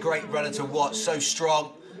 she's a great runner to watch, so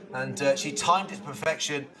strong. And she timed it to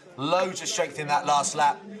perfection. Loads of strength in that last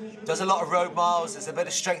lap. Does a lot of road miles. There's a bit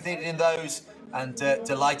of strength needed in those. And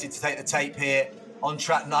delighted to take the tape here. On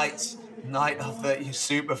track night of the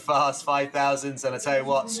super fast 5,000s. And I tell you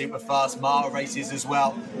what, super fast mile races as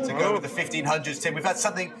well. To go with the 1,500s, Tim. We've had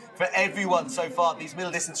something for everyone so far. These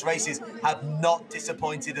middle distance races have not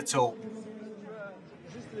disappointed at all.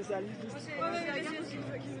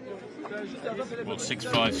 Well,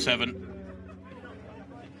 6:57.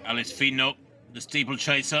 Alice Finot, the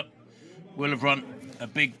steeplechaser, will have run a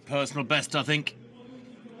big personal best, I think.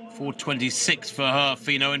 4:26 for her,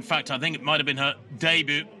 Finot. In fact, I think it might have been her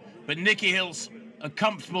debut. But Nikki Hiltz, a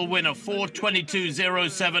comfortable winner,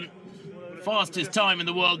 4:22.07. Fastest time in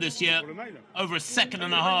the world this year. Over a second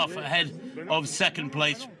and a half ahead of second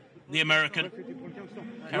place, the American.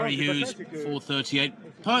 Carrie Hughes, 4:38.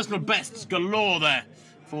 Personal bests galore there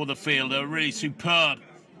for the field. A really superb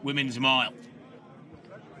women's mile.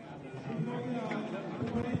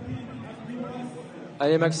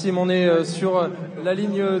 Allez Maxime, on est sur la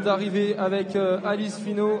ligne d'arrivée avec Alice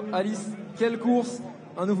Finot. Alice, Quelle course!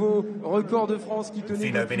 Un nouveau record de France qui tenait.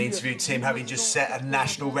 Fino being interviewed, Tim, having just set a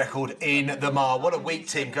national record in the mile. What a week,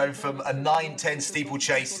 Tim, going from a 9:10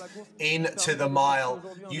 steeplechase into the mile.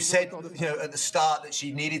 You said, you know, at the start that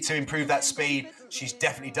she needed to improve that speed. She's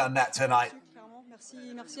definitely done that tonight.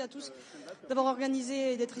 Merci à tous d'avoir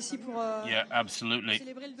organisé et d'être ici pour absolutely.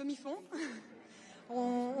 célébrer le demi-fond.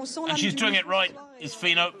 And she's doing it right, is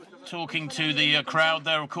Fino, talking to the crowd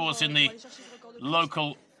there, of course, in the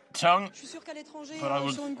local tongue. But I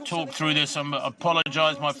will talk through this. I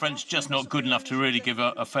apologise, my French just not good enough to really give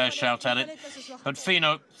a fair shout at it. But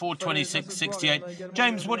Fino, 4:26.68.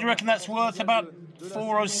 James, what do you reckon that's worth? About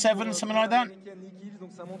 4:07, something like that?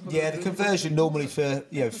 Yeah, the conversion normally for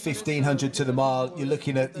 1,500 to the mile, you're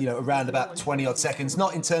looking at around about 20 odd seconds.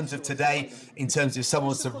 Not in terms of today, in terms of if someone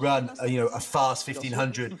was to run a fast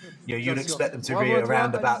 1,500, you'd expect them to be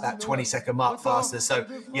around about that 20-second mark faster. So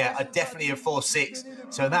yeah, definitely a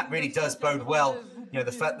 4.6. So that really does bode well.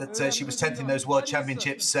 The fact that she was 10th in those World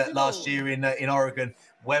Championships last year in Oregon.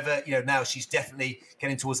 Whether now she's definitely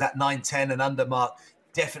getting towards that 9:10 and under mark.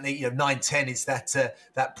 Definitely, 9:10 is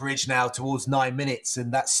that bridge now towards 9 minutes,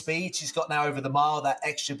 and that speed she's got now over the mile, that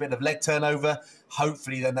extra bit of leg turnover.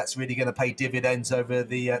 Hopefully, then that's really going to pay dividends over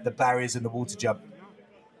the barriers and the water jump.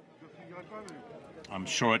 I'm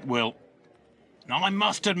sure it will. Now, I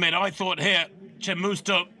must admit, I thought here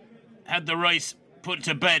Chemusto had the race put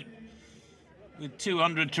to bed with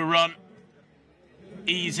 200 to run,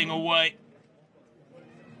 easing away.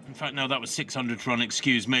 In fact, no, that was 600 to run.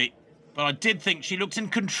 Excuse me. But I did think she looked in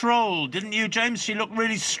control, didn't you, James? She looked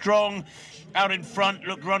really strong out in front,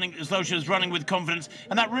 looked running as though she was running with confidence.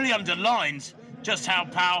 And that really underlines just how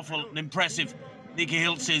powerful and impressive Nikki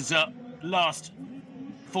Hiltz's last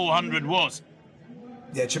 400 was.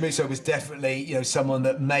 Yeah, Chemuso was definitely, someone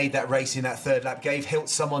that made that race in that third lap, gave Hiltz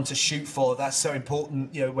someone to shoot for. That's so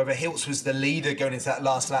important, whether Hiltz was the leader going into that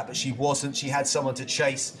last lap, but she wasn't. She had someone to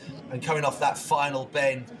chase. And coming off that final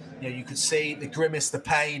bend, you could see the grimace, the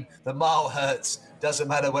pain, the mile hurts. Doesn't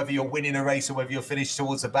matter whether you're winning a race or whether you're finished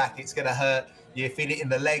towards the back, it's going to hurt. You feel it in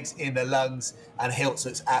the legs, in the lungs, and Hiltz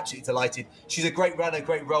looks absolutely delighted. She's a great runner,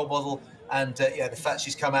 great role model. And the fact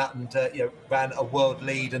she's come out and ran a world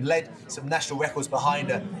lead and led some national records behind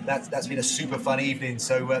her, that's been a super fun evening.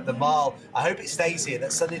 So the mile, I hope it stays here.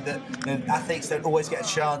 That's something that athletes don't always get a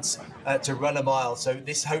chance to run a mile. So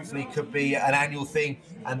this hopefully could be an annual thing,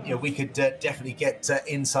 and we could definitely get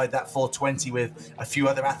inside that 4:20 with a few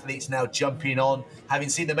other athletes now jumping on. Having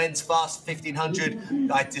seen the men's fast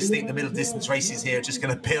 1,500, I just think the middle distance races here are just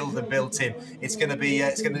going to build and build, Tim. It's going to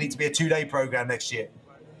need to be a 2-day program next year.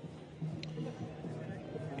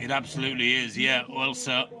 It absolutely is, yeah.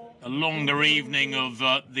 Also, a longer evening of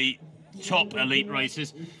the top elite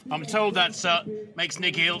races. I'm told that makes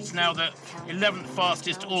Nikki Hiltz now the 11th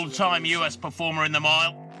fastest all-time US performer in the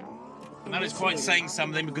mile. And that is quite saying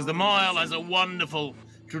something, because the mile has a wonderful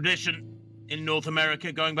tradition in North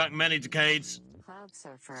America going back many decades.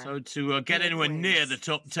 So to get anywhere near the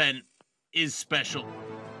top 10 is special.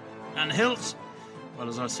 And Hiltz, well,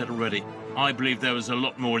 as I said already, I believe there was a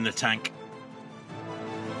lot more in the tank.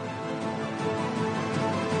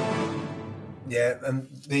 Yeah, and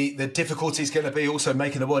the difficulty is going to be also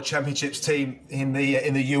making the World Championships team in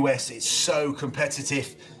the US. It's so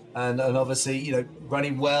competitive, and obviously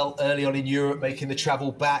running well early on in Europe, making the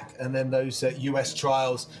travel back, and then those US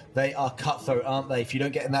trials, they are cutthroat, aren't they? If you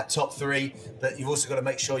don't get in that top 3, but you've also got to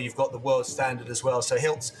make sure you've got the world standard as well. So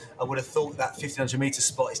Hiltz, I would have thought that 1,500 meter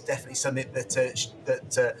spot is definitely something that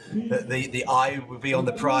the eye would be on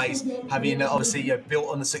the prize. Having obviously built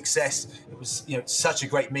on the success, it was such a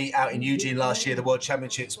great meet out in Eugene last year, the World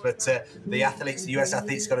Championships. But the athletes, the US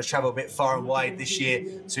athletes, got to travel a bit far and wide this year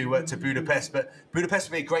to Budapest. But Budapest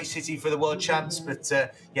will be a great city for the World Champs. But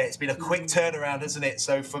yeah, it's been a quick turnaround, hasn't it?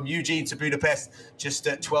 So from Eugene to Budapest, just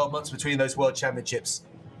 12 months between those World Championships.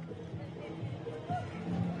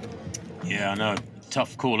 Yeah, I know.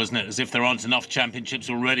 Tough call, isn't it? As if there aren't enough championships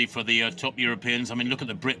already for the top Europeans. I mean, look at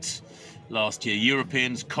the Brits last year.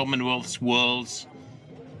 Europeans, Commonwealths, Worlds.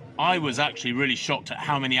 I was actually really shocked at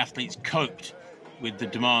how many athletes coped with the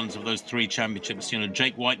demands of those 3 championships.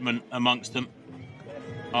 Jake Whiteman amongst them.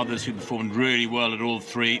 Others who performed really well at all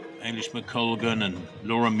 3. Hamish McColgan and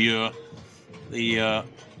Laura Muir.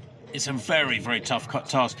 It's a very, very tough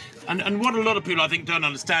task. And what a lot of people, I think, don't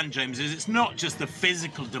understand, James, is it's not just the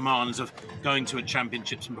physical demands of going to a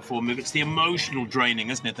championships and performing. It's the emotional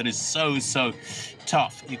draining, isn't it, that is so, so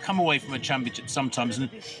tough. You come away from a championship sometimes, and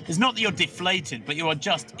it's not that you're deflated, but you are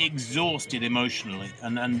just exhausted emotionally.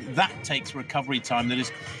 And that takes recovery time that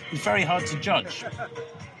is very hard to judge.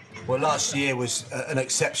 Well, last year was an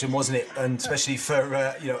exception, wasn't it? And especially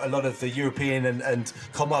for you know, a lot of the European and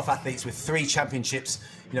Commonwealth athletes with 3 championships.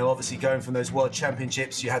 You know, obviously going from those World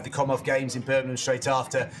Championships, you had the Commonwealth Games in Birmingham straight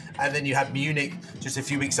after, and then you had Munich just a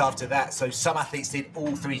few weeks after that. So some athletes did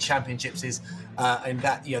all 3 championships, and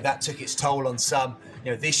that, you know, that took its toll on some.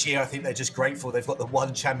 You know, this year I think they're just grateful they've got the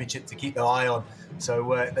 1 championship to keep their eye on,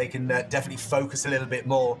 so they can definitely focus a little bit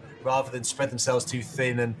more rather than spread themselves too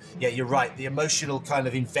thin. And yeah, you're right, the emotional kind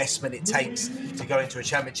of investment it takes to go into a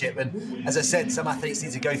championship. And as I said, some athletes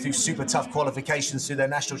need to go through super tough qualifications through their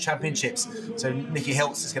national championships. So Nikki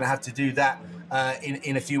Hiltz is going to have to do that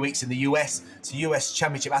in a few weeks in the US. So US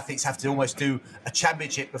championship athletes have to almost do a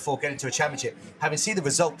championship before getting to a championship. Having seen the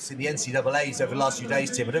results in the NCAAs over the last few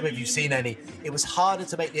days, Tim, I don't know if you've seen any, it was harder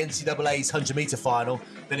to make the NCAA's 100-meter final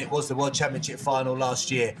than it was the World Championship final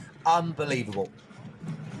last year. Unbelievable.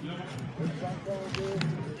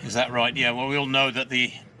 Is that right? Yeah, well, we all know that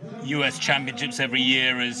the US championships every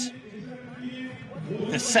year is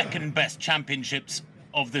the second best championships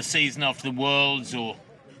of the season after the Worlds or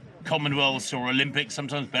Commonwealths or Olympics,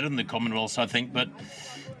 sometimes better than the Commonwealths, I think, but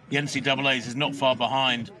the NCAA's is not far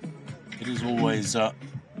behind. It is always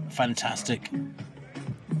fantastic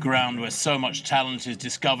ground where so much talent is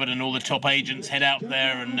discovered and all the top agents head out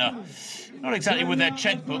there and not exactly with their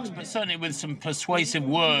checkbooks, but certainly with some persuasive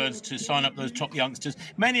words to sign up those top youngsters,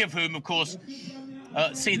 many of whom, of course,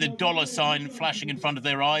 see the dollar sign flashing in front of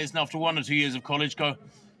their eyes and after 1 or 2 years of college go, do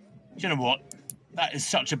you know what? That is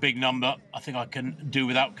such a big number. I think I can do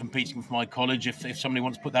without competing for my college. If somebody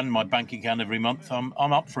wants to put that in my bank account every month, I'm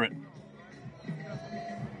up for it.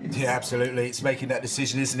 Yeah, absolutely. It's making that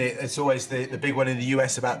decision, isn't it? It's always the big one in the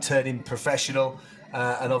US about turning professional.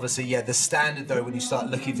 And obviously, yeah, the standard, though, when you start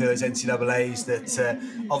looking for those NCAAs, that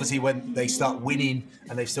obviously when they start winning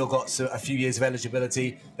and they've still got a few years of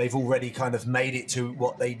eligibility, they've already kind of made it to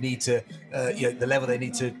what they need to, you know, the level they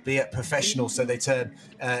need to be at professional. So they turn,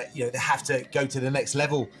 you know, they have to go to the next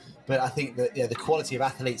level. But I think that, yeah, the quality of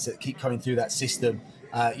athletes that keep coming through that system,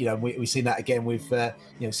 you know, we've seen that again with,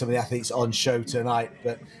 you know, some of the athletes on show tonight.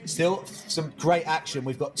 But still some great action.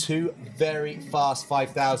 We've got 2 very fast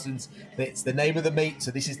 5,000s. It's the name of the meet,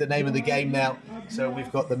 so this is the name of the game now. So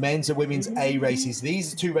we've got the men's and women's A races.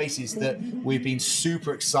 These are 2 races that we've been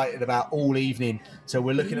super excited about all evening. So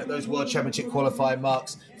we're looking at those World Championship qualifying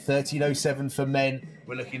marks. 13:07 for men.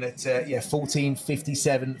 We're looking at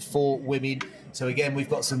 14:57 for women. So again, we've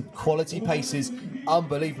got some quality paces,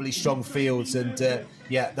 unbelievably strong fields, and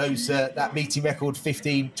yeah, those that meeting record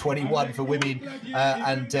 15:21 for women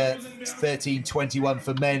and 13:21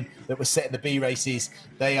 for men that were set in the B races.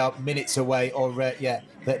 They are minutes away, or yeah,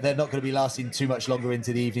 they're not going to be lasting too much longer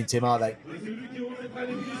into the evening, Tim, are they?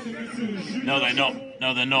 No, they're not.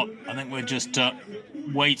 No, they're not. I think we're just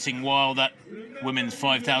waiting while that women's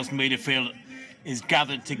 5,000 metre field is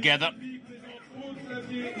gathered together.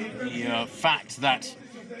 The fact that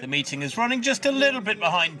the meeting is running just a little bit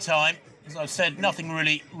behind time, as I've said, nothing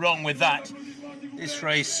really wrong with that. This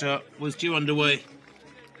race was due underway,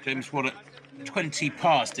 James, what, at 20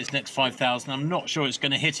 past this next 5,000. I'm not sure it's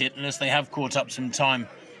going to hit it unless they have caught up some time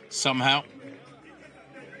somehow.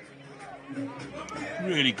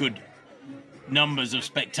 Really good numbers of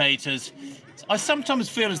spectators. I sometimes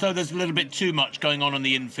feel as though there's a little bit too much going on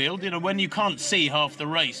the infield. You know, when you can't see half the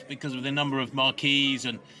race because of the number of marquees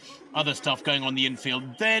and other stuff going on the infield,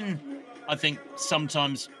 then I think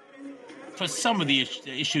sometimes for some of the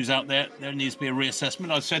issues out there, there needs to be a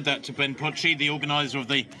reassessment. I said that to Ben Pucci, the organiser of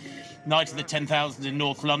the Night of the 10,000 in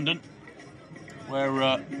North London, where,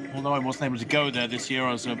 although I wasn't able to go there this year,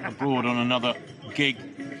 I was abroad on another gig.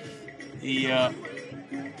 The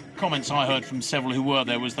comments I heard from several who were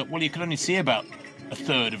there was that, well, you could only see about a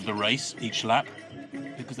third of the race each lap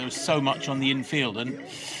because there was so much on the infield. And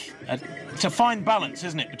it's a fine balance,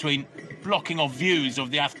 isn't it, between blocking off views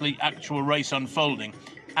of the actual race unfolding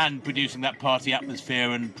and producing that party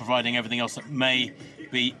atmosphere and providing everything else that may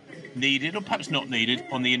be needed or perhaps not needed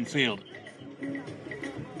on the infield.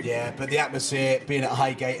 Yeah, but the atmosphere being at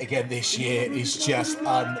Highgate again this year is just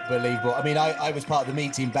unbelievable. I mean, I was part of the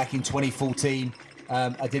meeting back in 2014.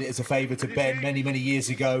 I did it as a favour to Ben many, many years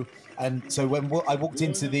ago. And so when I walked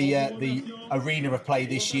into the arena of play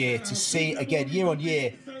this year to see, again, year on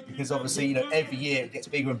year, because obviously, you know, every year it gets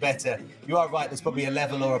bigger and better. You are right, there's probably a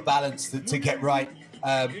level or a balance to get right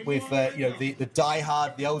with, you know, the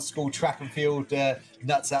die-hard, the old school track and field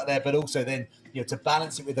nuts out there, but also then, you know, to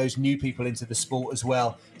balance it with those new people into the sport as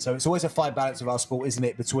well. So it's always a fine balance of our sport, isn't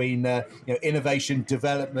it, between, you know, innovation,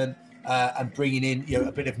 development, and bringing in, you know,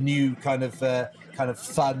 a bit of new kind of kind of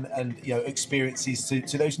fun and, you know, experiences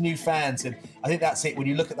to those new fans. And I think that's it. When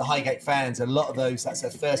you look at the Highgate fans, a lot of those, that's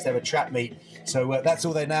their first ever track meet. So that's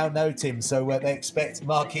all they now know, Tim. So they expect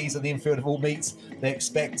marquees on the infield of all meets. They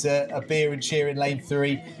expect a beer and cheer in lane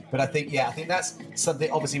 3. But I think that's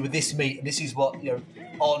something, obviously, with this meet, and this is what, you know,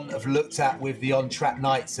 On have looked at with the on-track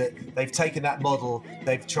nights, that they've taken that model,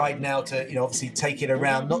 they've tried now to, you know, obviously take it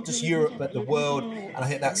around, not just Europe, but the world. And I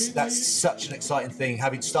think that's such an exciting thing,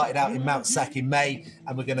 having started out in Mount Sac in May,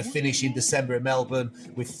 and we're going to finish in December in Melbourne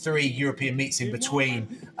with 3 European meets in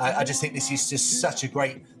between. I just think this is just such a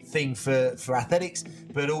great thing for athletics,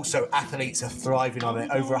 but also athletes are thriving on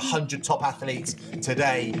it. Over 100 top athletes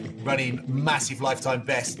today running massive lifetime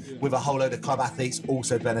best, with a whole load of club athletes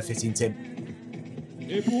also benefiting, Tim.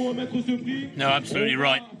 No, absolutely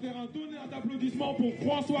right.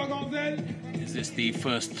 Is this the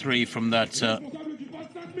first 3 from that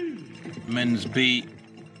men's B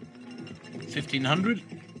 1500?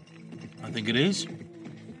 I think it is.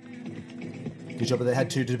 Good job that they had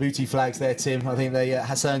 2 Djibouti flags there, Tim. I think they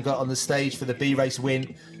Hassan got on the stage for the B race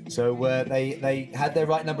win, so they had their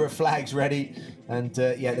right number of flags ready, and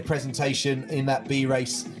the presentation in that B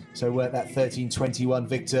race. So that 13:21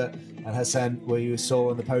 Victor, and Hassan, where you saw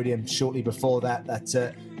on the podium shortly before that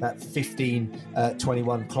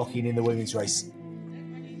 15:21 clocking in the women's race.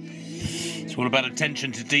 It's all about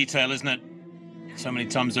attention to detail, isn't it? So many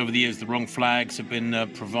times over the years, the wrong flags have been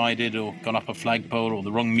provided or gone up a flagpole, or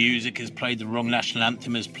the wrong music is played, the wrong national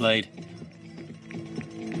anthem is played.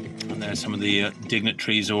 And there are some of the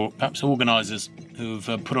dignitaries or perhaps organisers who've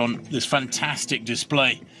put on this fantastic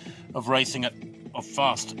display of racing at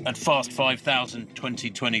Fast 5000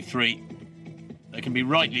 2023. They can be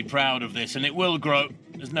rightly proud of this, and it will grow.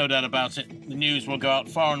 There's no doubt about it. The news will go out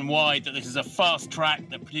far and wide that this is a fast track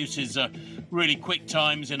that produces really quick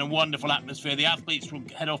times in a wonderful atmosphere. The athletes will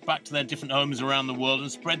head off back to their different homes around the world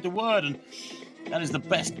and spread the word, and that is the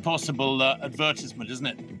best possible advertisement, isn't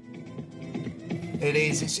it? It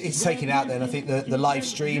is. It's taken out there, and I think the live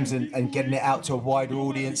streams and getting it out to a wider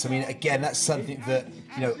audience. I mean, again, that's something that,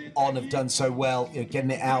 you know, On have done so well, you know,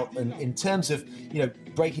 getting it out, and in terms of, you know,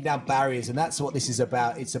 breaking down barriers, and that's what this is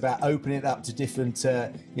about. It's about opening it up to different,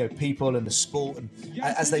 you know, people and the sport, and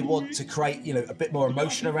as they want to create, you know, a bit more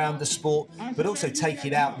emotion around the sport, but also take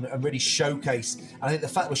it out and really showcase. And I think the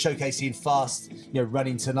fact we're showcasing fast, you know,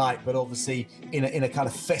 running tonight, but obviously in a kind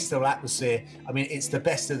of festival atmosphere. I mean, it's the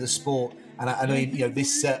best of the sport. And I mean, you know,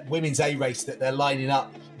 this women's A race that they're lining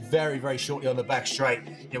up very, very shortly on the back straight.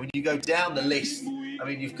 You know, when you go down the list, I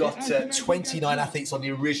mean, you've got 29 athletes on the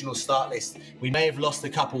original start list. We may have lost a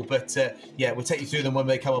couple, but yeah, we'll take you through them when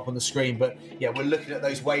they come up on the screen. But yeah, we're looking at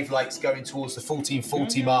those wave lights going towards the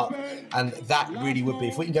 14:40 mark, and that really would be,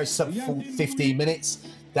 if we can go sub 15 minutes.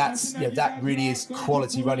 That's, you know, that really is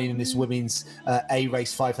quality running in this women's A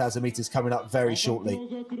race 5,000 meters coming up very shortly.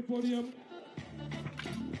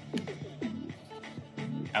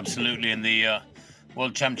 Absolutely, in the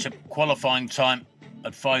World Championship qualifying time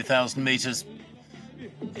at 5,000 meters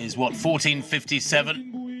is what,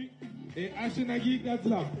 14:57. The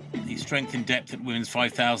strength in depth at women's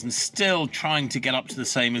 5,000 still trying to get up to the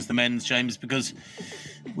same as the men's, James, because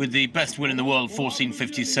with the best win in the world,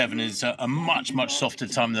 14:57 is a much softer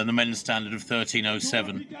time than the men's standard of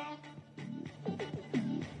 13:07.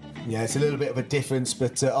 Yeah, it's a little bit of a difference,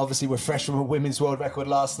 but obviously we're fresh from a women's world record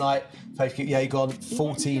last night. Faith Kipyegon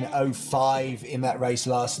 14:05 in that race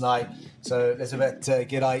last night. So Elizabeth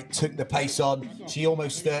Gidai took the pace on. She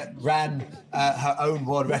almost ran her own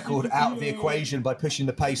world record out of the equation by pushing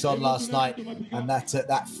the pace on last night. And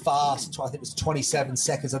that fast, I think it was 27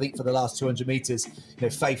 seconds, I think, for the last 200 meters. You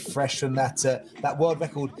know, Faith fresh from that world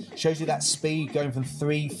record shows you that speed going from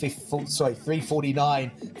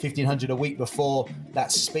 3:49, 1,500 a week before.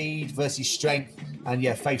 That speed versus strength. And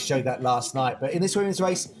yeah, Faith showed that last night. But in this women's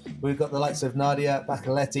race, we've got the likes of Nadia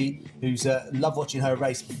Baccaletti, who's love watching her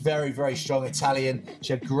race. Very, very strong Italian.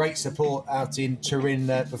 She had great support out in Turin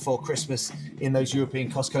before Christmas in those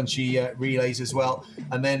European cross-country relays as well.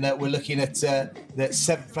 And then we're looking at the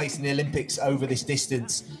 7th place in the Olympics over this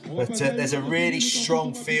distance. But there's a really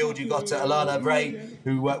strong field. You've got Alana Bray,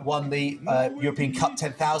 who won the European Cup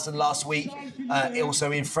 10,000 last week,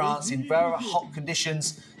 also in France in very hot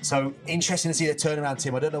conditions. So interesting to see the turnaround,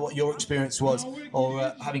 Tim. I don't know what your experience was,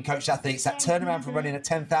 or having coached athletes, that turnaround from running a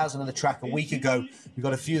 10,000 on the track a week ago. We've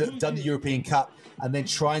got a few that have done the European Cup, and then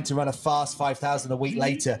trying to run a fast 5,000 a week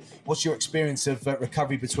later. What's your experience of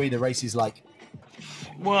recovery between the races like?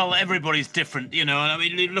 Well, everybody's different, you know. I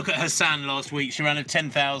mean, look at Hassan last week. She ran a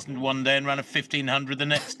 10,000 one day and ran a 1,500 the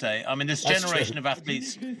next day. I mean, this generation of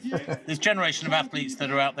athletes,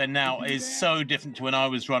 that are out there now is so different to when I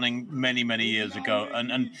was running many, many years ago.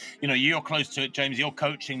 And you know, you're close to it, James. You're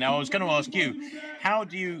coaching now. I was going to ask you, how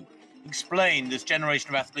do you explain this generation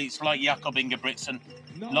of athletes like Jakob Ingebrigtsen,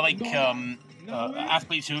 like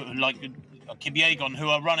athletes who like Kipyegon, who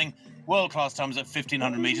are running world-class times at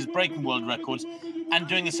 1,500 meters, breaking world records, and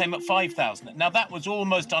doing the same at 5,000. Now, that was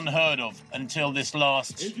almost unheard of until this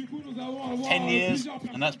last 10 years,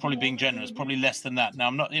 and that's probably being generous, probably less than that. Now,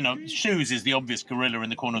 I'm not, you know, Shoes is the obvious gorilla in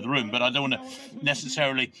the corner of the room, but I don't want to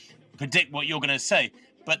necessarily predict what you're going to say.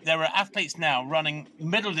 But there are athletes now running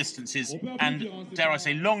middle distances and, dare I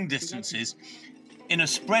say, long distances in a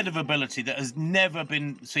spread of ability that has never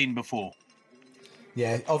been seen before.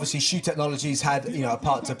 Yeah, obviously shoe technology's had, you know, a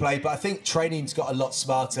part to play, but I think training's got a lot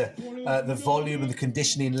smarter. The volume and the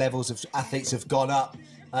conditioning levels of athletes have gone up.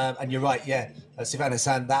 And you're right, yeah, Sifan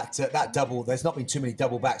Hassan, that double, there's not been too many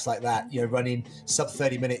double backs like that, you know, running sub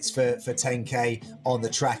 30 minutes for 10K on the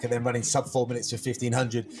track and then running sub 4 minutes for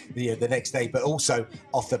 1,500 the next day, but also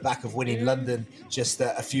off the back of winning London just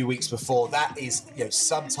a few weeks before. That is, you know,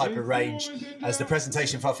 some type of range as the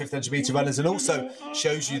presentation for our 1,500 meter runners, and also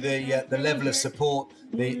shows you the level of support,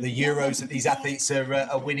 the Euros that these athletes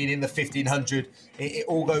are winning in the 1,500. It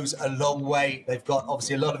all goes a long way. They've got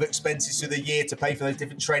obviously a lot of expenses through the year to pay for those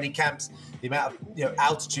different training camps, the amount of, you know,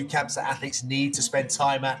 altitude camps that athletes need to spend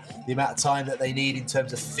time at, the amount of time that they need in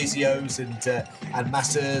terms of physios and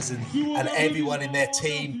masseurs and everyone in their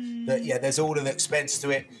team. That, yeah, there's all an expense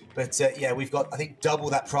to it. But yeah, we've got, I think,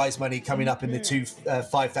 double that prize money coming up in the two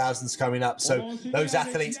 5,000s coming up. So those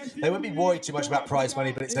athletes, they won't be worried too much about prize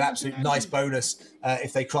money, but it's an absolute nice bonus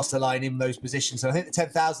if they cross the line in those positions. And I think the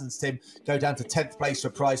 10,000s, Tim, go down to 10th place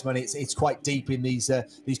for prize money. It's quite deep in these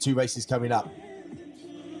two races coming up.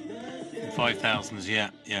 5,000s,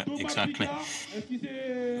 yeah, exactly.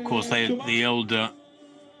 Of course, the old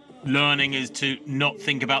learning is to not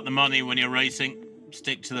think about the money when you're racing.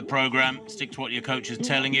 Stick to the program, stick to what your coach is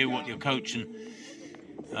telling you, what your coach, and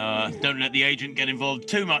don't let the agent get involved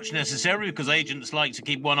too much necessarily, because agents like to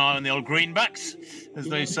keep one eye on the old greenbacks, as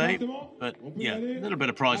they say. But yeah, a little bit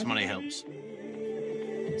of prize money helps.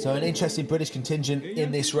 So an interesting British contingent in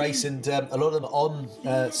this race, and a lot of them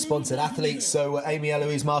on sponsored athletes. So Amy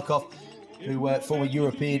Eloise Markov, who former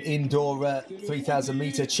European indoor 3,000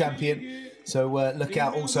 meter champion. So look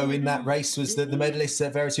out. Also in that race was the medalist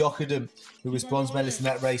Verity Okudum, who was bronze medalist in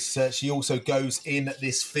that race. She also goes in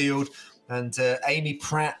this field. And Amy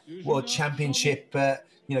Pratt, World Championship,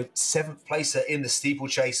 you know, 7th placer in the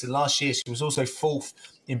steeplechase. And last year she was also 4th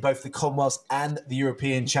in both the Commonwealths and the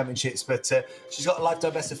European Championships. But she's got a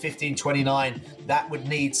lifetime best of 15:29. That would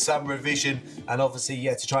need some revision. And obviously,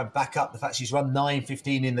 yeah, to try and back up the fact she's run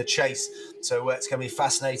 9:15 in the chase. So it's going to be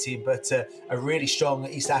fascinating. But a really strong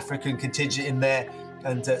East African contingent in there.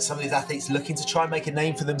 And some of these athletes looking to try and make a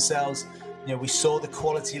name for themselves. You know, we saw the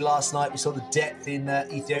quality last night. We saw the depth in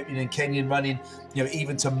Ethiopian and Kenyan running, you know,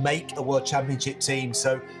 even to make a World Championship team.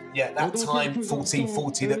 So, yeah, that time,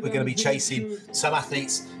 14:40 that we're going to be chasing. Some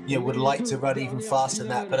athletes, you know, would like to run even faster than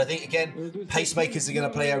that. But I think, again, pacemakers are going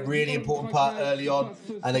to play a really important part early on.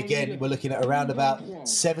 And, again, we're looking at around about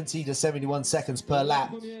 70 to 71 seconds per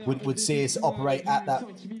lap would see us operate at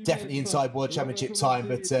that definitely inside World Championship time.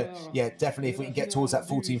 But, yeah, definitely if we can get towards that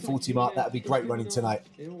 14:40 mark, that would be great running tonight.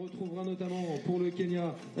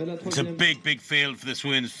 It's a big field for this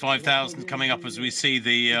women's 5,000 coming up as we see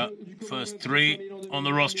the first 3 on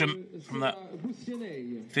the rostrum from that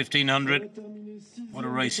 1,500. What a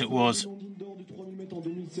race it was.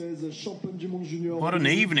 What an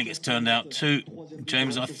evening it's turned out too,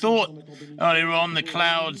 James. I thought earlier on the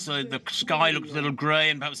clouds, the sky looked a little grey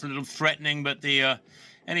and perhaps a little threatening, but the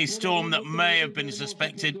any storm that may have been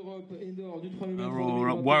suspected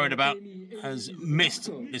or worried about has missed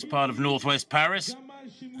this part of northwest Paris,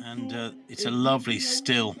 and it's a lovely,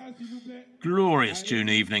 still, glorious June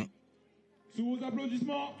evening.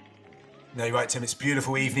 No, you're right, Tim. It's a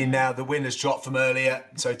beautiful evening now. The wind has dropped from earlier,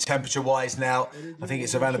 so temperature-wise now, I think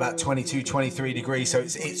it's around about 22, 23 degrees. So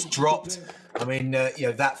it's dropped. I mean, you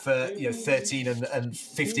know, that for 13 and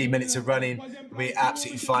 15 minutes of running will be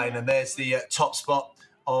absolutely fine. And there's the top spot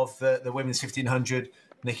of the women's 1,500.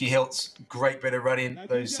 Nikki Hiltz, great bit of running.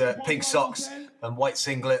 Those pink socks and white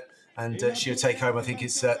singlet. And she'll take home, I think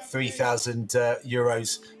it's 3,000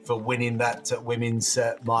 euros for winning that women's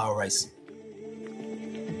mile race.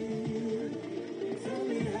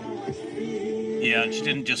 Yeah, and she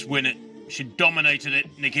didn't just win it, she dominated it,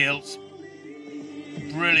 Nikki Hiltz.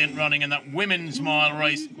 Brilliant running in that women's mile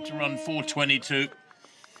race to run 4:22.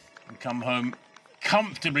 and come home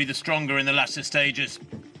comfortably the stronger in the latter stages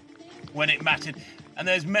when it mattered. And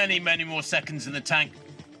there's many, many more seconds in the tank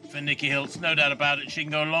for Nikki Hiltz, no doubt about it. She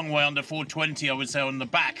can go a long way under 4:20, I would say, on the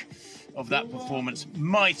back of that performance.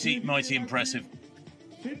 Mighty, mighty impressive.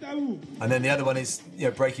 And then the other one is,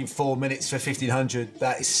 breaking 4 minutes for 1500.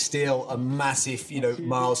 That is still a massive,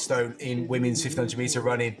 milestone in women's 1500 meter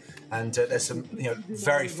running. And there's some,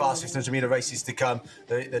 very fast 1500 meter races to come.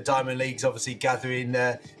 The Diamond League's obviously gathering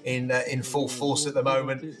in full force at the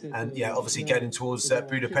moment, and obviously getting towards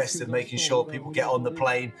Budapest and making sure people get on the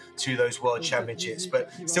plane to those World Championships.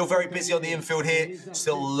 But still very busy on the infield here.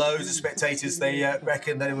 Still loads of spectators. They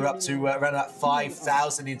reckon they were up to around about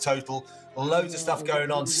 5,000 in total. Loads of stuff going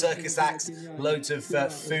on, circus acts, loads of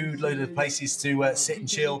food, loads of places to sit and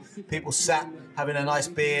chill. People sat having a nice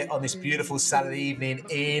beer on this beautiful Saturday evening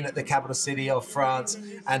in the capital city of France.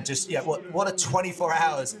 And just, what a 24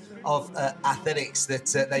 hours of athletics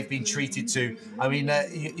that they've been treated to. I mean,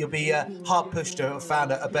 you'll be hard pushed to have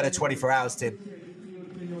found a better 24 hours, Tim.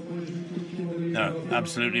 No,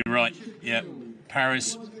 absolutely right. Yeah,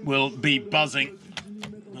 Paris will be buzzing.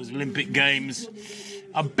 Those Olympic Games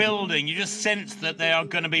are building. You just sense that they are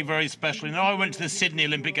going to be very special. I went to the Sydney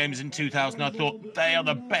Olympic Games in 2000. I thought they are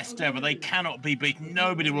the best ever. They cannot be beaten.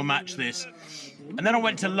 Nobody will match this. And then I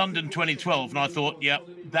went to London 2012 and I thought,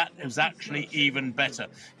 that is actually even better.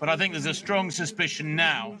 But I think there's a strong suspicion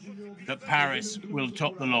now that Paris will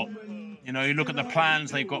top the lot. You look at the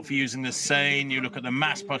plans they've got for using the Seine, you look at the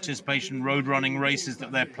mass participation road running races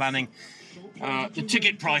that they're planning. The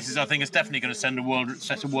ticket prices, I think, is definitely going to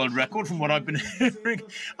set a world record from what I've been hearing.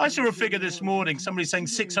 I saw a figure this morning, somebody saying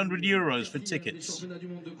 €600 for tickets.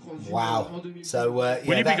 Wow. So,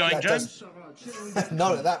 will you be going, James?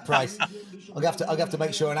 Not at that price. I'll have to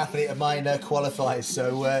make sure an athlete of mine qualifies,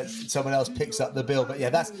 so someone else picks up the bill. But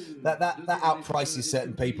that outprices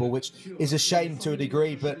certain people, which is a shame to a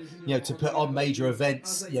degree. But to put on major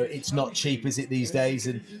events, it's not cheap, is it, these days?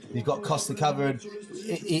 And you've got costs to cover. And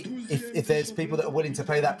if there's people that are willing to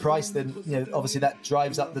pay that price, then obviously that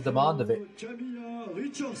drives up the demand of it.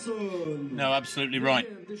 No, absolutely right.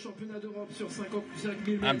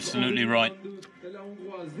 Absolutely right.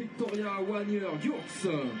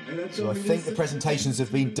 So I think the presentations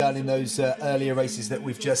have been done in those earlier races that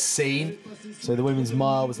we've just seen. So the women's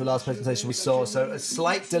mile was the last presentation we saw. So a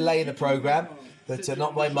slight delay in the programme, but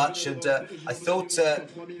not by much. And I thought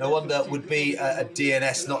Nwanda would be a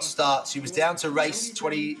DNS, not start. She was down to race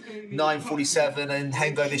 29:47 in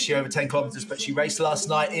Hengo this year over 10 kilometres, but she raced last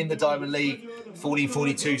night in the Diamond League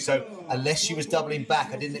 14:42. So unless she was doubling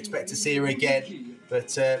back, I didn't expect to see her again.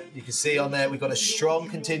 But you can see on there we've got a strong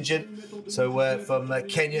contingent. So from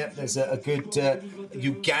Kenya, there's a good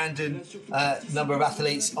Ugandan number of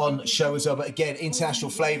athletes on show as well. But again, international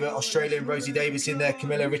flavour, Australian Rosie Davis in there,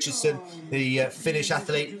 Camilla Richardson, the Finnish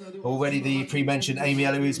athlete, already the pre-mentioned Amy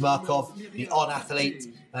Eloise Markov, the on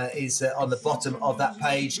athlete is on the bottom of that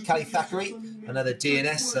page. Callie Thackeray, another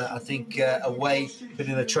DNS, I think away,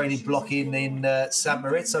 putting a training block in St.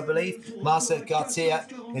 Moritz, I believe. Marcia Garcia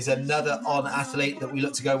is another on athlete that we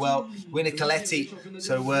look to go well. Winnie Coletti,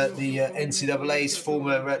 so the NCAA's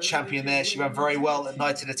former champion there. She ran very well at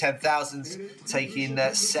night in the 10,000s, taking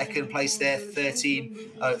second place there,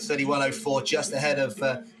 31:04, just ahead of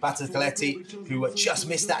Bata Coletti, who just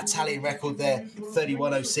missed that Italian record there,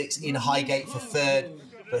 31:06 in Highgate for third.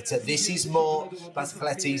 But this is more Bata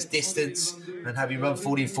Coletti's distance, and having run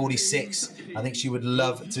 14:46, I think she would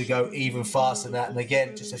love to go even faster than that. And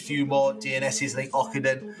again, just a few more DNSs. I think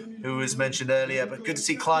Ockenden, who was mentioned earlier, but good to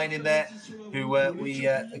see Klein in there, who we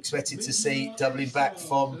expected to see doubling back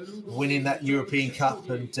from winning that European Cup,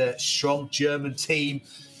 and strong German team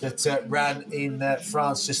that ran in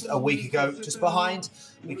France just a week ago. Just behind,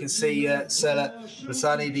 we can see Sela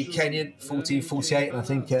Basani, the Kenyan, 14:48, and I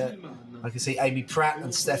think I can see Amy Pratt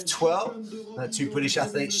and Steph Twirl, two British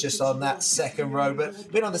athletes just on that second row.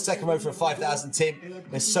 But been on the second row for a 5,000, Tim.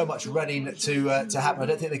 There's so much running to happen. I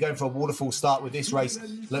don't think they're going for a waterfall start with this race.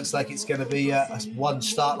 Looks like it's going to be a one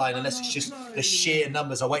start line, unless it's just the sheer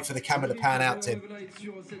numbers. I'll wait for the camera to pan out, Tim.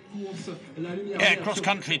 Yeah,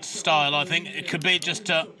 cross-country style, I think. It could be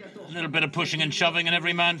just a little bit of pushing and shoving, and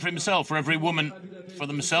every man for himself, or every woman for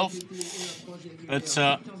themselves. But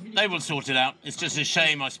they will sort it out. It's just a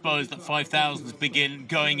shame, I suppose, that 5,000s begin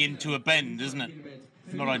going into a bend, isn't it?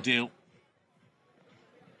 Not ideal.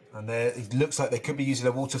 And there, it looks like they could be using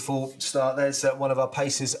a waterfall start. There's one of our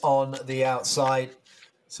pacers on the outside.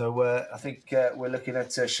 So I think we're looking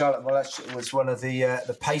at Charlotte Mollach was one of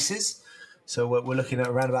the pacers. So we're looking at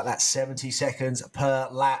around about that 70 seconds per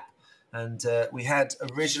lap. And we had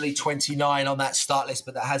originally 29 on that start list,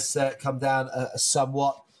 but that has come down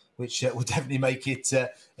somewhat which will definitely make it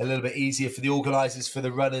a little bit easier for the organisers, for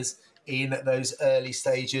the runners in those early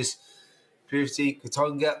stages. Purity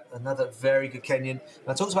Katonga, another very good Kenyan. And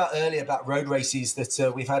I talked about earlier about road races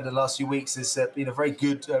that we've had in the last few weeks. There's been a very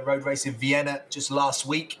good road race in Vienna just last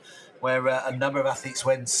week, where a number of athletes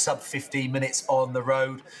went sub 15 minutes on the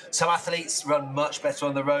road. Some athletes run much better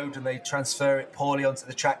on the road and they transfer it poorly onto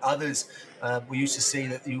the track. Others, we used to see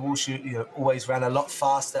that you always ran a lot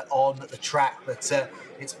faster on the track, but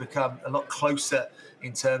it's become a lot closer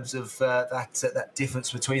in terms of that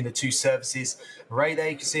difference between the two services. Ray there,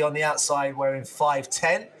 you can see on the outside wearing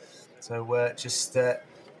 5:10. So just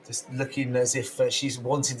looking as if she's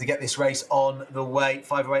wanting to get this race on the way.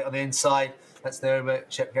 5:08 on the inside. That's Naoma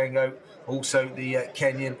Chepgengo, also the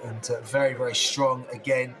Kenyan, and very, very strong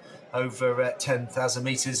again over 10,000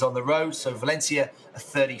 metres on the road. So Valencia, a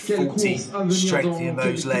 30-40 strength in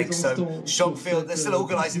those legs. So strong field, they're still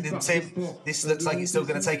organising them, Tim. This looks like it's still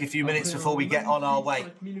going to take a few minutes before we get on our way.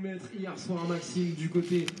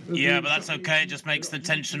 Yeah, but that's okay. It just makes the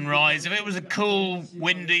tension rise. If it was a cool,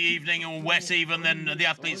 windy evening or wet even, then the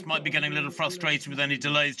athletes might be getting a little frustrated with any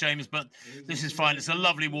delays, James. But this is fine. It's a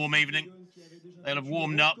lovely warm evening. They'll have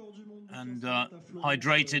warmed up and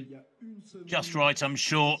hydrated just right, I'm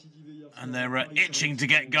sure. And they're itching to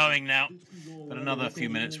get going now. But another few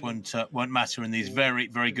minutes won't matter in these very,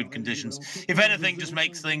 very good conditions. If anything, just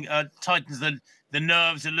makes things tightens the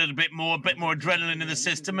nerves a bit more adrenaline in the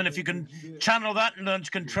system. And if you can channel that and learn to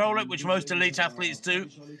control it, which most elite athletes do,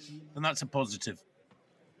 then that's a positive.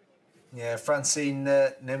 Yeah, Francine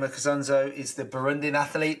Nemakazanzo is the Burundian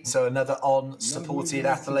athlete, so another on-supported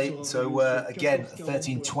athlete. So again,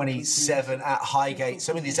 13:27 at Highgate.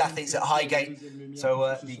 Some of these athletes at Highgate,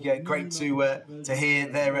 so great to hear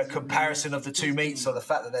their comparison of the two meets, or the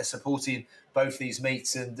fact that they're supporting both these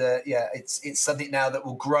meets. And yeah, it's something now that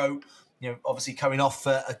will grow. You know, obviously coming off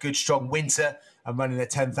a good strong winter and running their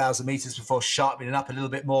 10,000 metres before sharpening up a little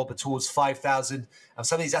bit more, but towards 5,000. And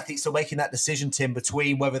some of these athletes are making that decision, Tim,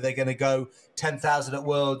 between whether they're going to go 10,000 at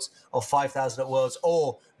Worlds or 5,000 at Worlds,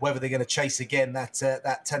 or whether they're going to chase again that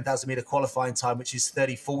 10,000 metre qualifying time, which is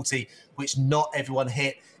 30:40, which not everyone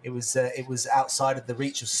hit. It was outside of the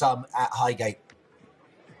reach of some at Highgate.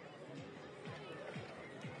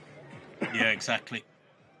 Yeah, exactly.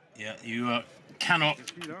 Yeah, you cannot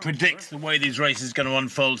predict the way these races are going to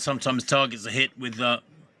unfold. Sometimes targets are hit with a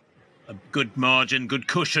good margin, good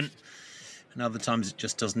cushion, and other times it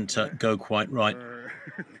just doesn't go quite right.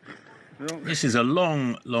 This is a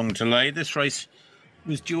long, long delay. This race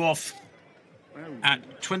was due off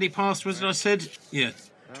at 20 past, was it I said? Yeah,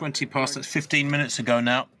 20 past. That's 15 minutes ago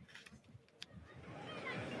now.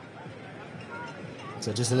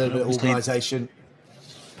 So just a little bit of organisation.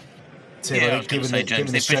 Yeah, I was going to say,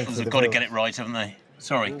 James, the officials have got to get it right, haven't they?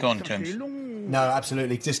 Sorry, go on, James. No,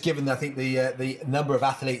 absolutely. Just given, I think, the number of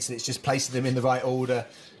athletes, it's just placing them in the right order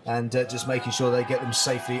and just making sure they get them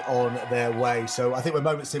safely on their way. So I think we're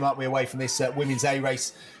moments, Tim, aren't we, away from this women's A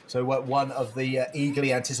race. So one of the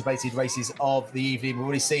eagerly anticipated races of the evening. We've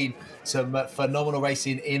already seen some phenomenal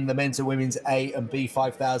racing in the men's and women's A and B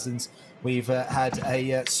 5,000s. We've had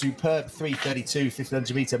a superb 3:32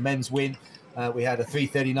 1500 metre men's win. We had a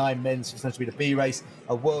 3:39 men's 1500 metre B race,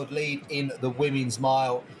 a world lead in the women's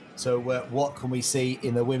mile. So what can we see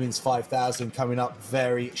in the women's 5,000 coming up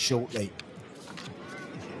very shortly?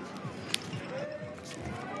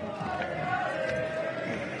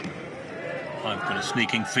 I've got a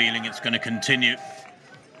sneaking feeling it's going to continue.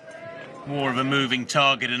 More of a moving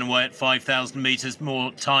target in a way at 5,000 metres,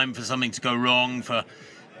 more time for something to go wrong, for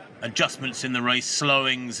adjustments in the race,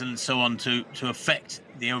 slowings and so on to affect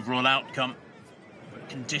the overall outcome. But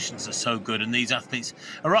conditions are so good and these athletes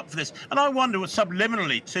are up for this. And I wonder,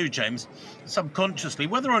 subliminally too, James, subconsciously,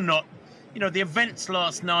 whether or not, you know, the events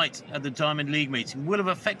last night at the Diamond League meeting will have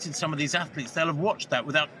affected some of these athletes. They'll have watched that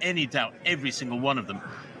without any doubt, every single one of them,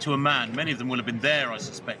 to a man. Many of them will have been there, I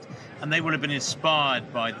suspect, and they will have been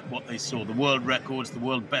inspired by what they saw, the world records, the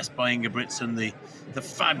world best by Ingebrigtsen, the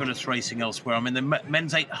fabulous racing elsewhere. I mean, the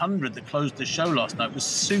men's 800 that closed the show last night was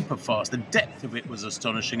super fast. The depth of it was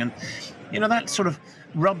astonishing. And, you know, that sort of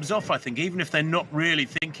rubs off, I think, even if they're not really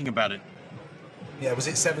thinking about it. Yeah, was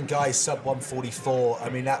it 7 guys sub 144? I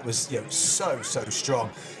mean, that was, you know, so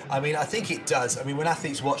strong. I mean, I think it does. I mean, when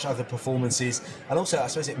athletes watch other performances, and also I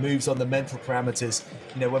suppose it moves on the mental parameters.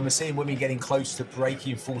 You know, when we're seeing women getting close to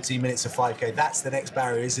breaking 14 minutes of 5K, that's the next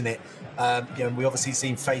barrier, isn't it? You know, we obviously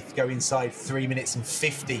seen Faith go inside 3 minutes and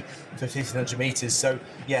 50 for 1,500 meters. So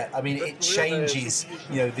yeah, I mean, it changes,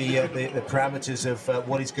 you know, the parameters of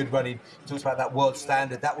what is good running. Talks about that world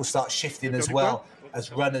standard that will start shifting as well.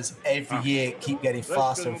 as runners every year keep getting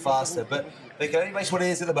faster and faster. But they can only race what it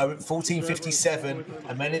is at the moment, 14:57,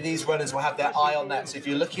 and many of these runners will have their eye on that. So if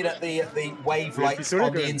you're looking at the wave lights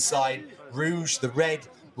on the inside, rouge, the red,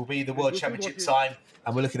 will be the World Championship time,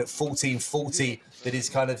 and we're looking at 14:40. That is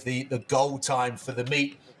kind of the goal time for the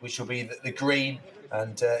meet, which will be the green.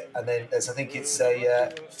 And then there's, I think it's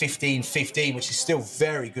a 15:15, which is still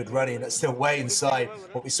very good running. That's still way inside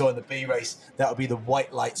what we saw in the B race. That'll be the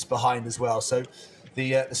white lights behind as well. So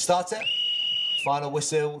the starter, final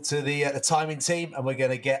whistle to the timing team, and we're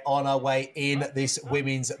going to get on our way in this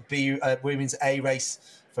women's A race,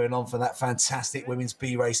 following on from that fantastic women's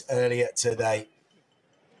B race earlier today.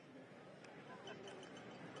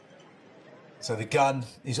 So the gun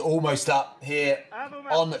is almost up here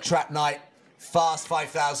on track night. Fast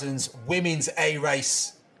 5000s, women's A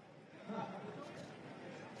race.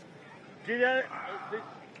 And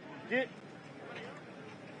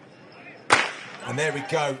there we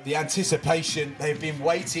go, the anticipation. They've been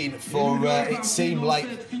waiting for, it seemed like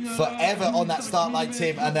forever on that start line,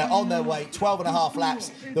 Tim, and they're on their way, 12.5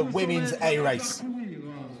 laps, the women's A race.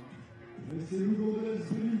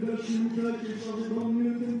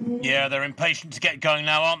 Yeah, they're impatient to get going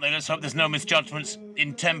now, aren't they? Let's hope there's no misjudgments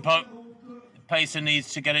in tempo. Pacer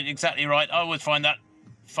needs to get it exactly right. I always find that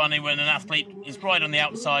funny when an athlete is right on the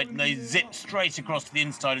outside and they zip straight across to the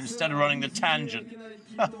inside instead of running the tangent.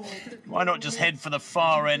 Why not just head for the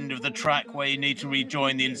far end of the track where you need to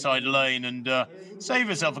rejoin the inside lane and save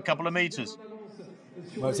yourself a couple of meters?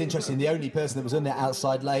 Well, it's interesting. The only person that was in that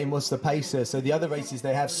outside lane was the pacer. So the other races,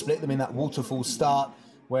 they have split them in that waterfall start,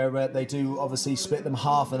 where they do obviously split them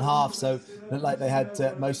half and half. So it looked like they had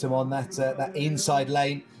most of them on that inside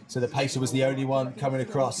lane. So the pacer was the only one coming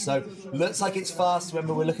across. So looks like it's fast.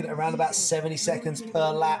 Remember, we're looking at around about 70 seconds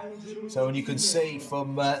per lap. So when you can see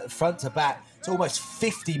from front to back, it's almost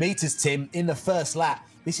 50 meters, Tim, in the first lap.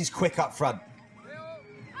 This is quick up front.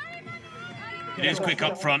 It is quick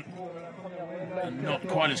up front, and not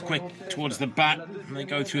quite as quick towards the back. And they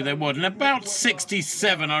go through their wood. And about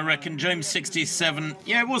 67, I reckon, James, 67.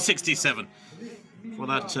 Yeah, it was 67 for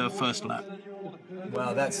that first lap.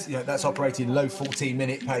 Well, that's operating low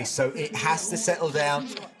 14-minute pace, so it has to settle down.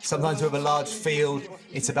 Sometimes with a large field,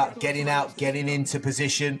 it's about getting out, getting into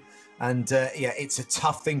position, and yeah, it's a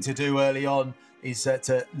tough thing to do early on, is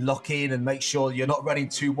to lock in and make sure you're not running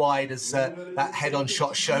too wide, as that head-on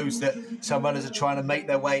shot shows that some runners are trying to make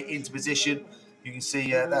their way into position. You can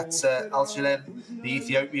see that's Alchilen, the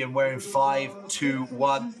Ethiopian, wearing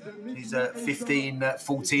 5-2-1. He's a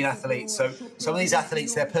 15-14 athlete. So some of these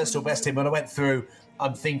athletes, their personal best, Tim, when I went through,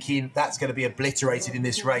 I'm thinking that's going to be obliterated in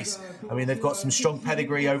this race. I mean, they've got some strong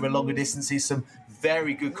pedigree over longer distances, some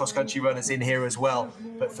very good cross-country runners in here as well.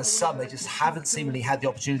 But for some, they just haven't seemingly had the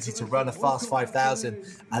opportunity to run a fast 5,000,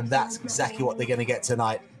 and that's exactly what they're going to get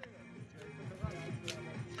tonight.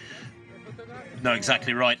 No,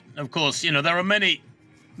 exactly right. Of course, you know, there are many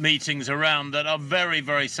meetings around that are very,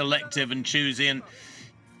 very selective and choosy. And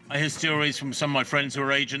I hear stories from some of my friends who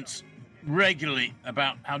are agents regularly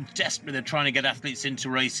about how desperately they're trying to get athletes into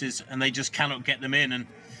races and they just cannot get them in.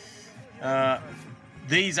 And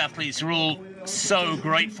these athletes are all so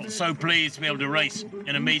grateful, so pleased to be able to race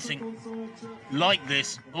in a meeting like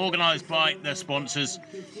this, organised by their sponsors,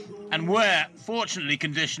 and where, fortunately,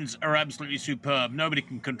 conditions are absolutely superb. Nobody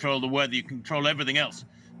can control the weather. You can control everything else,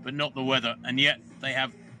 but not the weather. And yet they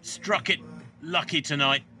have struck it lucky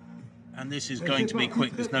tonight. And this is going to be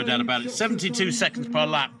quick. There's no doubt about it. 72 seconds per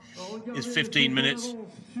lap is 15 minutes.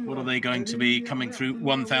 What are they going to be coming through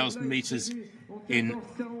 1,000 metres in?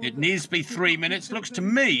 It needs to be 3 minutes. Looks to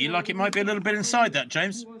me like it might be a little bit inside that,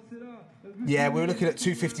 James. Yeah, we were looking at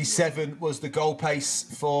 2:57 was the goal pace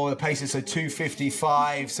for the Pacers, so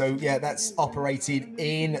 2:55. So yeah, that's operated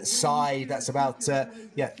inside. That's about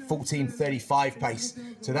 14:35 pace.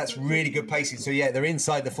 So that's really good pacing. So yeah, they're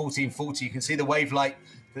inside the 14:40. You can see the wave light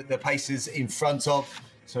that the Pacers in front of.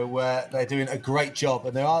 So they're doing a great job,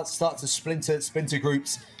 and they are starting to splinter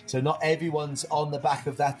groups. So not everyone's on the back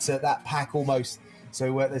of that pack almost.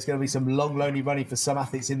 So there's going to be some long, lonely running for some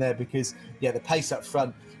athletes in there, because yeah, the pace up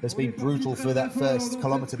front has been brutal for that first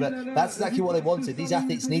kilometre, but that's exactly what they wanted. These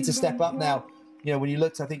athletes need to step up now. You know, when you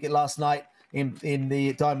looked, I think last night in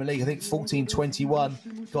the Diamond League, I think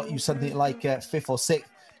 14:21 got you something like 5th or 6th.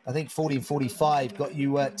 I think 14:45 got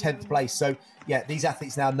you 10th place. So yeah, these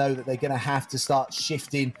athletes now know that they're going to have to start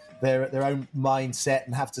shifting their own mindset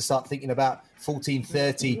and have to start thinking about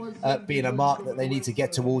 14:30 being a mark that they need to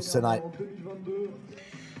get towards tonight.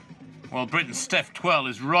 Well, Britain's Steph Twell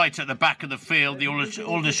is right at the back of the field, the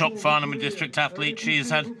Aldershot Farnham District athlete. She has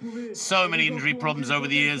had so many injury problems over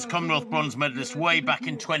the years. Commonwealth bronze medalist way back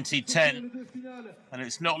in 2010. And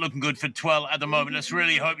it's not looking good for Twell at the moment. Let's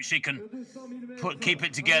really hope she can keep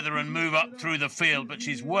it together and move up through the field. But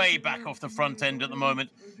she's way back off the front end at the moment.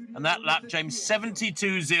 And that lap, James,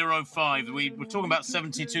 72.05. We were talking about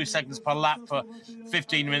 72 seconds per lap for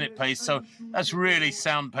 15-minute pace. So that's really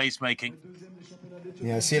sound pacemaking.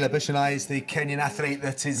 Yeah, Sila Bushanai is the Kenyan athlete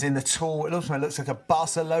that is in the tall, it looks like a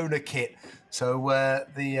Barcelona kit. So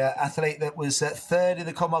the athlete that was third in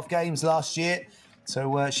the Commonwealth Games last year.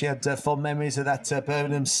 So she had fond memories of that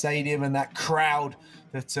Birmingham Stadium and that crowd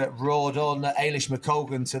that roared on Ailish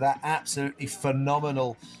McColgan to that absolutely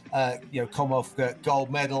phenomenal, Commonwealth gold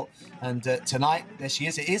medal. And tonight, there she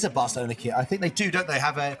is. It is a Barcelona kit. I think they do, don't they,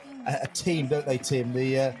 have a team, don't they, Tim?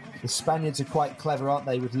 The Spaniards are quite clever, aren't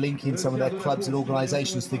they, with linking some of their clubs and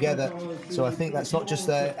organisations together. So I think that's not just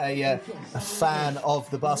a fan of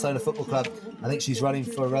the Barcelona Football Club. I think she's running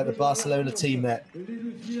for the Barcelona team there.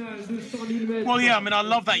 Well, yeah, I mean, I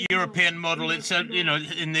love that European model. It's,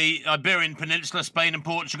 in the Iberian Peninsula, Spain and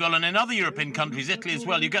Portugal, and in other European countries, Italy as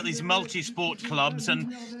well, you get these multi-sport clubs.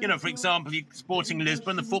 And, for example, Sporting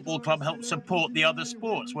Lisbon, the football club, helps support the other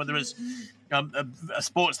sports, whether it's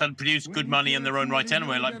sports that produce good money in their own right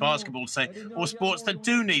anyway, like basketball, say, or sports that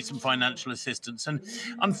do need some financial assistance. And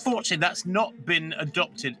unfortunately, that's not been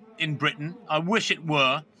adopted in Britain. I wish it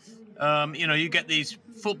were. You get these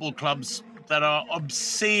football clubs that are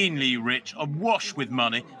obscenely rich, awash with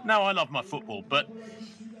money. Now, I love my football, but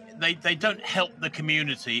they don't help the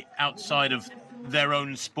community outside of their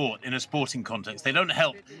own sport in a sporting context. They don't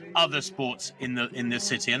help other sports in the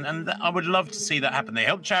city, and I would love to see that happen. They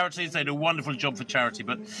help charities. They do a wonderful job for charity,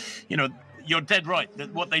 but you're dead right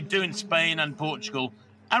that what they do in Spain and Portugal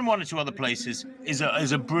and one or two other places is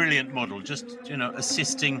a brilliant model, just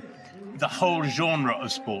assisting the whole genre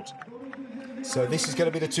of sport. So this is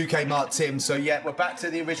going to be the 2K mark, Tim. So yeah, we're back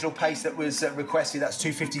to the original pace that was requested. That's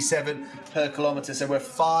 2:57 per kilometre. So we're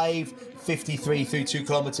 5:53 through 2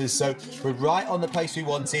 kilometres. So we're right on the pace we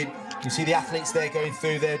wanted. You see the athletes there going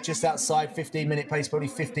through there, just outside 15-minute pace, probably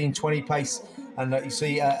 15-20 pace. And you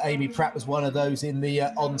see Amy Pratt was one of those in the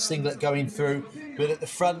on singlet going through. But at the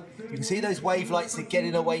front, you can see those wave lights are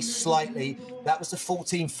getting away slightly. That was the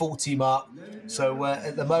 14:40 mark. So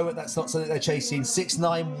at the moment, that's not something they're chasing.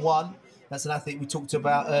 6:91. That's an athlete we talked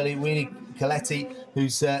about earlier, Winnie Coletti,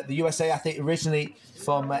 who's the USA athlete originally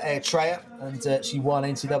from Eritrea, and she won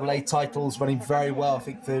NCAA titles, running very well. I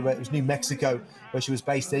think it was New Mexico, where she was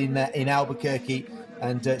based in Albuquerque,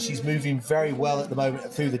 and she's moving very well at the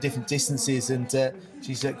moment through the different distances, and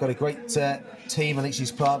she's got a great team. I think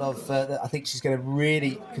she's part of. I think she's going to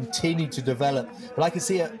really continue to develop. But I can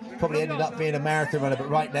see her probably ending up being a marathon runner. But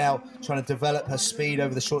right now, trying to develop her speed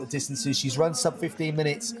over the shorter distances. She's run sub 15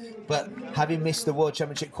 minutes, but having missed the World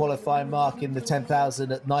Championship qualifying mark in the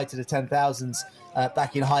 10,000 at night of the 10,000s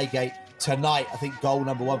back in Highgate. Tonight, I think goal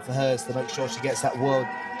number 1 for her is to make sure she gets that World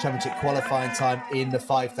Championship qualifying time in the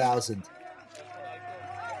 5,000.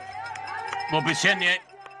 Well, Bushenye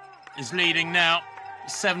is leading now.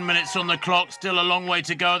 7 minutes on the clock, still a long way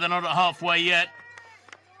to go. They're not at halfway yet.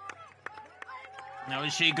 Now,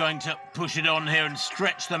 is she going to push it on here and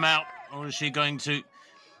stretch them out, or is she going to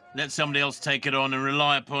let somebody else take it on and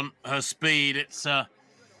rely upon her speed? It's an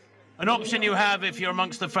option you have if you're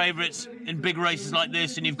amongst the favourites in big races like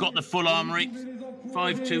this and you've got the full armoury.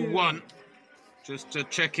 5-2-1. Just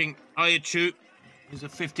checking. Ayachu is a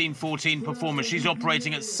 15:14 performer. She's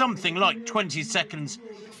operating at something like 20 seconds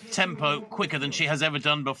tempo quicker than she has ever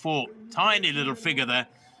done before. Tiny little figure there.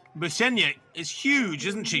 Bushenye is huge,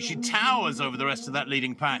 isn't she? She towers over the rest of that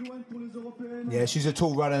leading pack. Yeah, she's a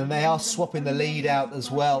tall runner, and they are swapping the lead out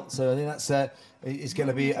as well. So I think that's is going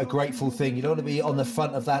to be a grateful thing. You don't want to be on the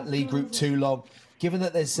front of that lead group too long. Given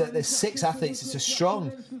that there's 6 athletes, it's a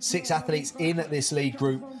strong 6 athletes in this lead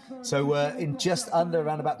group. So in just under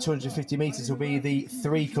around about 250 metres will be the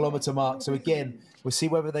 3 kilometre mark. So again, we'll see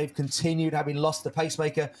whether they've continued having lost the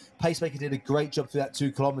pacemaker. Pacemaker did a great job through that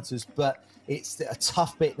 2 kilometres, but it's a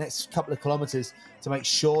tough bit next couple of kilometres to make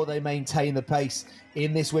sure they maintain the pace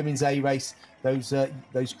in this women's A race. Those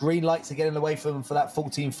green lights are getting away from them for that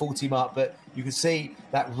 14:40 mark, but you can see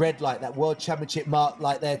that red light, that World Championship mark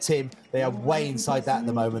light there, Tim. They are way inside that at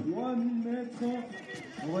the moment.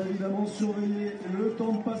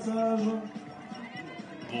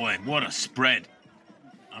 Boy, what a spread.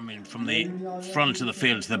 I mean, from the front of the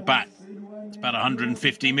field to the back, it's about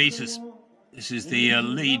 150 metres. This is the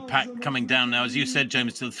lead pack coming down now, as you said,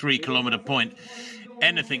 James, to the 3 kilometre point.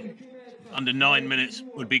 Anything under 9 minutes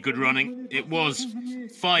would be good running. It was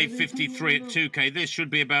 5:53 at 2K. This should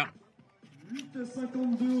be about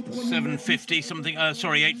 750 something,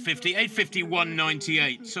 sorry, 850,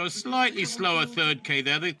 851.98. So a slightly slower third K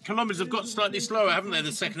there. The kilometres have got slightly slower, haven't they,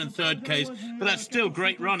 the second and third Ks? But that's still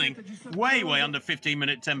great running. Way under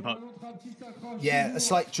 15-minute tempo. Yeah, a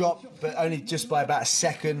slight drop, but only just by about a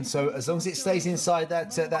second. So as long as it stays inside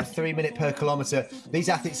that 3 minute per kilometre, these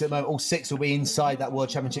athletes at the moment, all six will be inside that World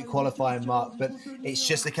Championship qualifying mark. But it's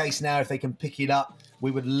just the case now, if they can pick it up,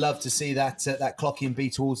 we would love to see that clock-in be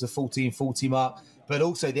towards the 14:40 mark. But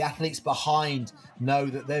also the athletes behind know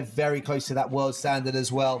that they're very close to that world standard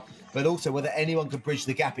as well. But also whether anyone can bridge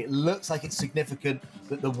the gap. It looks like it's significant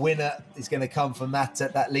that the winner is going to come from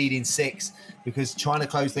that leading six, because trying to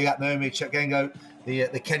close the gap, Naomi Chepgengo, the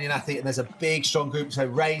Kenyan athlete, and there's a big, strong group. So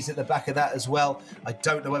Raess at the back of that as well. I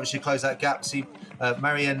don't know whether she'll close that gap. See,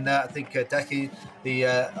 Marianne, I think Deki,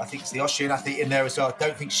 I think it's the Austrian athlete in there as well. I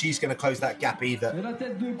don't think she's going to close that gap either. No,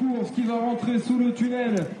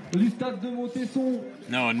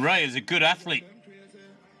 and Raess is a good athlete.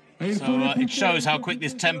 So it shows how quick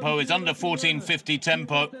this tempo is, under 14:50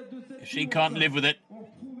 tempo. If she can't live with it.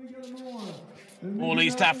 All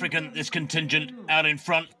East African, this contingent out in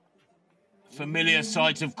front. Familiar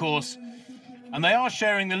sight, of course. And they are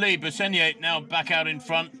sharing the lead. Besenye now back out in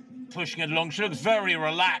front, pushing it along. She looks very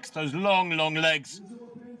relaxed. Those long legs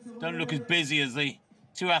don't look as busy as the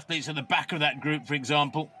two athletes at the back of that group, for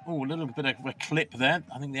example. Oh, a little bit of a clip there.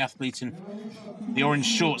 I think the athlete in the orange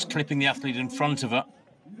shorts clipping the athlete in front of her.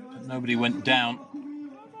 But nobody went down.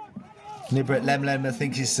 Nibret Lemlem, I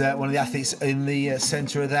think, is one of the athletes in the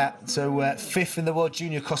centre of that. So fifth in the World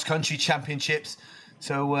Junior Cross Country Championships.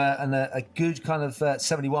 So, and a good kind of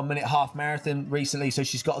 71-minute half marathon recently. So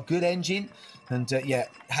she's got a good engine. And yeah,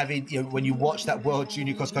 having, when you watch that World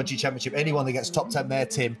Junior Cross Country Championship, anyone that gets top 10 there,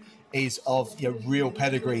 Tim, is of real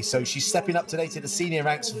pedigree. So she's stepping up today to the senior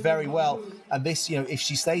ranks very well. And this, if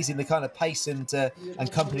she stays in the kind of pace and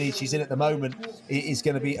company she's in at the moment, it is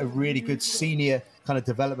going to be a really good senior kind of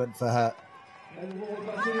development for her.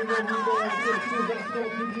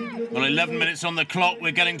 Well, 11 minutes on the clock.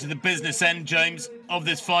 We're getting to the business end, James, of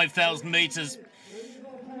this 5,000 metres.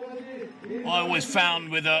 I always found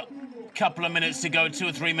with a couple of minutes to go, 2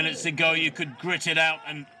 or 3 minutes to go, you could grit it out,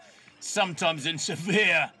 and sometimes in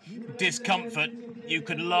severe discomfort, you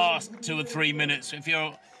could last 2 or 3 minutes. If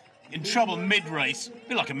you're in trouble mid-race, a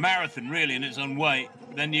bit like a marathon, really, in its own way,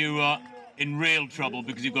 then you are in real trouble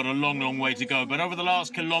because you've got a long way to go. But over the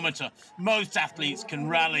last kilometre, most athletes can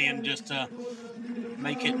rally and just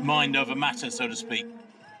make it mind over matter, so to speak.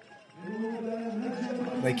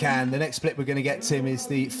 They can. The next split we're going to get, Tim, is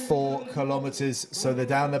the 4 kilometres. So they're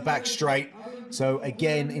down the back straight. So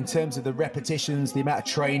again, in terms of the repetitions, the amount of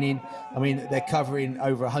training, I mean, they're covering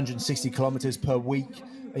over 160 kilometres per week,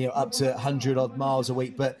 up to 100 odd miles a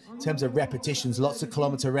week. But in terms of repetitions, lots of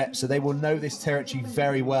kilometre reps. So they will know this territory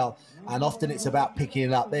very well. And often it's about picking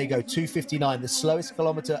it up. There you go, 2:59, the slowest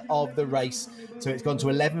kilometre of the race. So it's gone to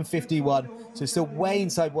 11:51. So it's still way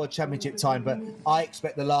inside World Championship time. But I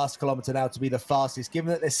expect the last kilometre now to be the fastest. Given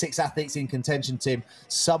that there's 6 athletes in contention, Tim,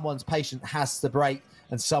 someone's patient has to break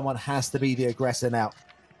and someone has to be the aggressor now.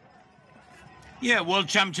 Yeah, World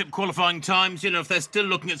Championship qualifying times, if they're still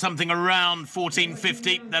looking at something around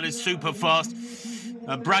 14:50, that is super fast.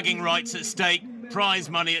 Bragging rights at stake, prize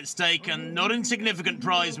money at stake, and not insignificant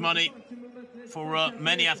prize money for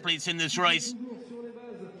many athletes in this race.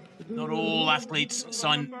 Not all athletes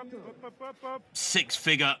sign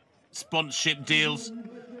 6-figure sponsorship deals.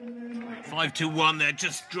 5-1, they're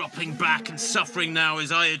just dropping back and suffering now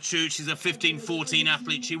is Ayachu. She's a 15-14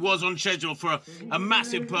 athlete. She was on schedule for a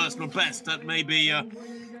massive personal best. That may be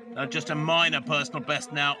just a minor personal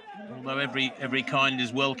best now, although every kind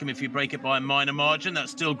is welcome if you break it by a minor margin.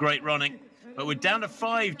 That's still great running. But we're down to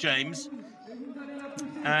 5, James.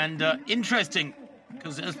 And interesting,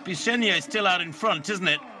 because Besenye is still out in front, isn't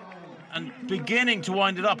it? And beginning to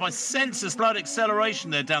wind it up. I sense a slight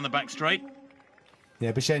acceleration there down the back straight.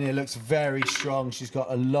 Yeah, Besenye looks very strong. She's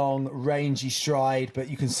got a long, rangy stride, but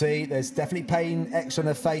you can see there's definitely pain X on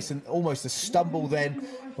her face and almost a stumble then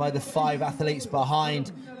by the 5 athletes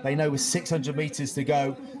behind. They know with 600 metres to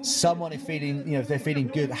go, someone if they're feeling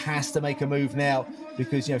good, has to make a move now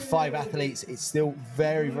because, 5 athletes, it's still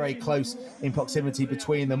very close in proximity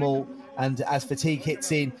between them all. And as fatigue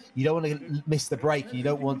hits in, you don't want to miss the break. You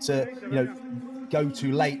don't want to, go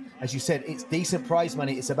too late. As you said, it's decent prize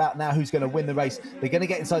money. It's about now who's going to win the race. They're going to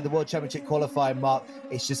get inside the World Championship qualifying mark.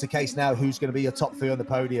 It's just a case now who's going to be your top 3 on the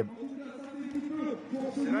podium.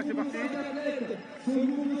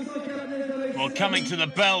 Well, coming to the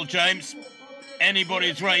bell, James.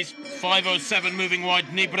 Anybody's race. 5:07 moving wide.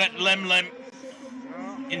 Nibret Lemlem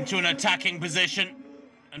into an attacking position.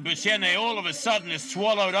 And Bushiene all of a sudden is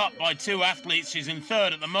swallowed up by two athletes. She's in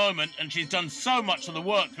third at the moment, and she's done so much of the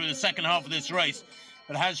work through the second half of this race.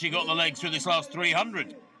 But has she got the legs through this last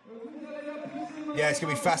 300? Yeah, it's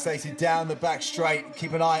going to be fascinating down the back straight.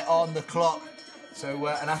 Keep an eye on the clock. So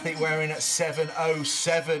an athlete wearing at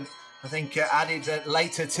 7:07, I think added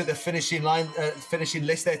later to the finishing line, finishing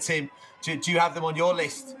list there, Tim. Do you have them on your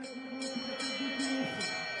list?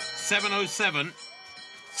 7:07.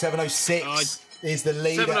 7:06 is the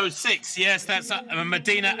leader. 7:06, yes, that's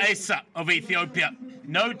Medina Essa of Ethiopia.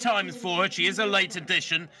 No times for her. She is a late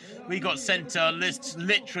addition. We got sent lists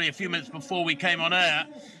literally a few minutes before we came on air,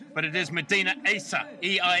 but it is Medina Essa,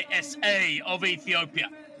 E-I-S-A, of Ethiopia.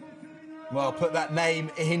 Well, put that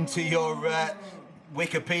name into your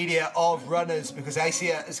Wikipedia of runners, because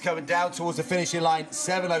Asia is coming down towards the finishing line.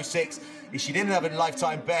 7:06. She didn't have a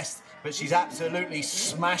lifetime best, but she's absolutely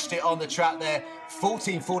smashed it on the track there.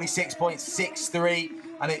 14:46.63,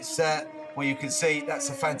 and it's well, you can see that's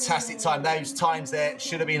a fantastic time. Those times there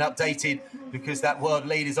should have been updated, because that world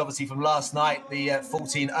lead is obviously from last night, the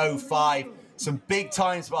 14:05. Some big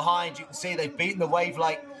times behind. You can see they've beaten the wave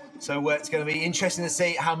like. So it's going to be interesting to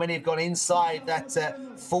see how many have gone inside that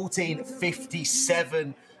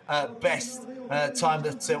 14:57 best time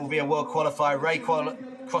that will be a world qualifier. Ray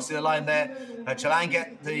crossing the line there.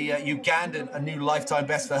 Chalanga, the Ugandan, a new lifetime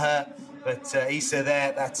best for her. But Issa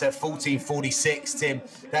there, that's 14:46, Tim.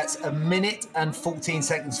 That's a minute and 14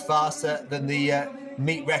 seconds faster than the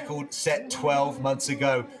meet record set 12 months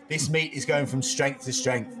ago. This meet is going from strength to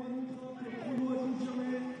strength.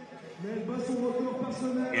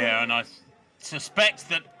 Yeah, and I suspect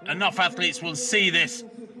that enough athletes will see this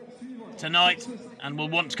tonight and will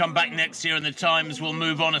want to come back next year, and the times will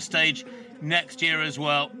move on a stage next year as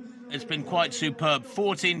well. It's been quite superb.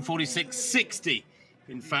 14:46.60,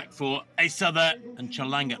 in fact, for Asa there, and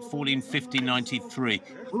Chalanga at 14:50.93.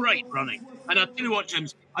 Great running. And I'll tell you what,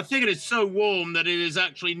 James, I think it is so warm that it is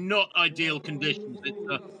actually not ideal conditions.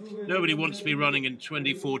 Nobody wants to be running in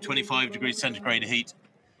 24, 25 degrees centigrade heat.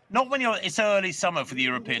 Not when it's early summer for the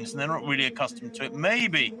Europeans, and they're not really accustomed to it.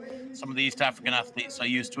 Maybe some of the East African athletes are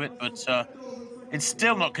used to it, but it's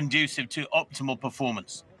still not conducive to optimal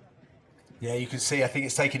performance. Yeah, you can see, I think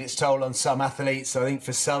it's taking its toll on some athletes. I think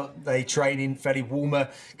for some, they train in fairly warmer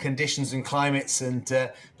conditions and climates, and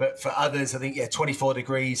but for others, I think, 24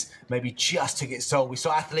 degrees maybe just took its toll. We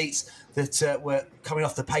saw athletes that were coming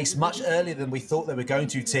off the pace much earlier than we thought they were going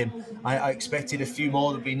to, Tim. I expected a few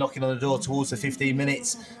more would be knocking on the door towards the 15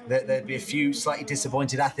 minutes. There'd be a few slightly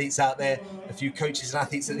disappointed athletes out there, a few coaches and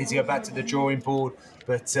athletes that need to go back to the drawing board.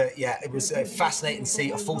 But it was fascinating to see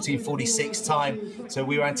a 14:46 time. So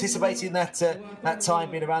we were anticipating that that time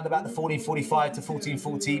being around about the 14:45 to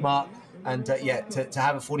 14:40 mark. And to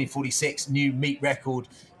have a 14:46 new meet record,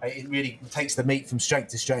 it really takes the meet from strength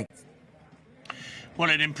to strength. Well,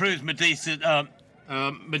 it improves Medina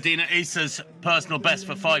Issa's personal best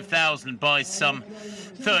for 5,000 by some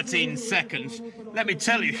 13 seconds. Let me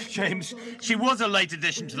tell you, James, she was a late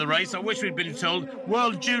addition to the race. I wish we'd been told.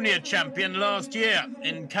 World Junior Champion last year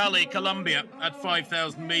in Cali, Colombia at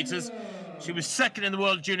 5,000 metres. She was second in the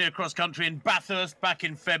World Junior Cross Country in Bathurst back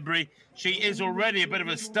in February. She is already a bit of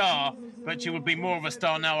a star, but she would be more of a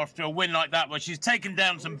star now after a win like that, where she's taken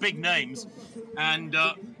down some big names. And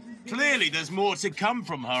clearly there's more to come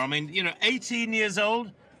from her. I mean, 18 years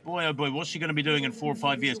old. Boy, oh boy, what's she going to be doing in 4 or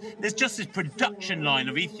 5 years? There's just this production line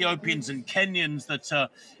of Ethiopians and Kenyans that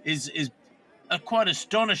is quite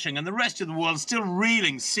astonishing. And the rest of the world still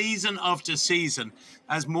reeling season after season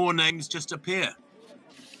as more names just appear.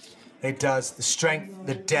 It does. The strength,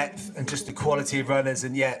 the depth, and just the quality of runners.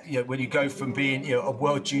 And when you go from being a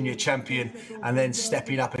world junior champion and then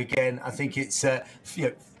stepping up again, I think it's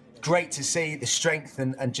great to see the strength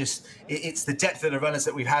and just it's the depth of the runners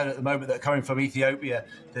that we've had at the moment that are coming from Ethiopia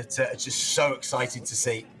that are just so exciting to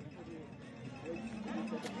see.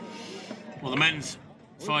 Well, the men's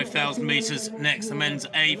 5,000 metres next. The men's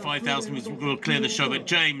A 5,000 will clear the show. But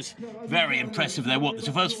James, very impressive there. What?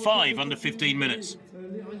 The first 5 under 15 minutes.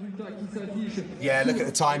 Yeah, look at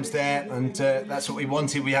the times there, and that's what we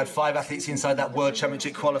wanted. We had 5 athletes inside that World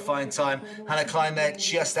Championship qualifying time. Hannah Klein there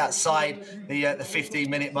just outside the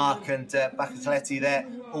 15-minute mark, and Bakataletti there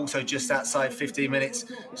also just outside 15 minutes.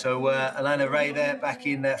 So Alana Ray there back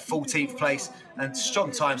in 14th place, and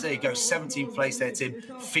strong times. There you go, 17th place there, Tim.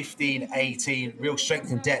 15:18. Real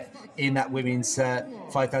strength and depth in that women's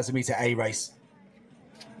 5,000 metre A race.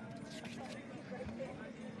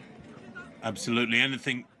 Absolutely.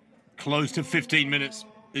 Anything close to 15 minutes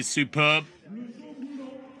is superb.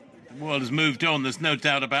 The world has moved on, there's no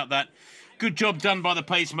doubt about that. Good job done by the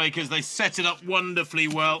pacemakers. They set it up wonderfully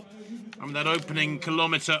well. I mean, that opening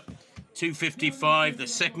kilometre, 2:55. The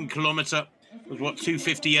second kilometre was, what,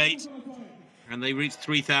 2:58? And they reached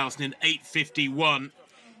 3,000 in 8:51.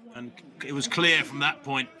 And it was clear from that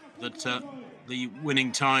point that the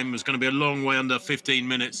winning time was going to be a long way under 15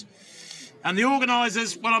 minutes. And the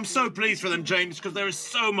organisers, well, I'm so pleased for them, James, because there is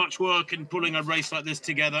so much work in pulling a race like this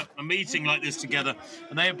together, a meeting like this together,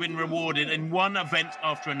 and they have been rewarded in one event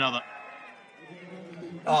after another.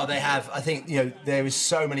 Oh, they have. I think, you know, there is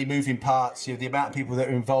so many moving parts, you know, the amount of people that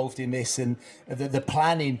are involved in this and the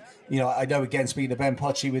planning. You know, I know, again, speaking to Ben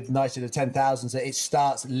Pochi with Night of the 10,000s, that it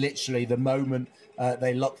starts literally the moment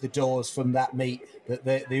they lock the doors from that meet, that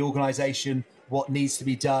the organisation, what needs to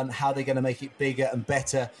be done, how they're going to make it bigger and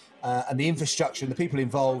better, and the infrastructure and the people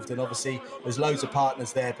involved. And obviously there's loads of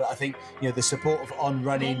partners there, but I think, you know, the support of On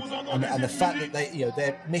Running and the fact that they, you know,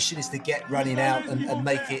 their mission is to get running out and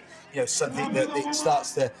make it, you know, something that it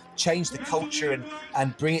starts to change the culture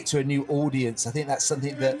and bring it to a new audience. I think that's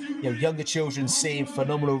something that, you know, younger children seeing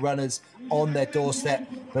phenomenal runners on their doorstep,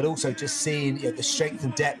 but also just seeing, you know, the strength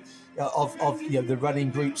and depth of you know, the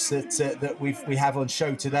running groups that we have on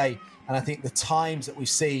show today. And I think the times that we've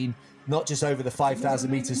seen, not just over the 5,000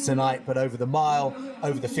 metres tonight, but over the mile,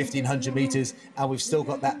 over the 1,500 metres, and we've still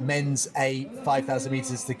got that men's A 5,000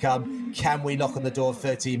 metres to come. Can we knock on the door of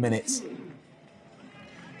 13 minutes?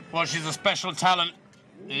 Well, she's a special talent,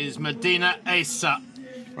 is Medina Essa.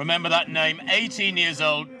 Remember that name, 18 years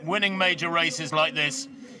old, winning major races like this.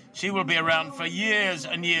 She will be around for years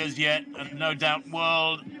and years yet, and no doubt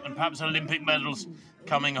world and perhaps Olympic medals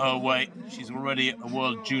coming her way. She's already a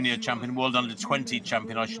world junior champion, world under 20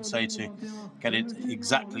 champion, I should say, to get it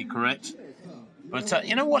exactly correct. But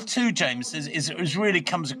you know what too, James, is really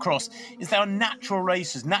comes across is there are natural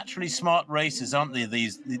racers, naturally smart racers, aren't there?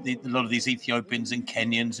 A lot of these Ethiopians and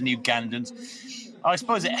Kenyans and Ugandans. I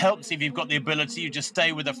suppose it helps if you've got the ability, you just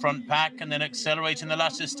stay with the front pack and then accelerate in the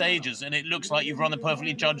latter stages, and it looks like you've run a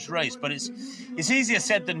perfectly judged race. But it's easier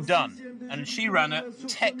said than done. And she ran a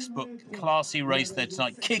textbook classy race there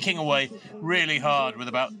tonight, kicking away really hard with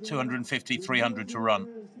about 250, 300 to run.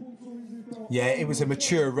 Yeah, it was a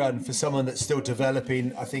mature run for someone that's still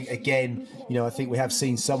developing. I think, again, you know, I think we have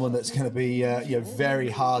seen someone that's going to be, you know, very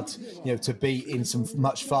hard, you know, to beat in some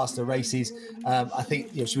much faster races. I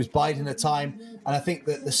think, you know, she was biding her time. And I think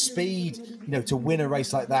that the speed, you know, to win a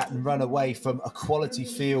race like that and run away from a quality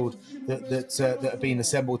field that have been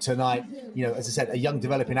assembled tonight, you know, as I said, a young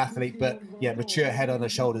developing athlete, but yeah, mature head on her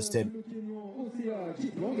shoulders, Tim.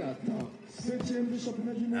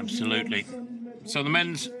 Absolutely. So the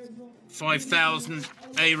men's 5,000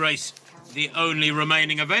 A race, the only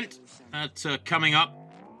remaining event that's coming up.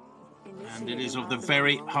 And it is of the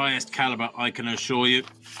very highest caliber, I can assure you.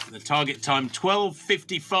 The target time,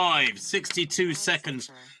 12:55, 62 seconds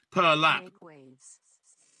per lap.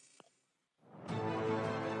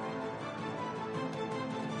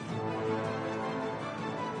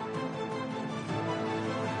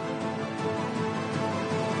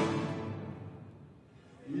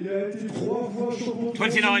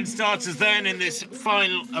 "29 starters then in this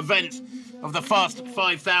final event of the Fast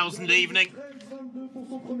 5,000 evening.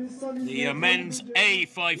 The men's A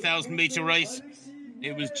 5,000 metre race.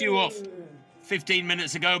 It was due off 15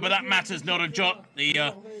 minutes ago, but that matters not a jot.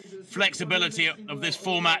 The flexibility of this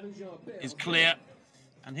format is clear.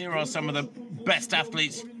 And here are some of the best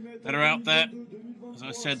athletes that are out there. As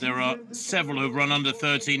I said, there are several who've run under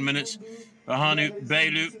 13 minutes. Bahanu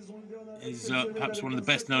Beilu is perhaps one of the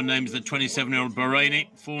best-known names, the 27-year-old Bahraini,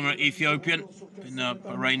 former Ethiopian, been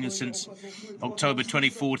Bahraini since October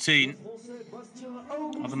 2014.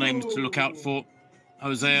 Other names to look out for: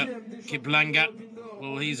 Hosea Kiplanga.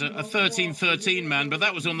 Well, he's a 13-13 man, but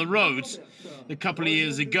that was on the roads a couple of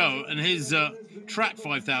years ago, and his track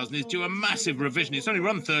 5,000 is due a massive revision. It's only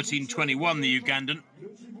run 13:21, the Ugandan.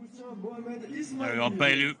 There we are,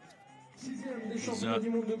 Beilu. He's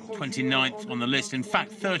 29th on the list. In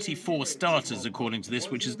fact, 34 starters according to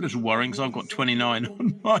this, which is a little worrying because I've got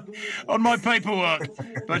 29 on my paperwork.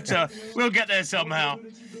 But we'll get there somehow.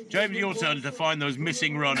 James, your turn to find those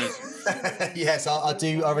missing runners. Yes, I'll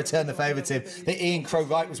return the favour, Tim. I think Ian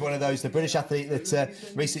Crow-Wright was one of those, the British athlete that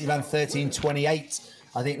recently ran 13:28.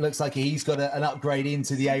 I think it looks like he's got an upgrade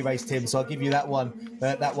into the A race, Tim. So I'll give you that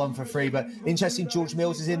one for free. But interesting, George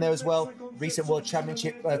Mills is in there as well. Recent World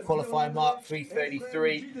Championship qualifying mark,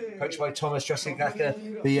 3:33, coached by Thomas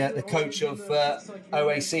Dressinghacker, the coach of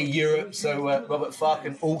OAC Europe. So Robert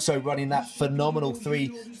Farken also running that phenomenal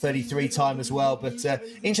 3:33 time as well. But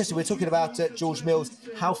interesting, we're talking about George Mills.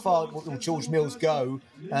 How far will George Mills go,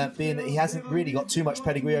 being that he hasn't really got too much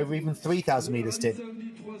pedigree over even 3,000 metres, Tim?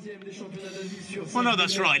 Well, no,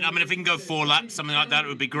 that's right. I mean, if he can go 4 laps, something like that, it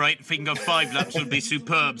would be great. If he can go 5 laps, it would be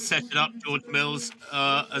superb. Set it up, George Mills,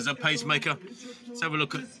 as a pacemaker. Let's have a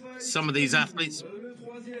look at some of these athletes.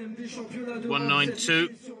 192.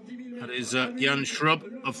 That is Jan Shrub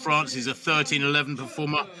of France. He's a 13:11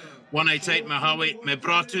 performer. 188, Mahawi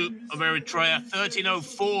Mebratu of Eritrea.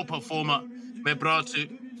 13:04 performer, Mebratu.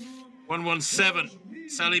 117,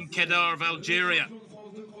 Salim Kedar of Algeria.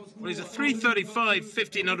 Well, he's a 3:35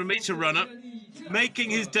 1500-meter runner. Making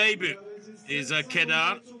his debut is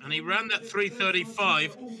Kedar, and he ran that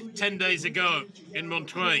 3:35 10 days ago in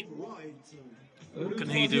Montreuil. What can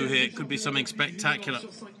he do here? It could be something spectacular.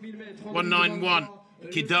 191,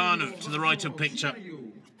 Kidanu to the right of picture.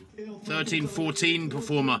 13:14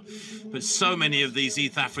 performer. But so many of these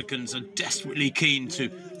East Africans are desperately keen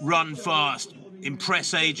to run fast,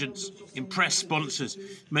 impress agents, impress sponsors,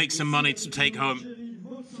 make some money to take home.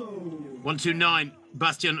 129,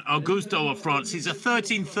 Bastien Augusto of France. He's a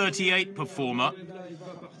 13:38 performer.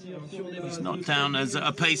 He's not down as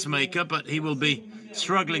a pacemaker, but he will be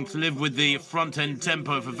struggling to live with the front-end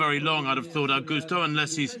tempo for very long, I'd have thought, Augusto,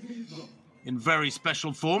 unless he's in very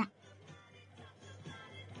special form.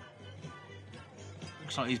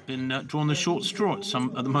 Looks like he's been drawn the short straw at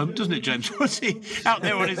the moment, doesn't it, James? What's he out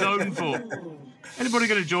there on his own for? Anybody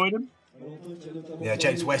going to join him? Yeah,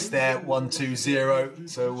 James West there, 120.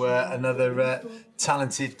 So another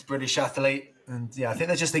talented British athlete. And yeah, I think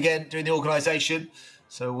they're just, again, doing the organisation.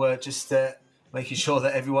 So just making sure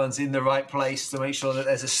that everyone's in the right place to make sure that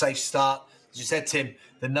there's a safe start. As you said, Tim,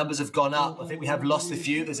 the numbers have gone up. I think we have lost a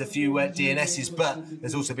few. There's a few DNSs, but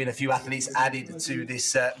there's also been a few athletes added to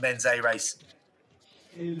this men's A race.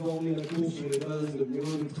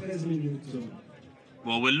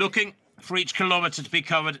 Well, we're looking for each kilometre to be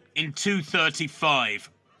covered in 2:35.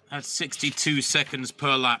 That's 62 seconds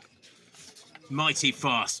per lap. Mighty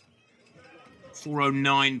fast.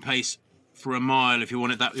 4:09 pace for a mile, if you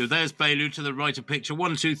want it that way. There's Bailu to the right of picture.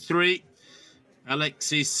 1, 2, 3.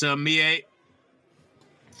 Alexis Millet,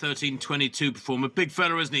 13:22 performer. Big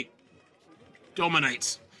fella, isn't he?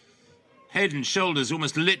 Dominates. Head and shoulders,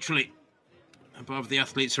 almost literally, above the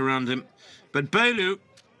athletes around him. But Bailu,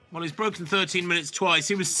 well, he's broken 13 minutes twice.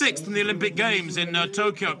 He was 6th in the Olympic Games in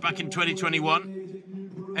Tokyo back in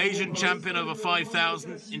 2021. Asian champion over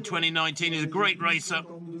 5,000 in 2019. He's a great racer.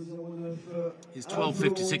 His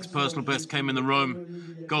 12:56 personal best came in the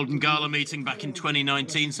Rome Golden Gala meeting back in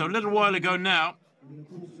 2019, so a little while ago now.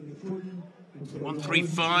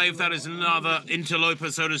 135, that is another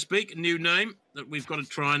interloper, so to speak, a new name that we've got to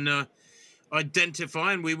try and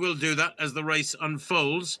identify, and we will do that as the race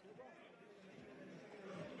unfolds.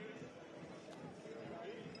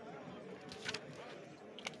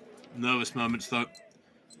 Nervous moments, though,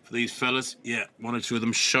 for these fellas. Yeah, 1 or 2 of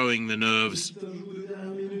them showing the nerves.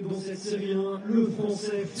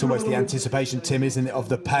 It's almost the anticipation, Tim, isn't it, of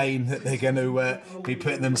the pain that they're going to be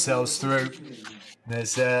putting themselves through.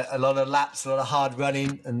 There's a lot of laps, a lot of hard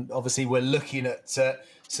running, and obviously we're looking at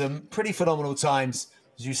some pretty phenomenal times.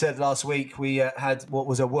 As you said last week, we had what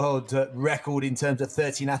was a world record in terms of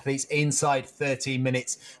 13 athletes inside 13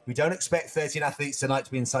 minutes. We don't expect 13 athletes tonight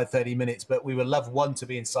to be inside 30 minutes, but we would love one to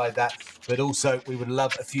be inside that. But also, we would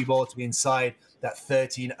love a few more to be inside that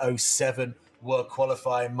 13:07 world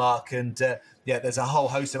qualifying mark. And yeah, there's a whole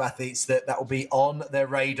host of athletes that will be on their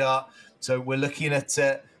radar. So we're looking at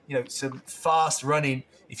some fast running.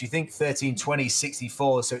 If you think 13:20,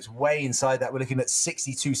 64, so it's way inside that. We're looking at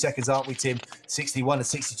 62 seconds, aren't we, Tim? 61 to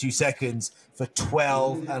 62 seconds for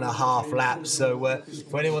 12 and a half laps. So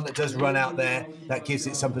for anyone that does run out there, that gives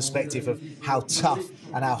it some perspective of how tough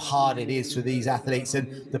and how hard it is for these athletes.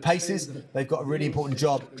 And the paces, they've got a really important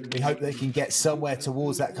job. We hope they can get somewhere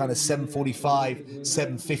towards that kind of 7:45,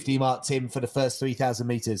 7:50 mark, Tim, for the first 3,000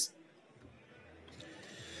 metres.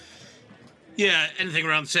 Yeah, anything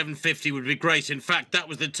around 7:50 would be great. In fact, that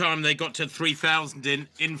was the time they got to 3,000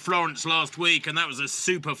 in Florence last week, and that was a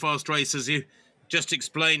super fast race, as you just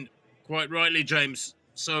explained quite rightly, James.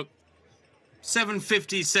 So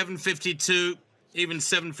 7:50, 7:52, even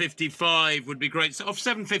 7:55 would be great. So off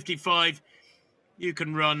 7:55, you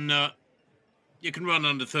can run under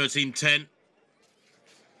 13:10.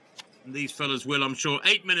 And these fellas will, I'm sure.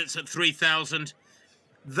 8 minutes at 3,000.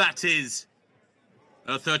 That is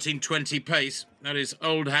a 13:20 pace. That is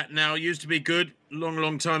old hat now. Used to be good long,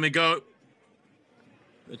 long time ago.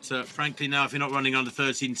 But frankly now, if you're not running under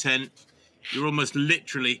 13:10, you're almost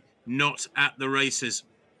literally not at the races.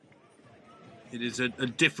 It is a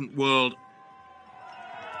different world.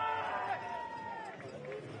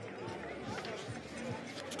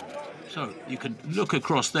 So you can look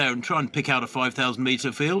across there and try and pick out a 5,000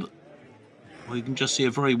 metre field. Well, you can just see a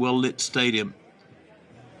very well-lit stadium.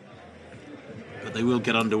 But they will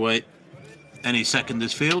get underway any second,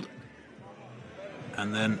 this field.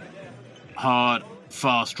 And then hard,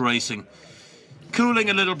 fast racing.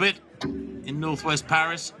 Cooling a little bit in northwest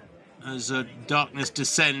Paris as darkness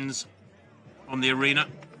descends on the arena.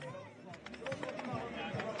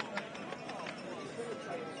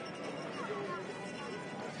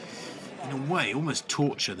 In a way, almost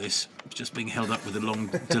torture, this. Just being held up with a long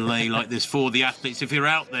delay like this for the athletes. If you're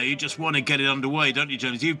out there, you just want to get it underway, don't you,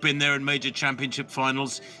 Jonas? You've been there in major championship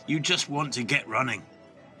finals. You just want to get running.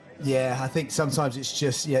 Yeah, I think sometimes it's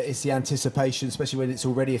just, it's the anticipation, especially when it's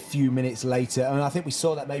already a few minutes later. I mean, I think we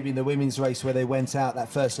saw that maybe in the women's race where they went out, that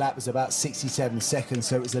first lap was about 67 seconds,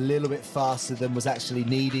 so it was a little bit faster than was actually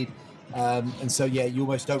needed. And so, you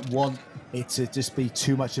almost don't want it to just be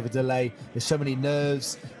too much of a delay. There's so many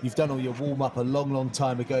nerves. You've done all your warm-up a long, long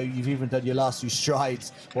time ago. You've even done your last few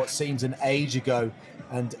strides, what seems an age ago.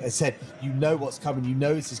 And as I said, you know what's coming. You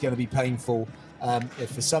know this is going to be painful.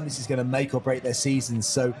 For some, this is going to make or break their season.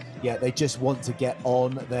 So, they just want to get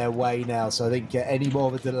on their way now. So I think any more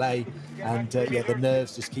of a delay and, the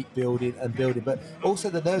nerves just keep building and building. But also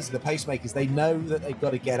the nerves of the pacemakers, they know that they've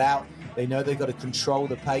got to get out. They know they've got to control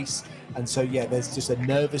the pace. And so, there's just a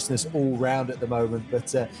nervousness all round at the moment.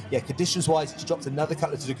 But, conditions-wise, it's dropped another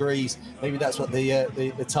couple of degrees. Maybe that's what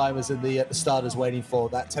the timers and the starters waiting for,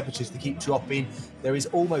 that temperatures to keep dropping. There is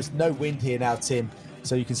almost no wind here now, Tim.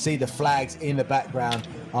 So you can see the flags in the background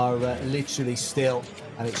are literally still.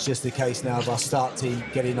 And it's just a case now of our start team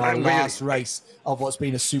getting our last race of what's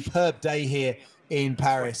been a superb day here in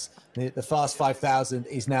Paris. The Fast 5000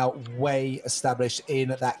 is now way established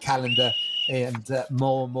in that calendar. And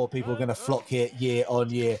more and more people are going to flock here year on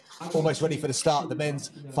year. Almost ready for the start of the men's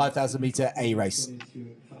 5,000 metre A race.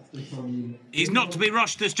 He's not to be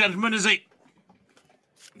rushed, this gentleman, is he?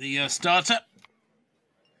 The starter.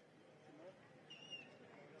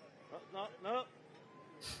 No.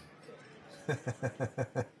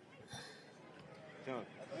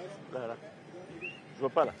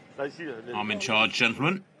 I'm in charge,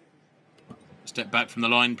 gentlemen. Step back from the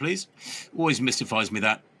line, please. Always mystifies me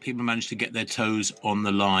that people manage to get their toes on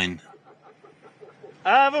the line.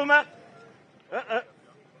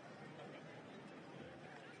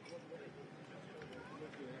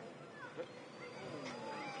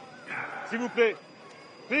 S'il vous plaît,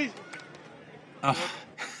 please.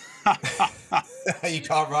 You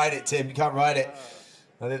can't ride it, Tim. You can't ride it.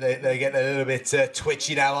 I think they get a little bit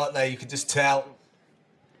twitchy now, aren't they? You can just tell.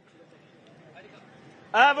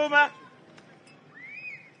 At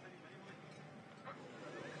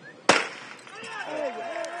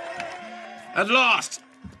last,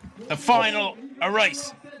 the final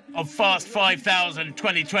race of Fast 5000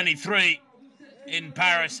 2023 in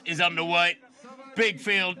Paris is underway. Big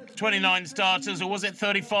field, 29 starters, or was it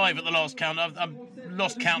 35 at the last count? I've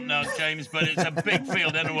lost count now, James, but it's a big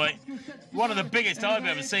field anyway. One of the biggest I've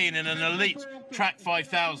ever seen in an elite track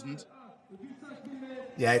 5000.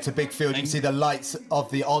 Yeah, it's a big field. You can see the lights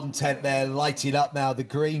of the on tent there lighting up now, the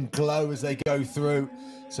green glow as they go through.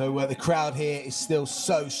 So the crowd here is still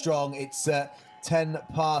so strong. It's 10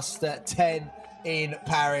 past 10 in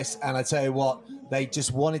Paris, and I tell you what, they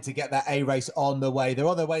just wanted to get that A race on the way. They're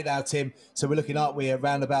on their way now, Tim. So we're looking up, we're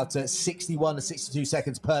around about 61 to 62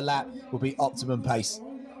 seconds per lap will be optimum pace.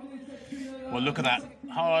 Well, look at that.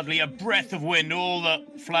 Hardly a breath of wind, all the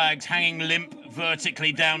flags hanging limp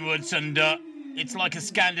vertically downwards, and it's like a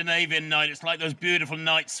Scandinavian night. It's like those beautiful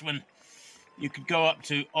nights when you could go up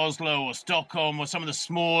to Oslo or Stockholm or some of the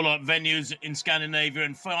smaller venues in Scandinavia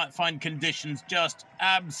and find conditions just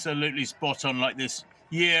absolutely spot on like this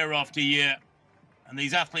year after year. And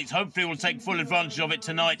these athletes hopefully will take full advantage of it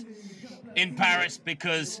tonight in Paris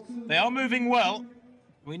because they are moving well.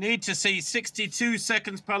 We need to see 62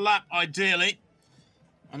 seconds per lap, ideally.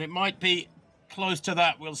 And it might be close to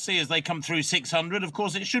that. We'll see as they come through 600. Of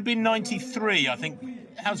course, it should be 93, I think.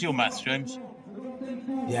 How's your maths, James?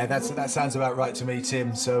 Yeah, that sounds about right to me,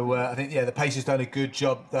 Tim. So I think, the pace has done a good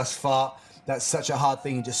job thus far. That's such a hard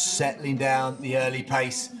thing, just settling down the early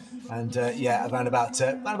pace. And around about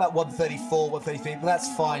 134, 133, but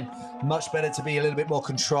that's fine. Much better to be a little bit more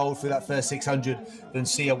controlled through that first 600 than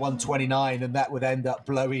see a 129, and that would end up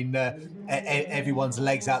blowing everyone's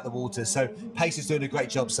legs out the water. So pace is doing a great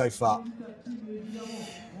job so far.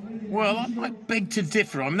 Well, I might beg to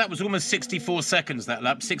differ. I mean, that was almost 64 seconds, that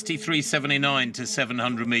lap. 63.79 to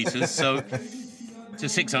 700 metres, so to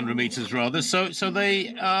 600 metres, rather. So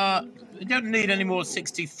they don't need any more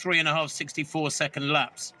 63.5, 64-second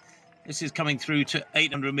laps. This is coming through to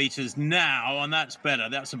 800 metres now, and that's better.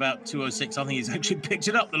 That's about 2:06. I think he's actually picked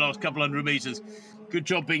it up the last couple hundred metres. Good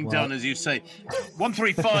job being done, as you say.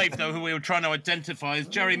 135, though, who we were trying to identify, is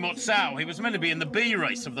Jerry Motsau. He was meant to be in the B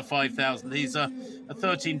race of the 5,000. He's a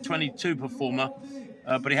 13:22 performer,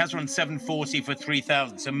 but he has run 7:40 for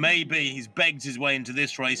 3,000. So maybe he's begged his way into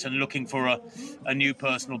this race and looking for a new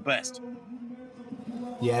personal best.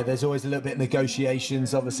 Yeah, there's always a little bit of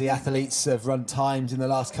negotiations. Obviously, athletes have run times in the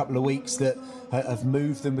last couple of weeks that have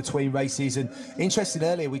moved them between races. And interesting,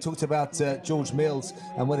 earlier we talked about George Mills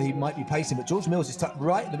and whether he might be pacing, but George Mills is tucked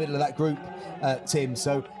right in the middle of that group, Tim.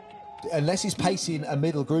 So unless he's pacing a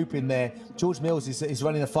middle group in there, George Mills is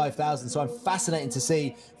running a 5,000. So I'm fascinated to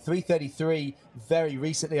see 3:33 very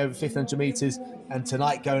recently over 1,500 metres, and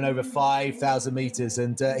tonight going over 5,000 metres.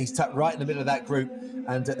 And he's tucked right in the middle of that group,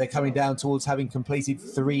 and they're coming down towards having completed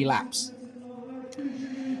 3 laps.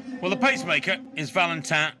 Well, the pacemaker is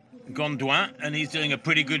Valentin Gondouin, and he's doing a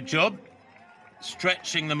pretty good job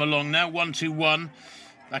stretching them along now. 1-2-1.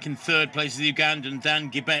 Back in third place is the Ugandan Dan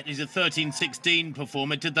Gibet. He's a 13:16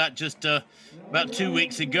 performer. Did that just about 2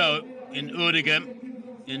 weeks ago in Uerdingen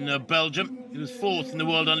in Belgium. He was 4th in the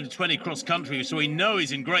World Under-20 cross country, so we know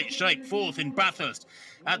he's in great shape. 4th in Bathurst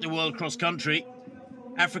at the World Cross Country.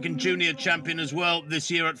 African Junior Champion as well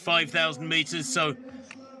this year at 5,000 metres. So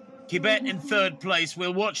Gibet in third place.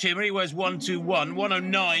 We'll watch him. He wears 1-2-1.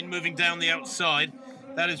 109 moving down the outside.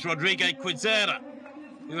 That is Rodrigue Quizera,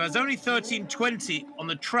 who has only 13:20 on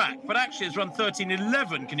the track, but actually has run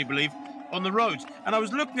 13:11, can you believe, on the roads. And I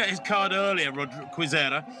was looking at his card earlier,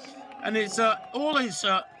 Quizera, and it's all his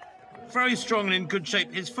very strong and in good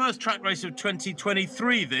shape. His first track race of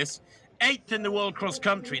 2023, this, 8th in the World Cross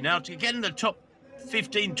Country. Now, to get in the top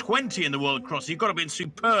 15, 20 in the World Cross, you've got to be in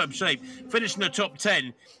superb shape. Finish in the top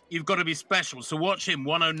 10, you've got to be special. So watch him,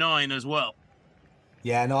 109 as well.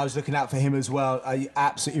 Yeah, no, I was looking out for him as well. You're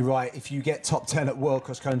absolutely right. If you get top 10 at World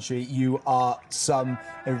Cross Country, you are some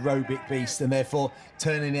aerobic beast, and therefore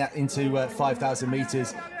turning it into 5,000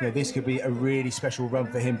 metres, this could be a really special run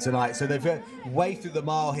for him tonight. So they've got way through the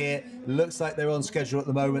mile here. Looks like they're on schedule at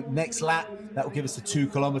the moment. Next lap, that will give us the 2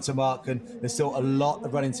 kilometre mark, and there's still a lot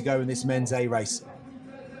of running to go in this men's A race.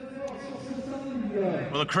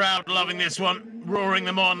 Well, the crowd loving this one, roaring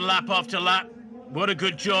them on lap after lap. What a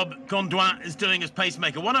good job Gondouin is doing as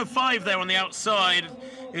pacemaker. 105 there on the outside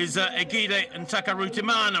is Egide and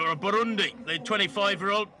Takarutimana, or a Burundi, the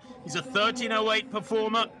 25-year-old. He's a 13:08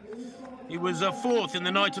 performer. He was 4th in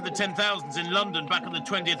the night of the 10,000s in London back on the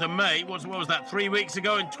 20th of May. What was that, 3 weeks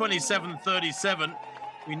ago in 27:37.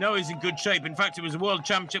 We know he's in good shape. In fact, he was a World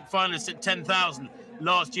Championship finalist at 10,000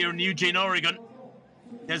 last year in Eugene, Oregon.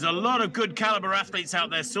 There's a lot of good caliber athletes out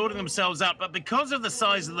there sorting themselves out, but because of the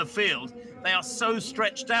size of the field, they are so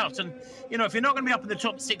stretched out. And, if you're not going to be up in the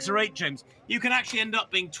top 6 or 8, James, you can actually end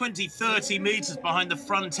up being 20, 30 metres behind the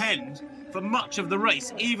front end for much of the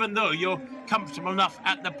race, even though you're comfortable enough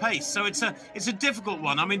at the pace. So it's a difficult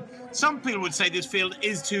one. I mean, some people would say this field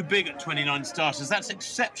is too big at 29 starters. That's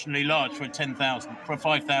exceptionally large for a 10,000, for a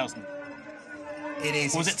 5,000. It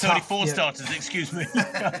is. Or was it 34 starters? Excuse me.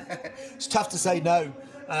 It's tough to say no.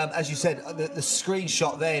 As you said, the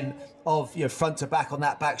screenshot then of front to back on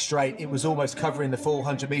that back straight, it was almost covering the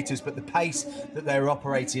 400 metres, but the pace that they were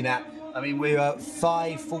operating at, I mean, we are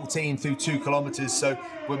 5:14 through 2 kilometres, so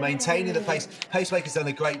we're maintaining the pace. Pacemaker's done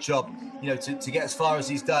a great job, to get as far as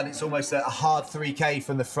he's done. It's almost a hard 3K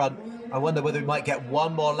from the front. I wonder whether we might get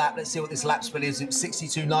one more lap. Let's see what this lap split is. It was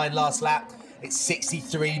 62.9 last lap. It's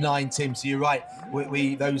 63.9, Tim. So you're right.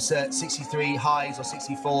 We those 63 highs or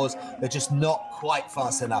 64s, they're just not quite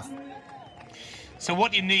fast enough. So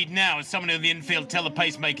what you need now is someone in the infield tell the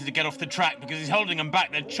pacemaker to get off the track, because he's holding them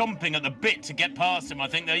back. They're chomping at the bit to get past him. I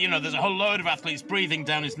think that, there's a whole load of athletes breathing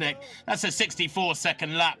down his neck. That's a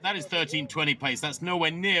 64-second lap. That is 13:20 pace. That's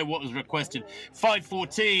nowhere near what was requested.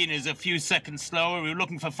 5:14 is a few seconds slower. We were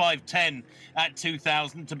looking for 5:10 at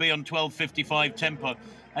 2,000 to be on 12:55 tempo.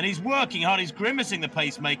 And he's working hard, he's grimacing the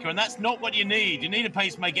pacemaker, and that's not what you need. You need a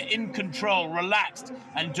pacemaker in control, relaxed,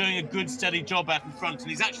 and doing a good, steady job out in front. And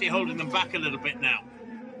he's actually holding them back a little bit now.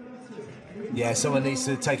 Yeah, someone needs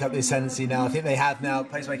to take up this tendency now. I think they have now.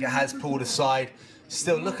 Pacemaker has pulled aside.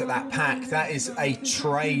 Still, look at that pack. That is a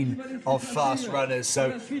train of fast runners.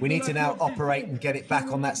 So we need to now operate and get it back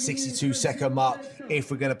on that 62-second mark if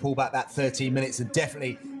we're going to pull back that 13 minutes, and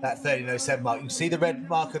definitely that 13:07 mark. You can see the red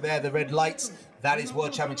marker there, the red lights. That is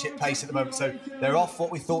World Championship pace at the moment. So they're off what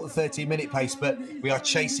we thought the 13-minute pace, but we are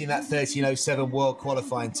chasing that 13:07 world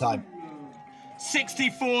qualifying time.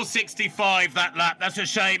 64.65 that lap. That's a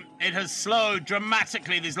shame. It has slowed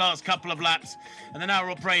dramatically these last couple of laps, and they're now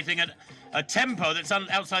operating at a tempo that's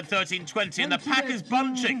outside 13:20, and the pack is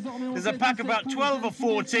bunching. There's a pack about 12 or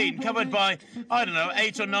 14 covered by, I don't know,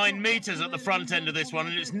 8 or 9 meters at the front end of this one,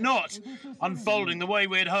 and it's not unfolding the way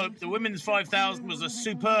we had hoped. The women's 5,000 was a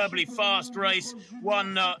superbly fast race,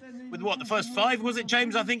 one with what, the first 5, was it,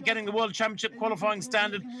 James? I think getting the World Championship qualifying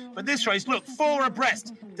standard. But this race, look, 4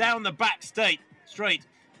 abreast down the back straight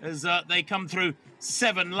as they come through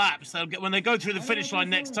 7 laps. When they go through the finish line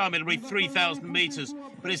next time, it'll be 3,000 meters,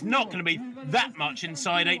 but it's not going to be that much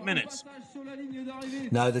inside 8 minutes.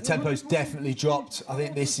 No, the tempo's definitely dropped. I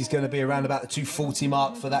think this is going to be around about the 2:40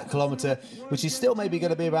 mark for that kilometre, which is still maybe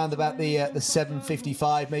going to be around about the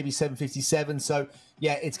 7:55, maybe 7:57. So,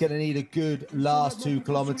 yeah, it's going to need a good last 2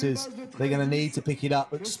 kilometres. They're going to need to pick it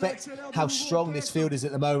up. Expect how strong this field is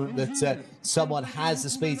at the moment, that someone has the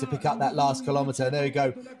speed to pick up that last kilometre. And there we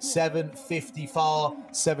go,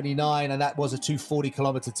 7:54.79, and that was a 2:40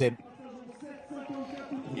 kilometre, Tim.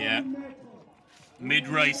 Yeah,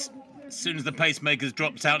 mid-race. As soon as the pacemakers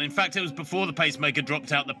dropped out, in fact, it was before the pacemaker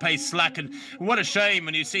dropped out, the pace slackened. What a shame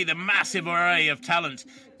when you see the massive array of talent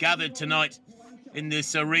gathered tonight in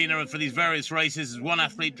this arena for these various races as one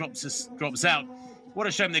athlete drops out. What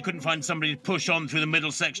a shame they couldn't find somebody to push on through the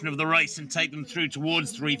middle section of the race and take them through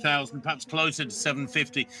towards 3,000, perhaps closer to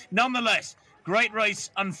 750. Nonetheless, great race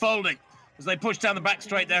unfolding. As they push down the back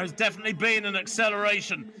straight, there has definitely been an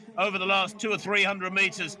acceleration over the last 200 or 300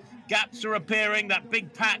 metres. Gaps are appearing. That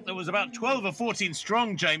big pack that was about 12 or 14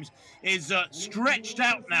 strong, James, is stretched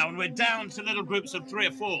out now, and we're down to little groups of 3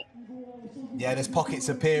 or 4. Yeah, there's pockets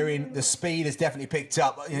appearing. The speed has definitely picked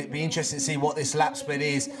up. It'd be interesting to see what this lap split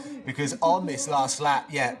is, because on this last lap,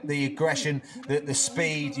 yeah, the aggression, the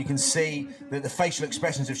speed, you can see that the facial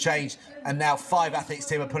expressions have changed, and now 5 athletes,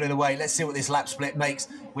 Tim, are pulling away. Let's see what this lap split makes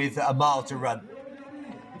with a mile to run.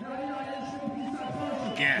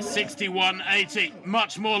 Yeah, 61.80,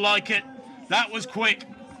 much more like it. That was quick.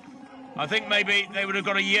 I think maybe they would have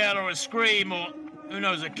got a yell or a scream, or who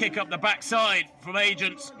knows, a kick up the backside from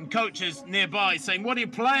agents and coaches nearby saying, what are you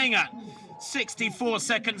playing at? 64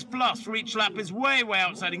 seconds plus for each lap is way, way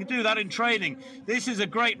outside. You can do that in training. This is a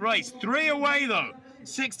great race. 3 away, though.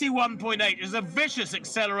 61.8 is a vicious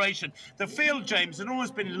acceleration. The field, James, had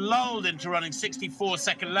almost been lulled into running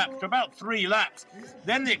 64-second laps for about 3 laps.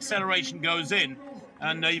 Then the acceleration goes in,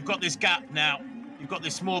 and you've got this gap now. You've got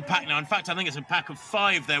this small pack now. In fact, I think it's a pack of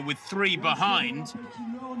 5 there with 3 behind.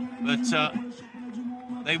 But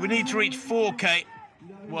they would need to reach 4K.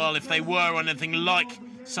 Well, if they were on anything like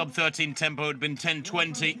sub-13 tempo, it would have been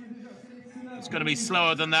 10:20. It's going to be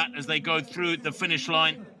slower than that as they go through the finish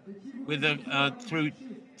line with through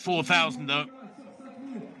 4,000, though.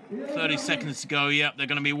 30 seconds to go. Yep, they're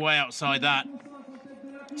going to be way outside that.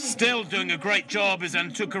 Still doing a great job is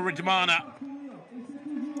Sinta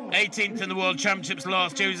 18th in the World Championships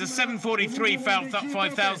last year. He's a 7:43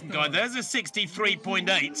 5,000 guy. There's a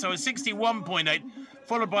 63.8, so a 61.8,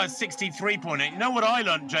 followed by a 63.8. You know what I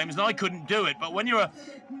learned, James, and I couldn't do it, but when you're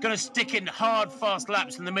going to stick in hard, fast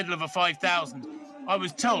laps in the middle of a 5,000, I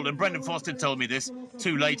was told, and Brendan Foster told me this,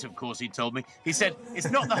 too late, of course, he told me. He said,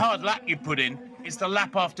 it's not the hard lap you put in, it's the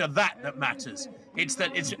lap after that matters. It's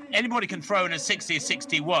that anybody can throw in a 60 or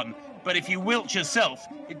 61, but if you wilt yourself,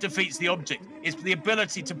 it defeats the object. It's the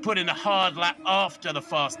ability to put in a hard lap after the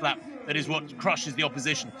fast lap that is what crushes the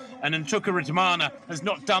opposition. And Sinta has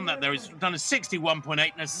not done that there. He's done a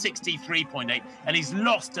 61.8 and a 63.8, and he's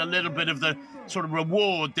lost a little bit of the sort of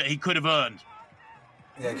reward that he could have earned.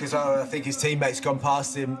 Yeah, because I think his teammates gone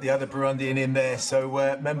past him, the other Burundian in there. So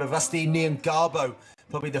remember, Vasti Nyangabo,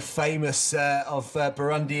 probably the famous of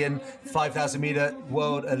Burundian 5,000-metre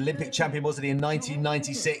world Olympic champion, wasn't he, in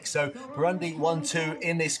 1996? So Burundi 1-2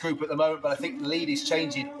 in this group at the moment, but I think the lead is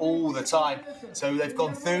changing all the time. So they've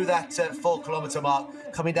gone through that 4-kilometre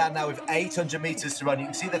mark, coming down now with 800 metres to run. You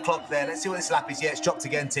can see the clock there. Let's see what this lap is. Yeah, it's dropped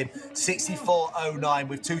again, Tim. 64.09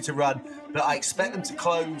 with 2 to run. But I expect them to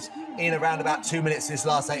close in around about 2 minutes this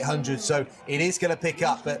last 800. So it is going to pick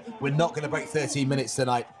up, but we're not going to break 13 minutes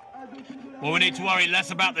tonight. Well, we need to worry less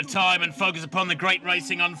about the time and focus upon the great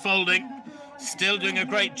racing unfolding. Still doing a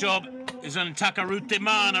great job is Sinta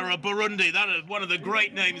of Burundi. That is one of the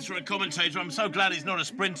great names for a commentator. I'm so glad he's not a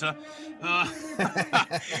sprinter.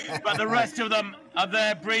 But the rest of them are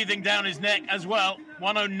there breathing down his neck as well.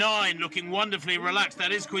 109 looking wonderfully relaxed.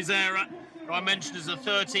 That is Kwizera, who I mentioned as a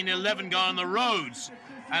 13:11 guy on the roads.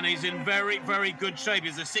 And he's in very, very good shape.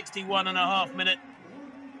 He's a 61.5-minute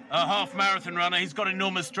half marathon runner. He's got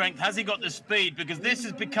enormous strength. Has he got the speed? Because this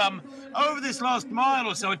has become, over this last mile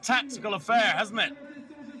or so, a tactical affair, hasn't it?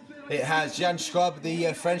 It has. Jan Schrub,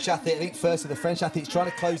 the French athlete, I think first of the French athletes, trying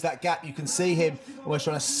to close that gap. You can see him almost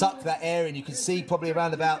trying to suck that air in. You can see probably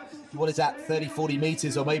around about, what is that, 30, 40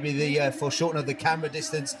 metres, or maybe the foreshortening of the camera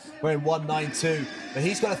distance. We're in 1:9.2. But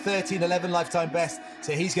he's got a 13:11 lifetime best,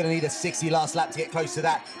 so he's going to need a 60 last lap to get close to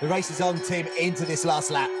that. The race is on, Tim, into this last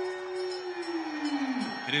lap.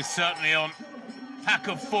 It is certainly on. Pack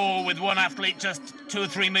of 4 with one athlete just 2 or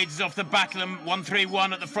 3 metres off the back of them.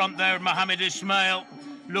 131 at the front there, Mohammed Ismail.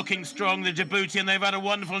 Looking strong, the Djibouti, and they've had a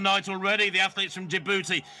wonderful night already, the athletes from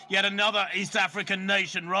Djibouti. Yet another East African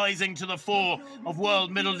nation rising to the fore of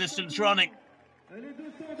world middle distance running.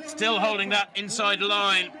 Still holding that inside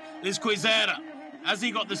line is Quizera. Has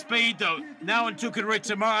he got the speed, though? Now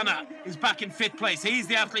Ntukuritimana is back in 5th place. He's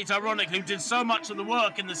the athlete, ironically, who did so much of the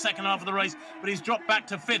work in the second half of the race, but he's dropped back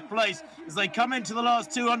to 5th place as they come into the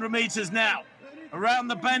last 200 metres now. Around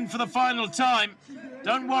the bend for the final time.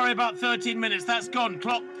 Don't worry about 13 minutes, that's gone.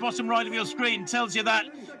 Clock bottom right of your screen tells you that.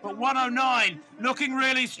 But 109, looking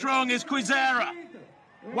really strong, is Quizera.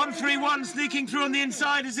 131 sneaking through on the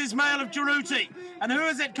inside is Ismail of Djibouti. And who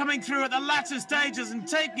is it coming through at the latter stages and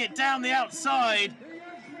taking it down the outside?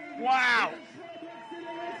 Wow.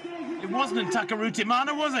 It wasn't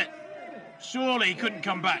Ntukuritimana, was it? Surely he couldn't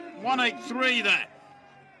come back. 183 there.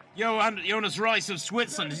 Jonas Raess of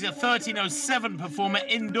Switzerland. He's a 13:07 performer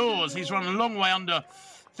indoors. He's run a long way under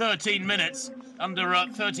 13 minutes, under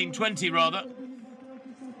 13:20 rather.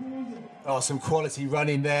 Oh, some quality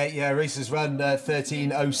running there. Yeah, Raess has run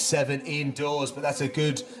 13:07 indoors, but that's a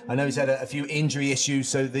good... I know he's had a few injury issues,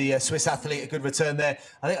 so the Swiss athlete, a good return there.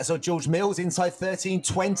 I think I saw George Mills inside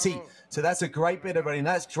 13:20, so that's a great bit of running.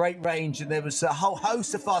 That's great range, and there was a whole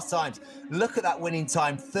host of fast times. Look at that winning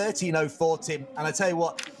time, 13:04, Tim. And I tell you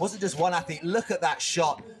what, it wasn't just one athlete. Look at that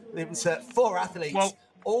shot. It was 4 athletes. Well,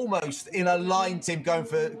 almost in a line, Tim, going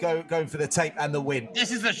for the tape and the win.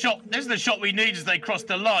 This is the shot. This is the shot we need as they cross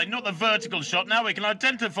the line, not the vertical shot. Now we can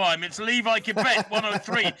identify him. It's Levi Kibet,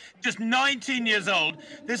 103, just 19 years old.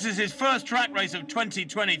 This is his first track race of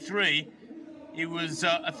 2023. He was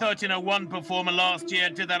a 13:01 performer last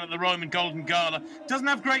year. Did that at the Roman Golden Gala. Doesn't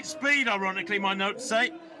have great speed, ironically, my notes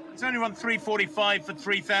say. He's only run 3:45 for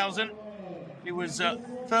 3,000. He was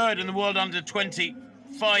 3rd in the world under 20.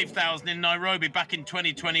 5,000 in Nairobi back in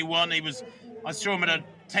 2021. I saw him at a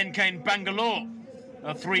 10K in Bangalore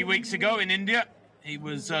 3 weeks ago in India. He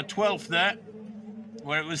was 12th there,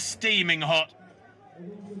 where it was steaming hot.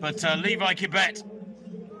 But Levi Kibet,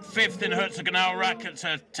 5th in Herzogenaurach at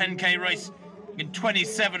a 10K race in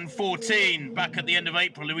 27:14 back at the end of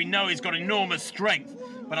April. We know he's got enormous strength,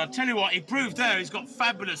 but I'll tell you what, he proved there he's got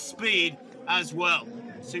fabulous speed as well.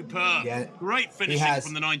 Superb. Yeah, great finishing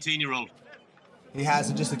from the 19-year-old. He has,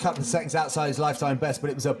 and just a couple of seconds outside his lifetime best, but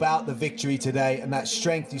it was about the victory today, and that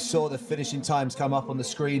strength. You saw the finishing times come up on the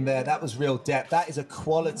screen there. That was real depth. That is a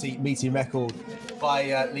quality meeting record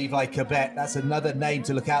by Levi Kibet. That's another name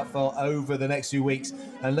to look out for over the next few weeks.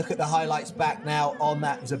 And look at the highlights back now on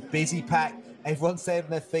that. It was a busy pack. Everyone stayed on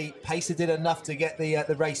their feet. Pacer did enough to get the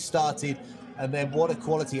race started. And then what a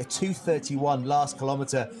quality, a 2:31 last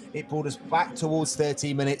kilometre. It brought us back towards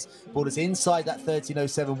 13 minutes, brought us inside that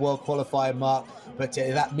 13:07 world qualifier mark. But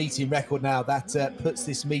that meeting record now, that puts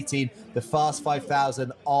this meeting, the Fast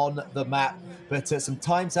 5,000, on the map. But some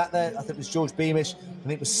times out there, I think it was George Beamish, I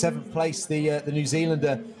think it was 7th place, the New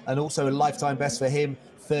Zealander, and also a lifetime best for him,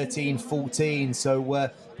 13:14. So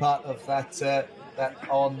part of that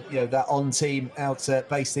on team out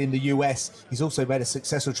based in the US. He's also made a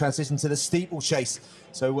successful transition to the steeplechase.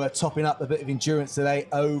 So we're topping up a bit of endurance today,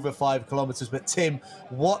 over 5 kilometres. But Tim,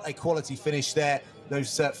 what a quality finish there.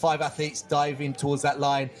 Those 5 athletes diving towards that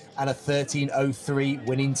line, and a 13:03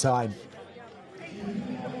 winning time.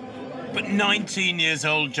 But 19 years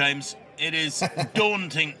old, James, it is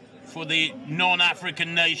daunting for the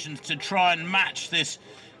non-African nations to try and match this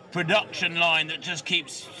production line that just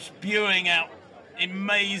keeps spewing out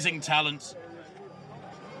amazing talents.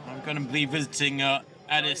 I'm going to be visiting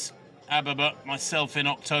Addis Ababa myself in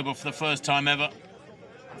October for the first time ever.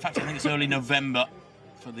 In fact, I think it's early November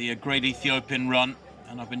for the Great Ethiopian Run,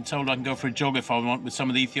 and I've been told I can go for a jog if I want with some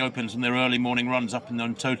of the Ethiopians on their early morning runs up in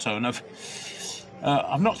Ntoto. And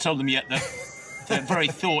I've not told them yet that the very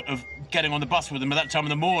thought of getting on the bus with them at that time of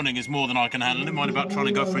the morning is more than I can handle. Never mind about trying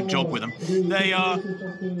to go for a jog with them. They are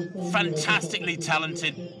fantastically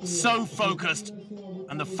talented, so focused,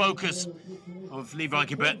 and the focus of Levi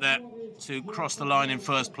Kibet there to cross the line in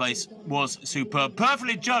first place was superb.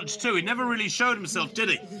 Perfectly judged too. He never really showed himself, did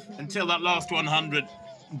he? Until that last 100.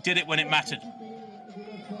 Did it when it mattered.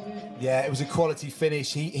 Yeah, it was a quality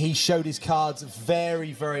finish. He showed his cards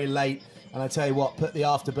very, very late. And I tell you what, put the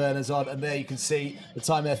afterburners on, and there you can see the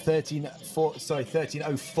time there,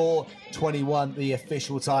 13:04:21, the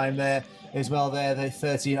official time there as well. There, the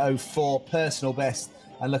 13:04 personal best,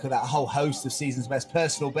 and look at that whole host of season's best,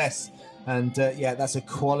 personal best, and yeah, that's a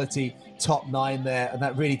quality top 9 there, and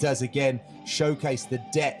that really does again showcase the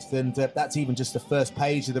depth, and that's even just the first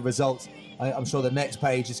page of the results. I'm sure the next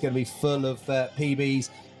page is going to be full of PBs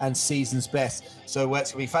and season's best. So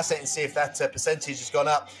it's going to be fascinating to see if that percentage has gone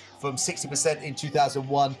up from 60% in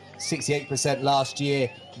 2001, 68% last year.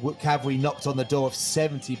 Cavalry knocked on the door of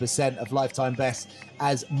 70% of lifetime best.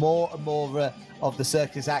 As more and more of the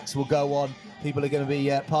circus acts will go on, people are going to be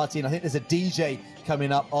partying. I think there's a DJ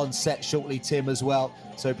coming up on set shortly, Tim, as well.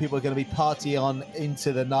 So people are going to be partying on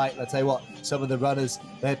into the night. I'll tell you what, some of the runners,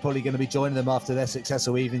 they're probably going to be joining them after their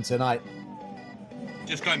successful evening tonight.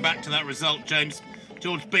 Just going back to that result, James,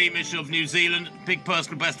 George Beamish of New Zealand, big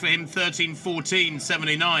personal best for him,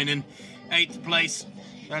 13:14.79 in 8th place.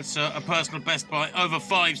 That's a personal best by over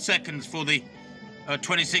 5 seconds for the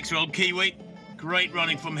 26-year-old Kiwi. Great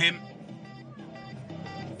running from him.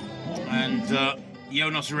 And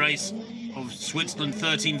Jonas Raess of Switzerland,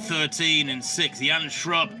 13:13 in 6th. Jan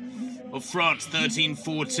Shrub of France,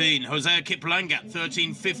 13:14. Hosea Kiplangat,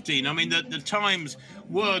 13:15. I mean, the times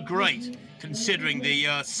were great, considering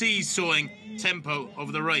the seesawing tempo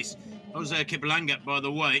of the race. Hosea Kiplangat, by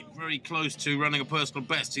the way, very close to running a personal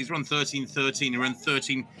best. He's run 13:13. He ran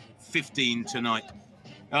 13:15 tonight.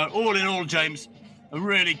 All in all, James, a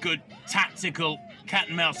really good tactical cat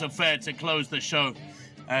and mouse affair to close the show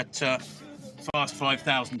at Fast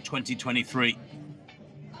 5000 2023.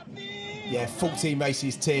 Yeah, 14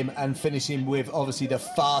 races, Tim, and finishing with obviously the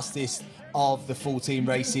fastest of the 14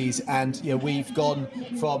 races. And you know, we've gone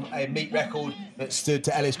from a meet record that stood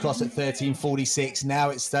to Ellis Cross at 13:46.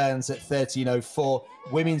 Now it stands at 13:04.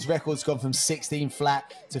 Women's record's gone from 16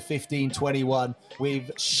 flat to 15:21. We've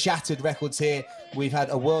shattered records here. We've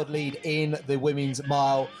had a world lead in the women's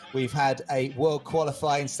mile. We've had a world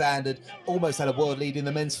qualifying standard, almost had a world lead in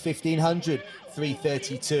the men's 1500,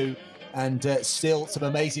 3:32. And still some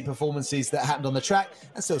amazing performances that happened on the track,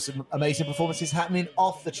 and still some amazing performances happening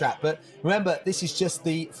off the track. But remember, this is just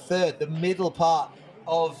the middle part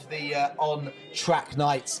of the on-track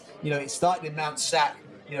nights. You know, it started in Mount Sac,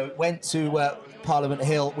 you know, it went to Parliament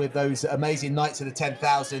Hill with those amazing nights of the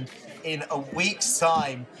 10,000. In a week's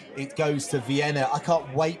time, it goes to Vienna. I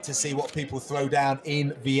can't wait to see what people throw down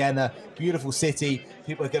in Vienna. Beautiful city.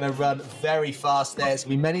 People are going to run very fast there. There's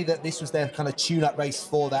going to be many that this was their kind of tune-up race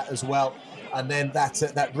for that as well. And then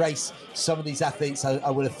that race, some of these athletes I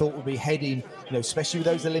would have thought would be heading, you know, especially with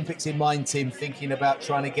those Olympics in mind, Tim, thinking about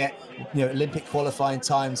trying to get, you know, Olympic qualifying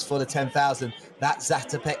times for the 10,000. That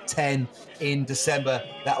Zatopek 10 in December,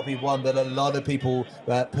 that'll be one that a lot of people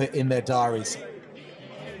put in their diaries.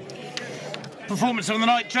 Performance of the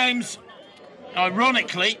night, James,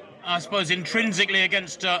 ironically, I suppose intrinsically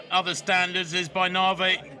against other standards, is by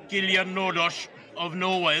Narve Gillian Nordosh of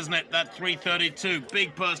Norway, isn't it? That 3:32,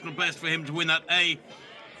 big personal best for him to win that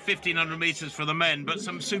 1,500 metres for the men, but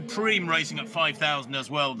some supreme racing at 5,000 as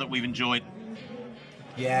well that we've enjoyed.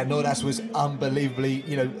 Yeah, Nordas was unbelievably,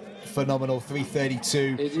 you know, phenomenal,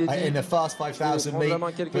 3:32 in the fast 5,000 meet.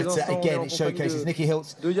 But again, it showcases Nicky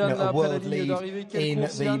Hiltz, you know, a world lead in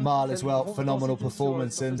the mile as well. Phenomenal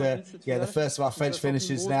performance. And yeah, the first of our French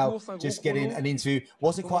finishers now just getting an interview.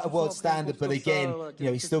 Wasn't quite a world standard, but again, you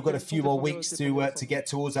know, he's still got a few more weeks to get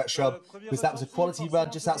towards that Shrub, because that was a quality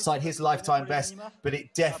run just outside his lifetime best. But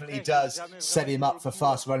it definitely does set him up for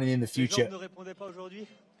fast running in the future.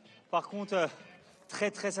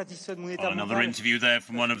 Another interview there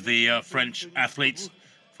from one of the French athletes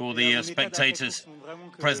for the spectators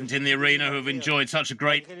present in the arena who have enjoyed such a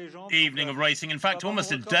great evening of racing. In fact,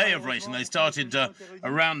 almost a day of racing. They started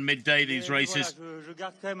around midday, these races.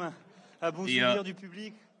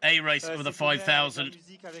 The A race over the 5,000,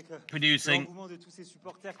 producing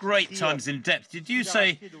great times in depth. Did you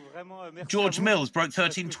say George Mills broke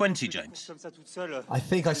 13:20, James? I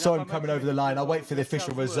think I saw him coming over the line. I'll wait for the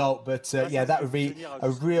official result, but yeah, that would be a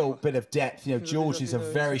real bit of depth. You know, George is a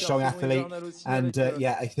very strong athlete, and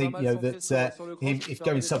yeah, I think, you know, that him, if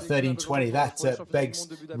going sub 13:20, that begs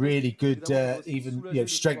really good, even, you know,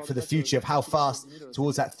 strength for the future of how fast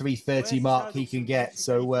towards that 3:30 mark he can get.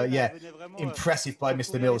 So yeah, impressive by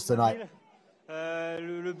Mr. Mills tonight.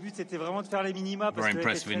 Very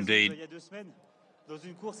impressive indeed.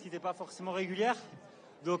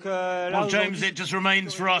 Well, James, it just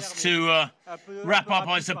remains for us to wrap up,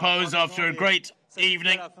 I suppose, after a great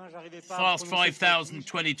evening. Fast 5000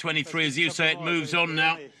 2023, as you say, it moves on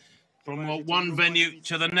now from one venue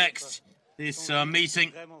to the next. this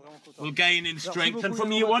meeting will gain in strength, and from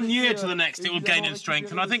one year to the next, it will gain in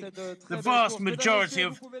strength. And I think the vast majority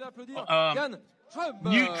of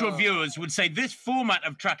neutral viewers would say this format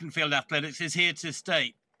of track and field athletics is here to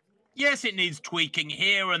stay. Yes, it needs tweaking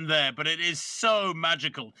here and there, but it is so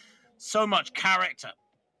magical, so much character,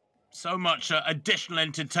 so much additional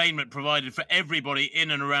entertainment provided for everybody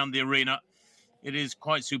in and around the arena. It is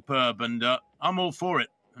quite superb, and I'm all for it.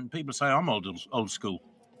 And people say I'm old school.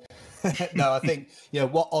 No, I think,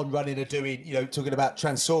 what On Running are doing, talking about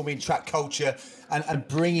transforming track culture and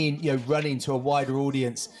bringing, running to a wider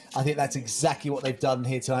audience. I think that's exactly what they've done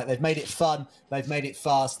here tonight. They've made it fun. They've made it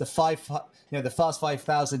fast. The Fast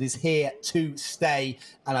 5000 is here to stay.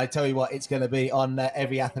 And I tell you what, it's going to be on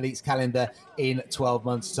every athlete's calendar in 12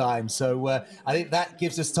 months' time. So I think that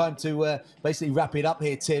gives us time to basically wrap it up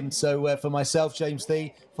here, Tim. So for myself, James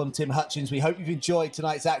Thie, from Tim Hutchins, we hope you've enjoyed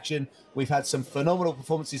tonight's action. We've had some phenomenal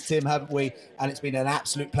performances, Tim, haven't we? And it's been an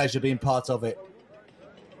absolute pleasure being part of it.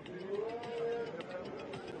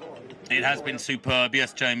 It has been superb,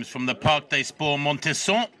 yes, James. From the Parc des Sports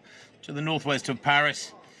Montesson to the northwest of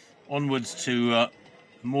Paris, onwards to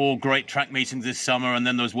more great track meetings this summer, and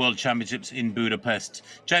then those World Championships in Budapest.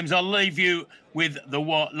 James, I'll leave you with the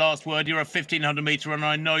last word. You're a 1,500 metre, and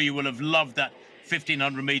I know you will have loved that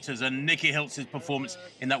 1,500 metres, and Nikki Hiltz's performance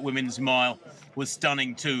in that women's mile was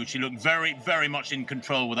stunning too. She looked very, very much in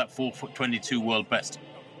control with that 4:22 world best.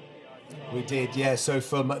 We did, yeah. So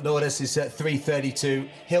from Lourdes is at 3:32.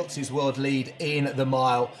 Hiltz's world lead in the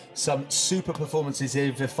mile. Some super performances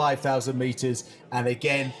in the 5,000 metres. And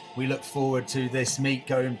again, we look forward to this meet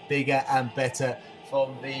going bigger and better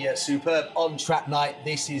from the superb on-track night.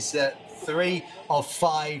 This is 3 of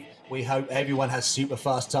 5. We hope everyone has super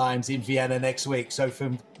fast times in Vienna next week. So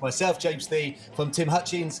from myself, James Thie, from Tim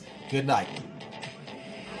Hutchins, good night.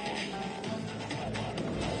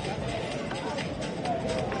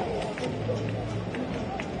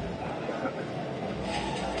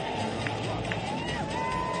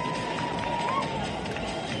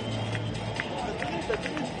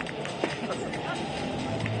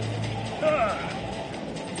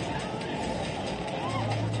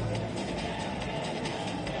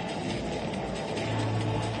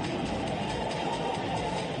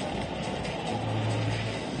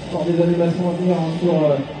 Encore des animations à venir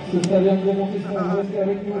sur ce stadium de Montesson. Vous restez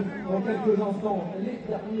avec nous dans quelques instants. Les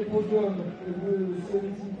derniers podiums de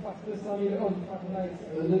celui-ci, Fast 5000 Homme Track Night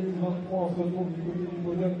 2023. On se retrouve du côté du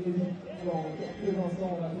podium élite dans quelques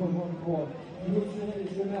instants. On va se rejoindre pour clôturer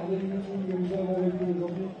ce merveilleux meeting que nous avons vécu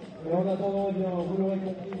aujourd'hui. Et en attendant, vous l'aurez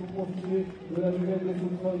compris, vous profitez de la nouvelle des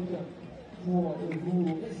food trucks pour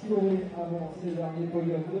vous explorer avant ces derniers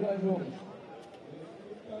podiums de la journée.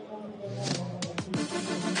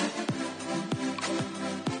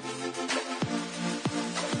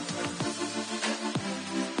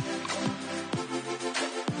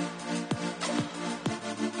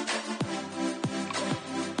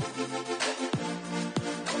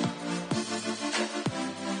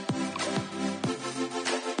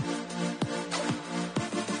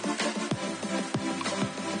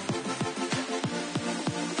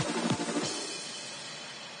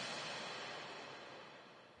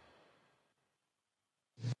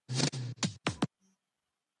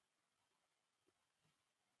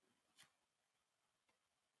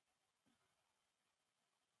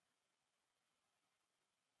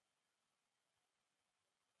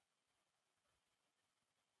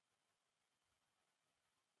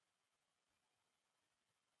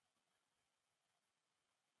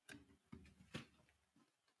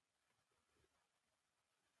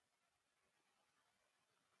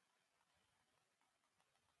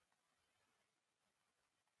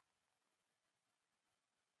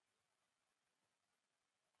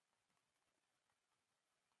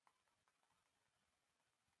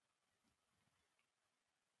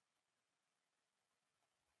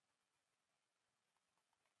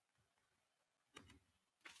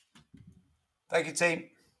 Thank you,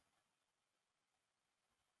 team.